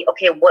agent to see,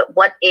 okay,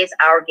 what is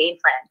our game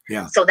plan?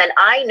 Yeah. So then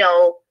I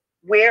know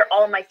where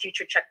all my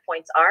future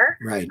checkpoints are.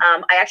 Right.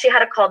 I actually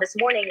had a call this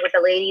morning with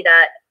a lady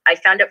that I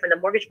found out from the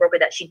mortgage broker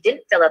that she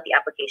didn't fill out the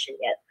application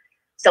yet.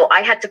 So I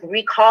had to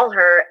recall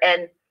her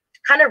and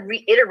kind of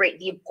reiterate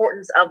the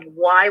importance of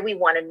why we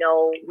want to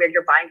know where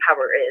your buying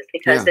power is,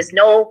 because there's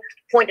no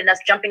point in us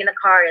jumping in the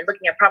car and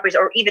looking at properties,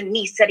 or even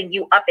me setting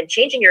you up and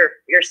changing your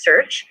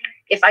search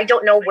if I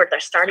don't know where they're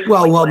starting.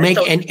 Well, make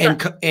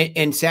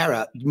and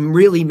Sarah,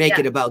 really make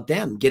it about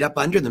them. Get up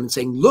under them and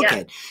saying, look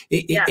and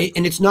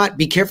it's not,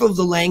 be careful of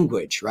the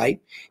language,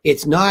 right?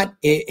 It's not,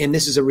 and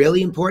this is a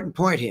really important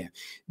point here.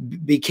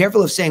 Be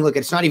careful of saying, look,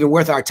 it's not even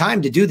worth our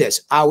time to do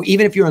this.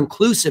 Even if you're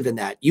inclusive in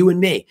that, you and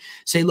me,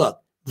 say, look,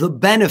 the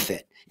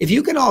benefit, if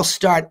you can all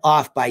start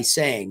off by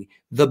saying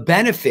the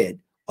benefit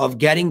of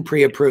getting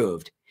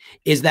pre-approved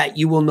is that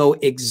you will know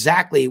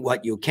exactly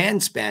what you can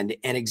spend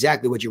and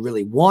exactly what you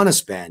really want to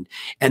spend.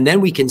 And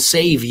then we can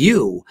save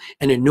you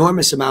an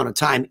enormous amount of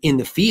time in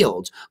the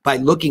field by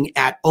looking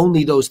at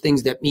only those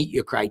things that meet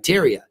your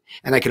criteria.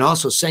 And I can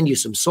also send you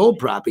some sold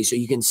property so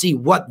you can see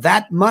what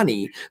that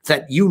money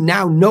that you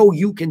now know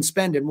you can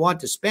spend and want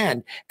to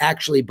spend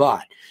actually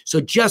bought.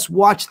 So just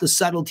watch the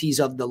subtleties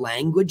of the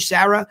language,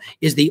 Sarah,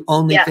 is the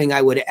only thing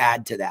I would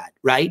add to that,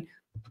 right?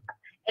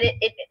 And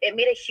it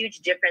made a huge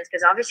difference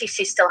because obviously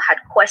she still had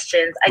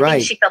questions. I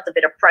think she felt a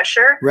bit of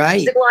pressure. Right.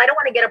 She's like, well, I don't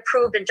want to get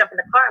approved and jump in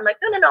the car. I'm like,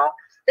 no.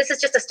 This is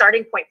just a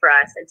starting point for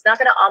us. It's not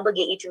going to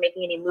obligate you to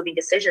making any moving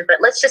decisions, but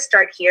let's just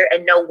start here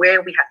and know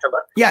where we have to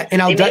look. Yeah.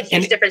 And it made a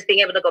huge difference being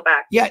able to go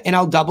back. Yeah. And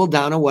I'll double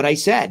down on what I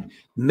said.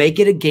 Make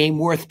it a game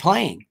worth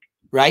playing.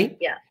 Right?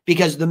 Yeah.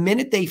 Because the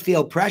minute they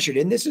feel pressured,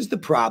 and this is the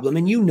problem,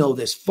 and you know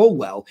this full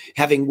well,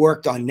 having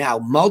worked on now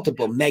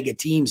multiple mega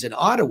teams in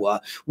Ottawa,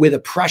 where the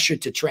pressure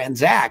to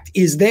transact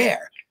is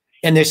there,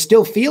 and they're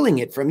still feeling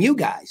it from you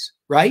guys,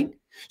 right?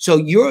 So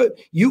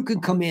you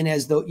could come in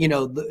as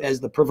as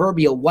the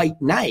proverbial white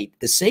knight,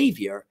 the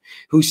savior,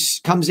 who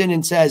comes in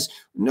and says,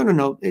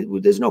 no,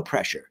 there's no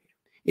pressure.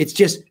 It's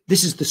just,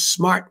 this is the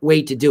smart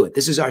way to do it.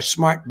 This is our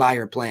smart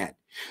buyer plan.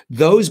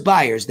 Those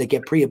buyers that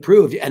get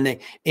pre-approved, and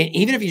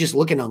even if you're just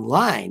looking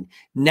online,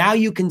 now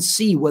you can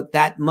see what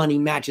that money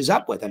matches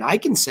up with. And I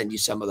can send you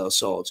some of those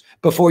solds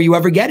before you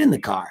ever get in the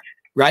car,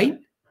 right?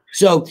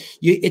 So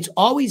it's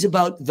always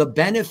about the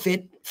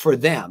benefit for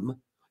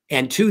them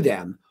and to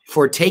them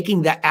for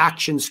taking the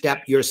action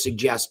step you're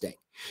suggesting.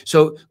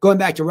 So going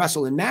back to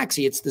Russell and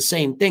Maxie, it's the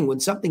same thing. When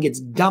something gets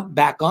dumped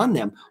back on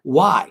them,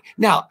 why?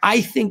 Now,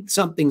 I think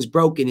something's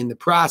broken in the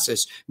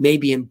process,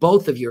 maybe in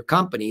both of your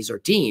companies or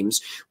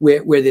teams,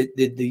 where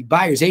the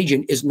buyer's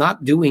agent is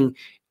not doing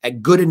a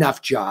good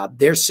enough job.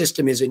 Their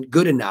system isn't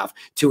good enough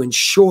to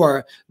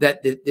ensure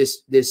that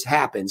this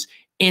happens.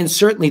 And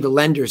certainly the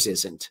lenders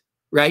isn't,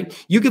 right?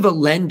 You give a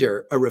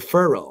lender a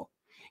referral,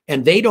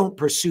 and they don't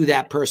pursue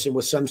that person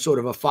with some sort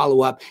of a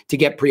follow-up to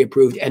get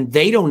pre-approved, and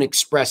they don't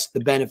express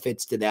the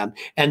benefits to them,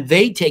 and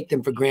they take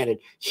them for granted,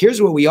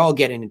 here's where we all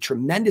get in a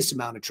tremendous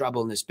amount of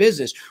trouble in this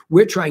business.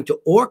 We're trying to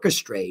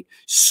orchestrate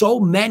so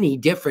many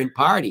different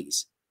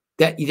parties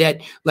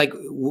that like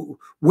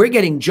we're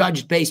getting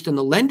judged based on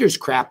the lender's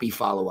crappy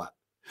follow-up.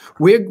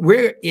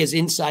 We're as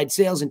inside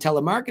sales and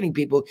telemarketing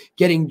people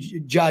getting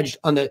judged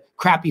on the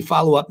crappy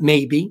follow-up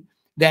maybe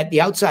that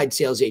the outside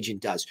sales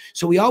agent does.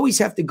 So we always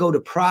have to go to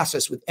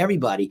process with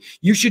everybody.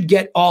 You should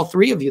get all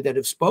three of you that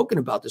have spoken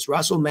about this,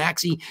 Russell,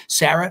 Maxie,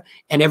 Sarah,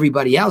 and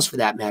everybody else for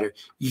that matter.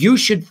 You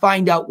should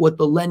find out what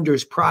the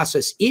lender's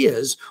process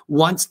is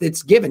once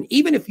it's given,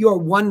 even if you're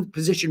one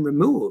position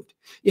removed.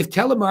 If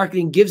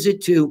telemarketing gives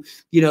it to,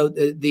 you know,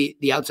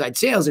 the outside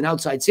sales, and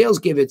outside sales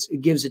gives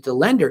it to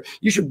lender,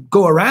 you should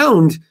go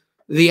around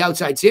the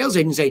outside sales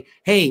agent and say,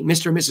 hey,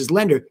 Mr. and Mrs.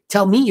 Lender,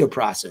 tell me your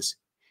process.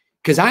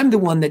 Because I'm the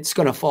one that's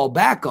going to fall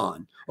back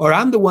on, or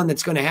I'm the one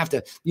that's going to have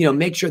to, you know,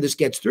 make sure this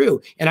gets through.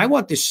 And I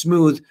want this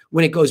smooth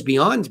when it goes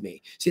beyond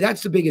me. See,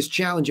 that's the biggest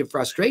challenge and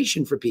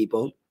frustration for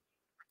people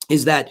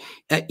is that,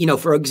 you know,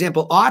 for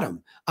example,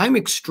 Autumn, I'm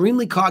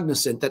extremely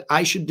cognizant that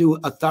I should do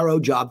a thorough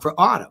job for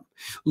Autumn.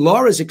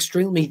 Laura's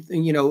extremely,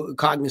 you know,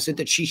 cognizant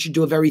that she should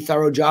do a very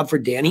thorough job for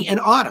Danny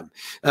and Autumn.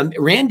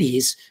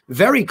 Randy's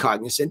very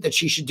cognizant that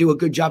she should do a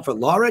good job for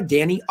Laura,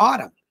 Danny,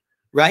 Autumn.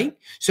 Right?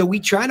 So we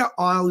try to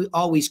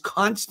always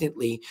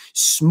constantly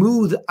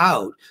smooth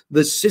out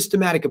the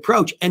systematic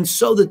approach. And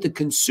so that the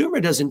consumer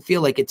doesn't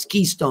feel like it's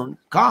Keystone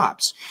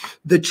Cops,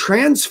 the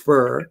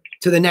transfer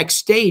to the next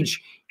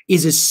stage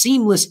is as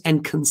seamless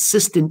and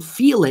consistent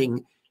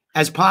feeling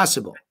as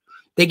possible.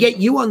 They get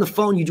you on the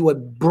phone. You do a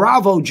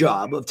bravo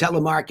job of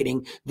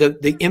telemarketing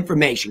the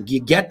information.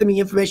 You get them the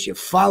information, you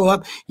follow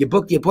up, you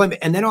book the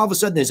appointment. And then all of a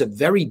sudden there's a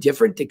very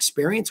different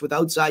experience with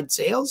outside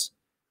sales.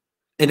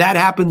 And that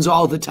happens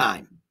all the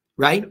time,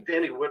 right?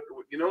 Danny, what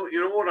you know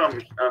what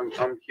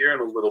I'm hearing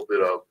a little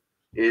bit of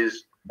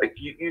is like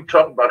you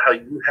talk about how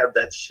you have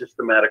that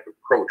systematic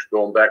approach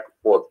going back and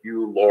forth,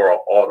 you, Laura,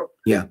 Autumn.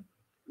 Yeah.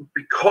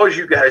 Because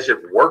you guys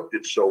have worked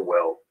it so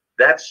well,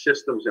 that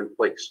system's in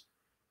place.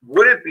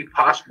 Would it be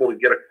possible to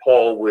get a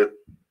call with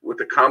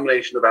a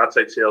combination of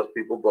outside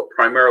salespeople, but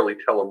primarily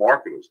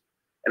telemarketers,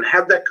 and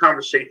have that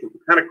conversation to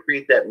kind of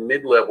create that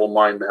mid-level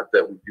mind map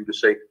that we do to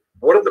say,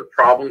 what are the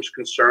problems,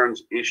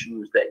 concerns,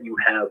 issues that you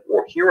have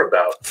or hear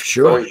about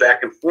going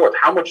back and forth?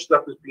 How much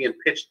stuff is being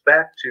pitched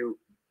back to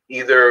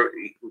either,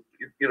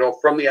 you know,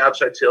 from the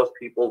outside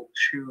salespeople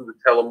to the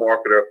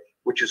telemarketer,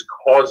 which is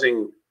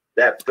causing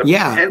that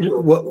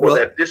potential for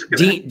that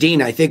disconnect?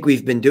 Dean, I think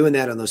we've been doing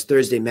that on those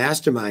Thursday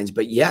masterminds.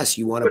 But yes,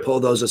 you want to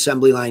pull those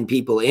assembly line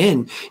people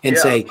in and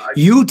say,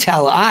 you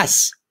tell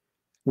us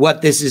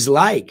what this is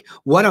like.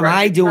 What am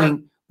I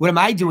doing? What am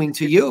I doing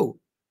to you?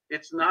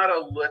 It's not a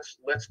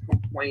let's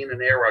complain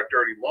and air our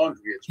dirty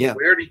laundry. It's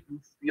where do you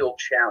feel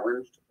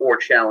challenged or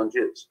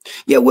challenges?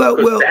 Yeah, well,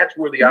 that's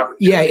where the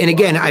opportunity. Yeah, and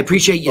again, I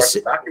appreciate you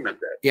document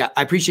that. Yeah,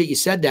 I appreciate you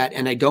said that,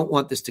 and I don't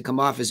want this to come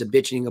off as a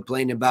bitching and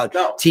complaining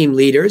about team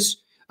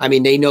leaders. I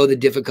mean, they know the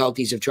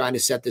difficulties of trying to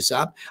set this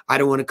up. I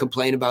don't want to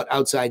complain about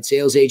outside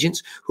sales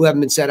agents who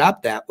haven't been set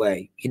up that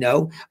way. You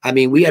know, I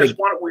mean, we just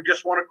want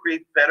to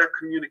create better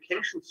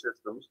communication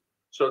systems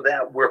so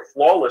that we're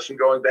flawless and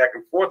going back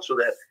and forth, so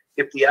that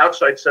if the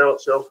outside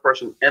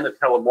salesperson and the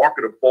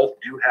telemarketer both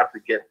do have to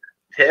get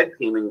tag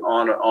teaming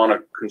on a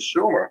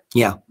consumer,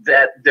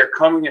 that they're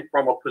coming in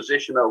from a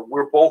position of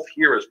we're both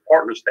here as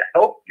partners to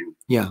help you,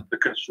 the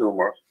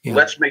consumer.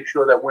 Let's make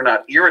sure that we're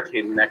not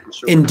irritating that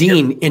consumer. And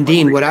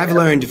Dean, what I've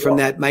learned from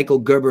that Michael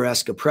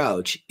Gerber-esque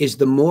approach is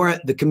the more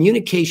the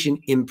communication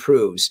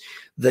improves,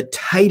 the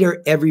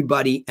tighter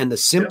everybody and the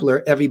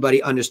simpler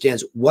everybody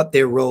understands what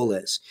their role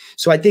is.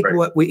 So I think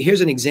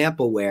here's an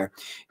example where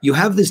you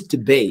have this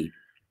debate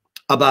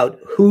about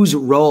whose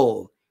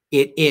role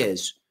it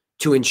is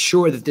to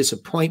ensure that this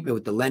appointment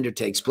with the lender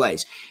takes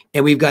place.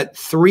 And we've got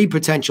three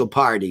potential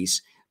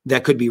parties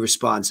that could be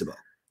responsible,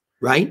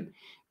 right?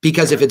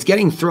 Because if it's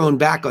getting thrown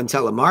back on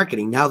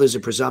telemarketing, now there's a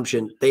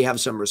presumption they have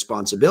some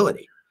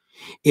responsibility.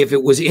 If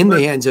it was in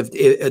the hands of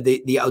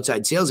the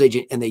outside sales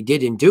agent and they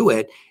didn't do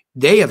it,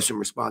 they have some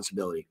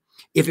responsibility.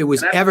 If it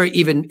was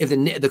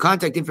if the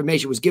contact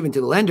information was given to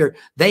the lender,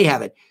 they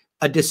have it.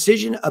 A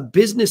decision, a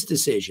business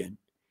decision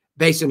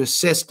based on a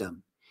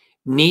system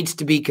needs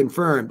to be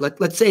confirmed.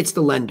 Let's say it's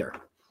the lender.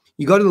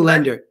 You go to the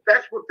lender.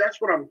 That's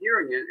what I'm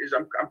hearing is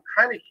I'm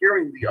kind of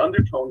hearing the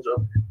undertones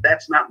of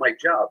that's not my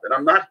job, and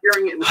I'm not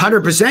hearing it.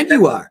 100%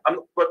 you are.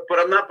 But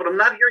I'm not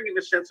hearing it in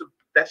the sense of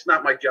that's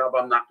not my job.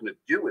 I'm not going to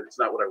do it. It's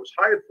not what I was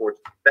hired for.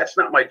 That's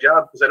not my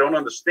job because I don't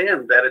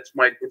understand that it's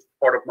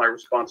part of my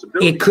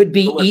responsibility. It could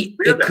be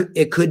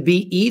it could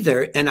be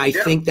either, and I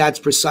think that's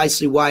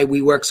precisely why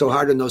we work so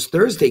hard on those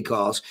Thursday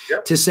calls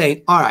to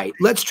say, all right,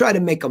 let's try to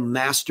make a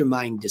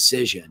mastermind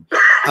decision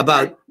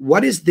about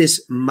what is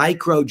this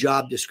micro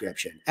job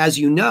description. As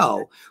you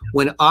know,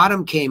 when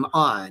Autumn came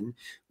on,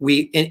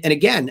 and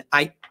again,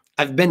 I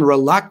I've been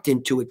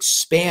reluctant to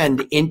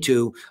expand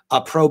into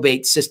a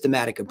probate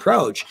systematic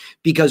approach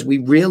because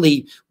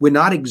we're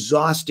not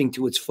exhausting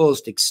to its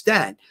fullest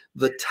extent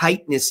the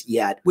tightness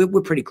yet. We're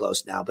pretty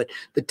close now, but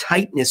the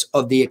tightness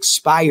of the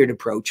expired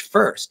approach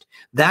first.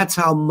 That's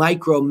how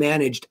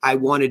micromanaged I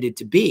wanted it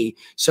to be.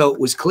 So it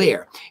was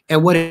clear.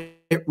 And what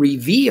it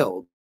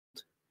revealed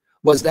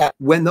was that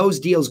when those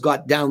deals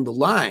got down the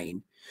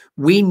line,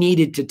 we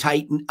needed to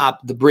tighten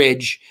up the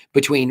bridge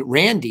between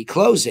Randy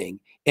closing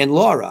and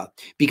Laura,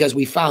 because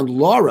we found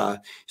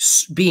Laura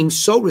being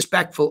so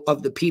respectful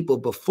of the people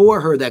before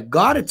her that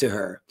got it to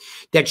her,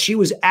 that she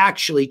was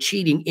actually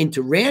cheating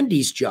into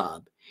Randy's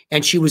job.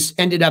 And she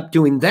ended up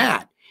doing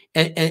that.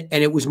 And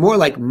it was more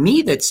like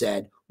me that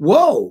said,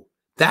 whoa,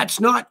 that's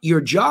not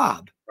your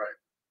job. Right.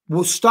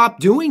 Well,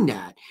 stop doing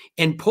that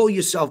and pull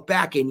yourself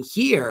back in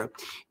here.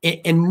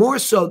 And more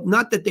so,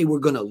 not that they were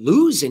going to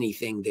lose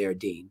anything there,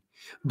 Dean,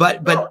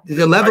 but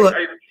the level of...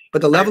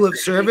 But the level of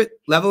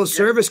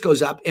service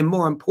goes up. And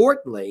more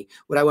importantly,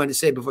 what I wanted to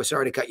say before,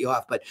 sorry to cut you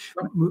off, but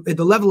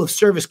the level of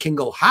service can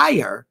go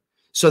higher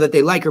so that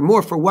they like her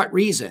more. For what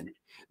reason?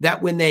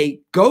 That when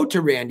they go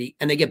to Randy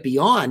and they get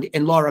beyond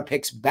and Laura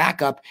picks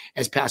back up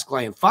as past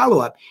client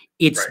follow-up,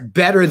 it's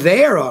better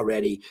there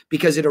already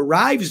because it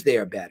arrives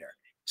there better.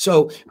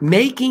 So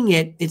making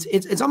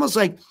it's almost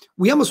like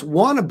we almost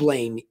want to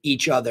blame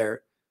each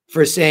other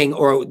for saying,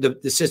 or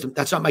the system,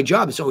 that's not my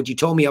job. It's not what you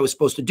told me I was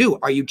supposed to do.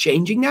 Are you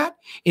changing that?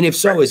 And if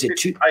so, is it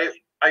too?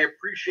 I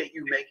appreciate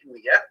you making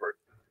the effort,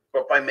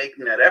 but by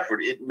making that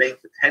effort, it may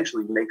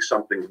potentially make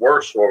something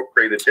worse or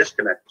create a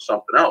disconnect with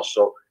something else.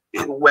 So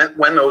when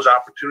those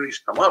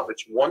opportunities come up,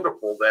 it's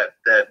wonderful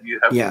that you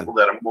have people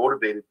that are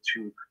motivated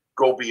to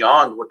go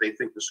beyond what they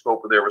think the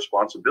scope of their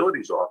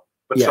responsibilities are.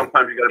 But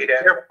sometimes you got to be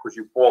careful because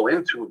you fall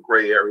into a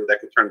gray area that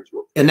could turn into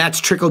a. And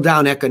that's trickle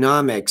down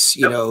economics,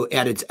 you know,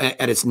 at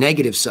its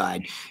negative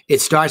side.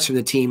 It starts from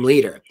the team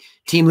leader.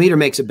 Team leader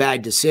makes a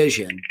bad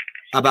decision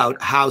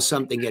about how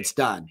something gets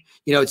done.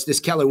 You know, it's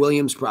this Keller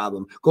Williams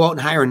problem. Go out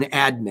and hire an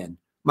admin.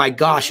 My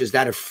gosh, is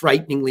that a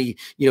frighteningly,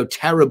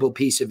 terrible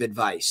piece of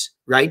advice,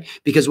 right?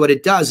 Because what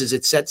it does is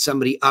it sets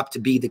somebody up to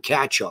be the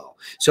catch-all.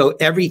 So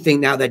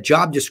everything now, that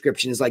job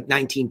description is like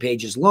 19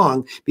 pages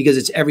long because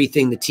it's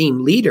everything the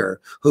team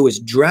leader who is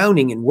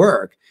drowning in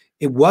work,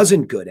 it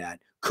wasn't good at,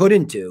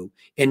 couldn't do,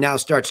 and now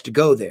starts to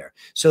go there.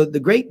 So the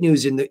great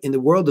news in the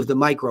world of the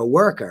micro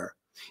worker,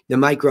 the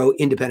micro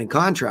independent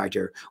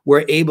contractor,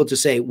 we're able to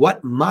say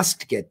what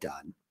must get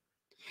done.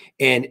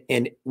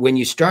 And when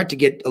you start to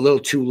get a little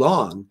too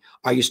long,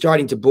 are you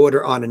starting to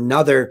border on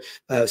another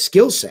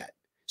skill set?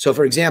 So,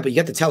 for example, you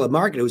get the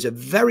telemarketer who's a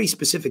very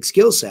specific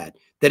skill set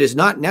that is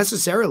not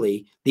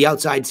necessarily the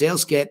outside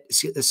sales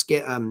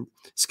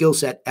skill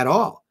set at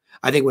all.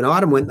 I think when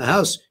Autumn went in the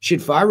house,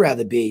 she'd far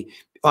rather be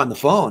on the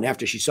phone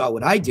after she saw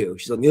what I do.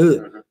 She's like,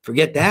 ugh,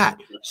 forget that.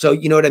 So,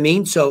 you know what I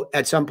mean? So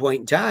at some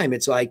point in time,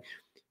 it's like,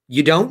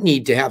 you don't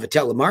need to have a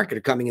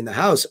telemarketer coming in the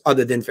house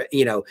other than for,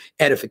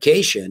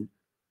 edification,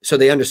 so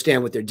they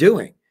understand what they're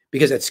doing,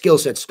 because that skill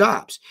set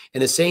stops.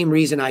 And the same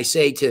reason I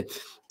say to,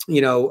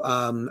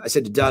 I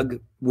said to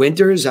Doug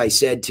Winters, I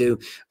said to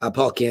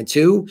Paul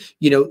Cantu,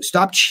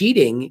 stop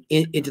cheating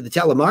into the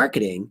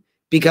telemarketing,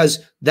 because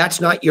that's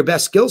not your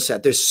best skill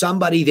set. There's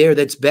somebody there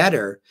that's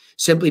better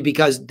simply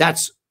because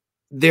that's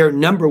their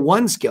number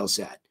one skill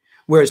set.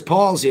 Whereas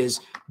Paul's is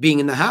being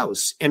in the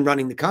house and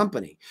running the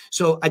company.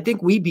 So I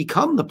think we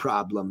become the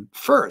problem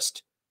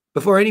first.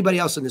 Before anybody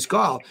else on this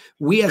call,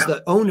 we as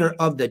the owner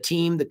of the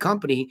team, the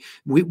company,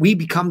 we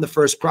become the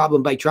first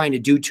problem by trying to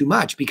do too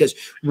much, because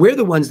we're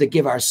the ones that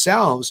give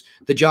ourselves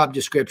the job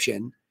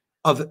description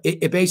of,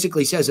 it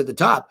basically says at the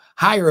top,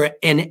 hire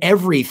in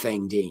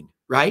everything, Dean,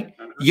 right?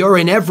 You're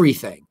in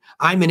everything.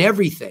 I'm in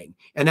everything.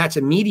 And that's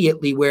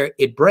immediately where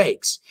it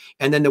breaks.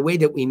 And then the way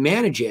that we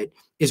manage it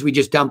is we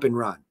just dump and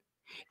run.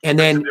 And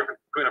then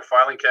between a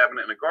filing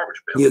cabinet and a garbage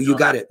bin. You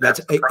got it.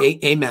 That's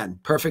amen.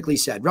 Perfectly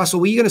said. Russell,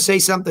 were you going to say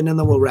something, and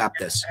then we'll wrap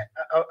this?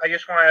 I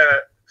just want to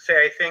say,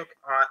 I think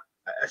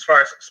as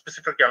far as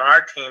specifically on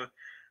our team,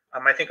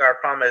 I think our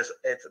problem is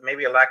it's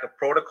maybe a lack of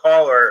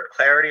protocol or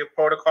clarity of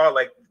protocol.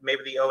 Like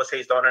maybe the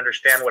OSAs don't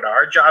understand what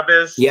our job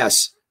is.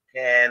 Yes.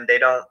 And they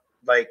don't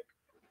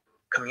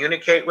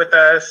communicate with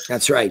us.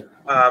 That's right.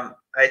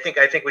 I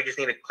think we just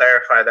need to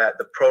clarify that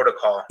the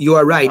protocol. You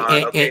are right.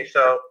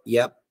 So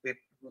yep.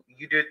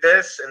 You did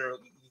this and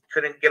you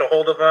couldn't get a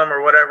hold of them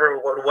or whatever.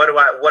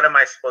 What am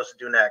I supposed to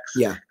do next?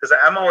 Yeah. Because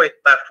I'm always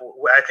left.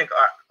 I think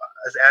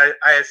as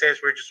ISAs,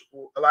 we're just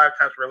a lot of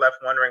times we're left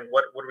wondering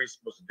what are we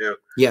supposed to do?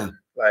 Yeah.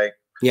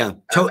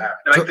 And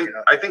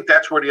I think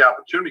that's where the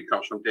opportunity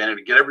comes from, Danny,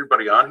 to get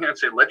everybody on here and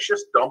say, let's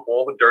just dump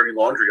all the dirty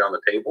laundry on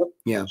the table.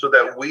 Yeah. So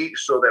that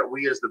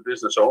we as the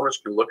business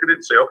owners can look at it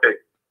and say, okay,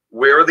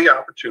 where are the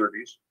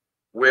opportunities?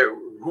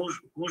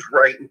 Who's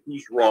right and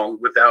who's wrong,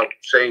 without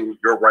saying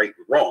you're right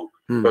and wrong.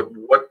 But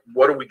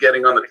what are we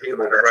getting on the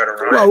table that's right or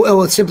wrong?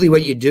 Well, simply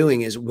what you're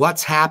doing is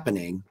what's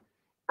happening,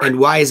 and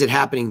why is it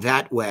happening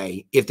that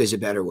way if there's a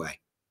better way,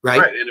 right?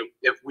 Right. And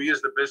if we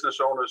as the business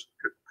owners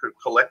could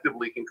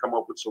collectively can come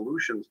up with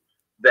solutions,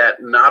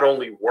 that not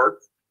only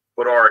work,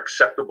 but are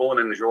acceptable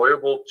and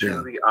enjoyable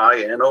to the I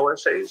and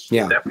OSAs,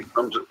 that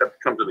becomes an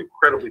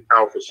incredibly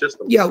powerful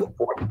system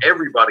for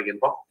everybody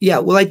involved. Yeah,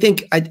 well, I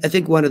think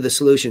one of the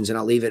solutions, and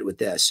I'll leave it with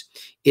this,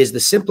 is the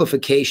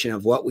simplification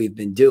of what we've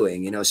been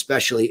doing. You know,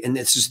 especially, and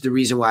this is the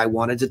reason why I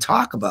wanted to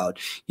talk about,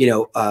 you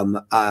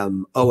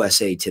know,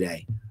 OSA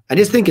today. I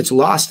just think it's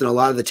lost in a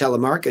lot of the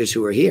telemarketers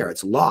who are here.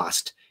 It's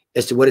lost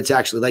as to what it's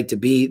actually like to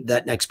be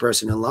that next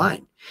person in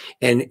line.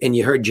 And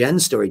you heard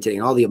Jen's story today,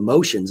 and all the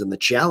emotions and the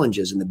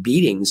challenges and the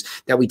beatings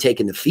that we take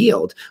in the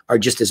field are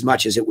just as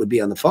much as it would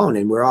be on the phone.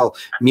 And we're all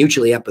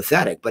mutually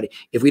empathetic. But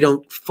if we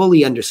don't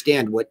fully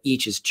understand what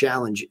each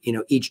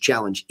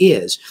challenge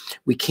is,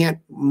 we can't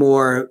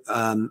more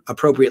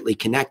appropriately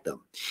connect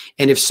them.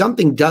 And if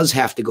something does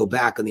have to go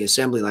back on the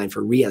assembly line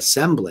for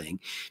reassembling,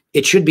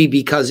 it should be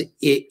because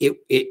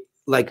it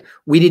like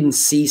we didn't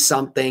see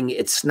something,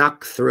 it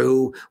snuck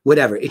through,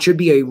 whatever. It should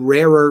be a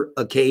rarer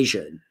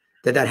occasion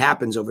that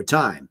happens over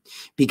time,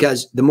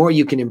 because the more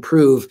you can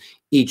improve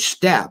each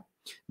step,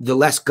 the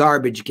less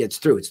garbage gets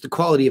through. It's the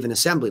quality of an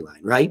assembly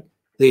line, right?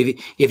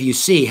 If you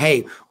see,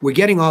 hey, we're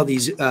getting all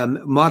these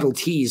Model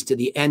Ts to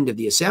the end of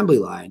the assembly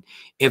line,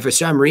 and for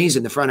some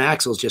reason the front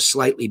axle is just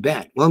slightly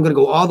bent. Well, I'm going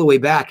to go all the way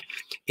back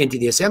into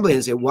the assembly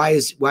and say, why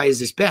is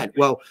this bent?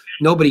 Well,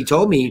 nobody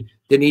told me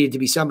there needed to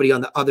be somebody on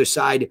the other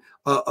side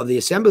of the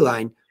assembly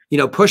line, you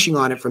know, pushing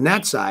on it from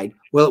that side.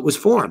 Well, it was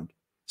formed.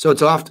 So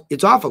it's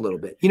off a little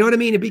bit. You know what I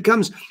mean? It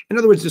becomes, in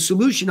other words, the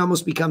solution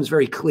almost becomes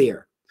very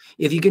clear.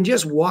 If you can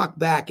just walk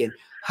back and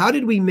how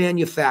did we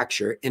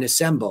manufacture and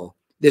assemble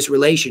this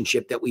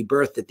relationship that we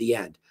birthed at the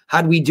end?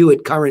 How do we do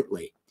it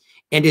currently?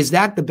 And is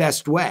that the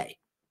best way,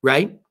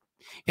 right?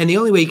 And the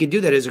only way you can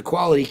do that is a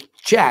quality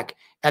check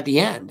at the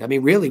end. I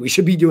mean, really, we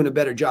should be doing a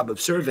better job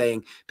of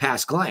surveying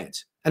past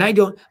clients. And I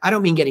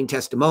don't mean getting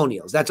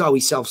testimonials. That's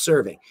always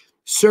self-serving.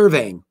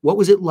 Surveying, what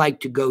was it like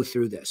to go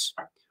through this?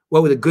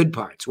 What were the good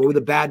parts? What were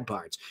the bad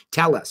parts?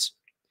 Tell us.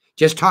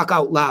 Just talk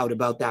out loud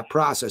about that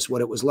process,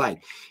 what it was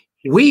like.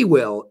 We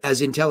will,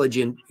 as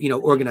intelligent, you know,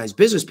 organized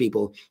business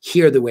people,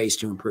 hear the ways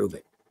to improve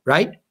it,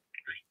 right?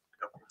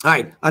 All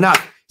right,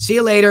 enough. See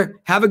you later.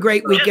 Have a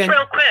great weekend. Just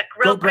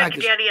real quick,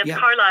 Danny and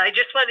Carla, I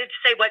just wanted to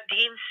say what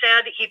Dean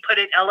said. He put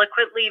it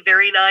eloquently,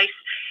 very nice.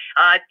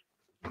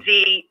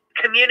 The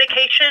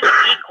communication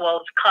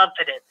equals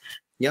confidence.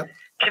 Yep.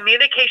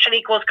 Communication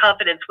equals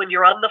confidence. When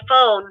you're on the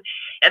phone,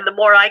 and the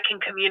more I can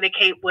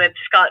communicate with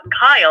Scott and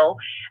Kyle,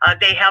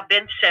 they have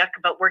been sick,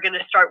 but we're going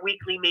to start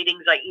weekly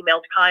meetings. I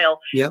emailed Kyle.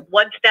 Yep.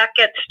 Once that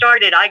gets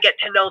started, I get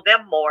to know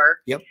them more.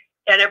 Yep.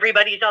 And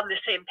everybody's on the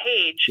same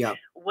page. Yep.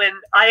 When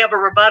I have a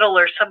rebuttal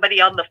or somebody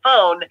on the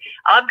phone,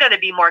 I'm going to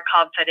be more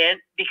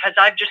confident because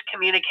I've just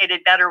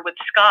communicated better with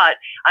Scott.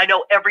 I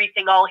know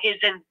everything, all his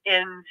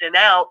ins and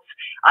outs.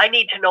 I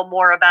need to know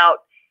more about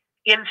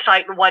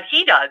insight and what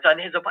he does on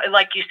his,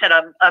 like you said,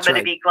 I'm going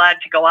to be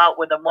glad to go out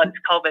with him once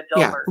COVID's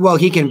over. Well,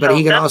 he can, but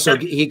so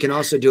he can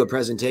also do a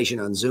presentation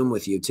on Zoom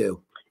with you too,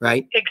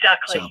 right?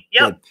 Exactly. So,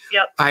 yep.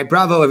 All right,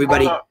 bravo,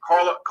 everybody.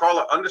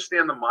 Carla,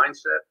 understand the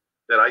mindset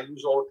that I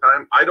use all the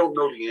time. I don't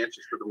know the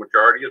answers for the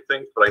majority of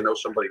things, but I know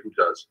somebody who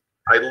does.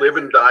 I live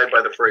and die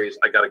by the phrase,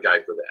 I got a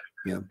guy for that.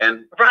 Yeah.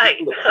 And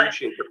people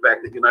appreciate the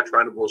fact that you're not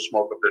trying to blow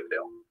smoke up their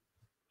tail.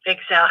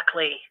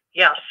 Exactly.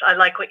 Yes, I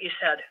like what you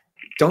said.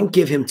 Don't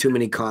give him too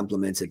many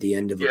compliments at the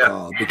end of the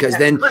call, because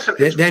then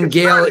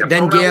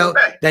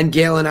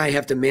Gail and I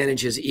have to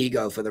manage his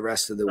ego for the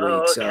rest of the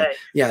week.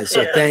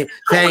 So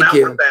thank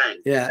you.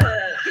 Yeah.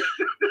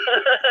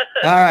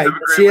 All right.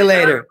 See you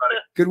later.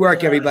 Good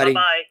work, everybody.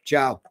 Bye-bye.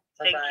 Ciao.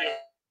 Thank you.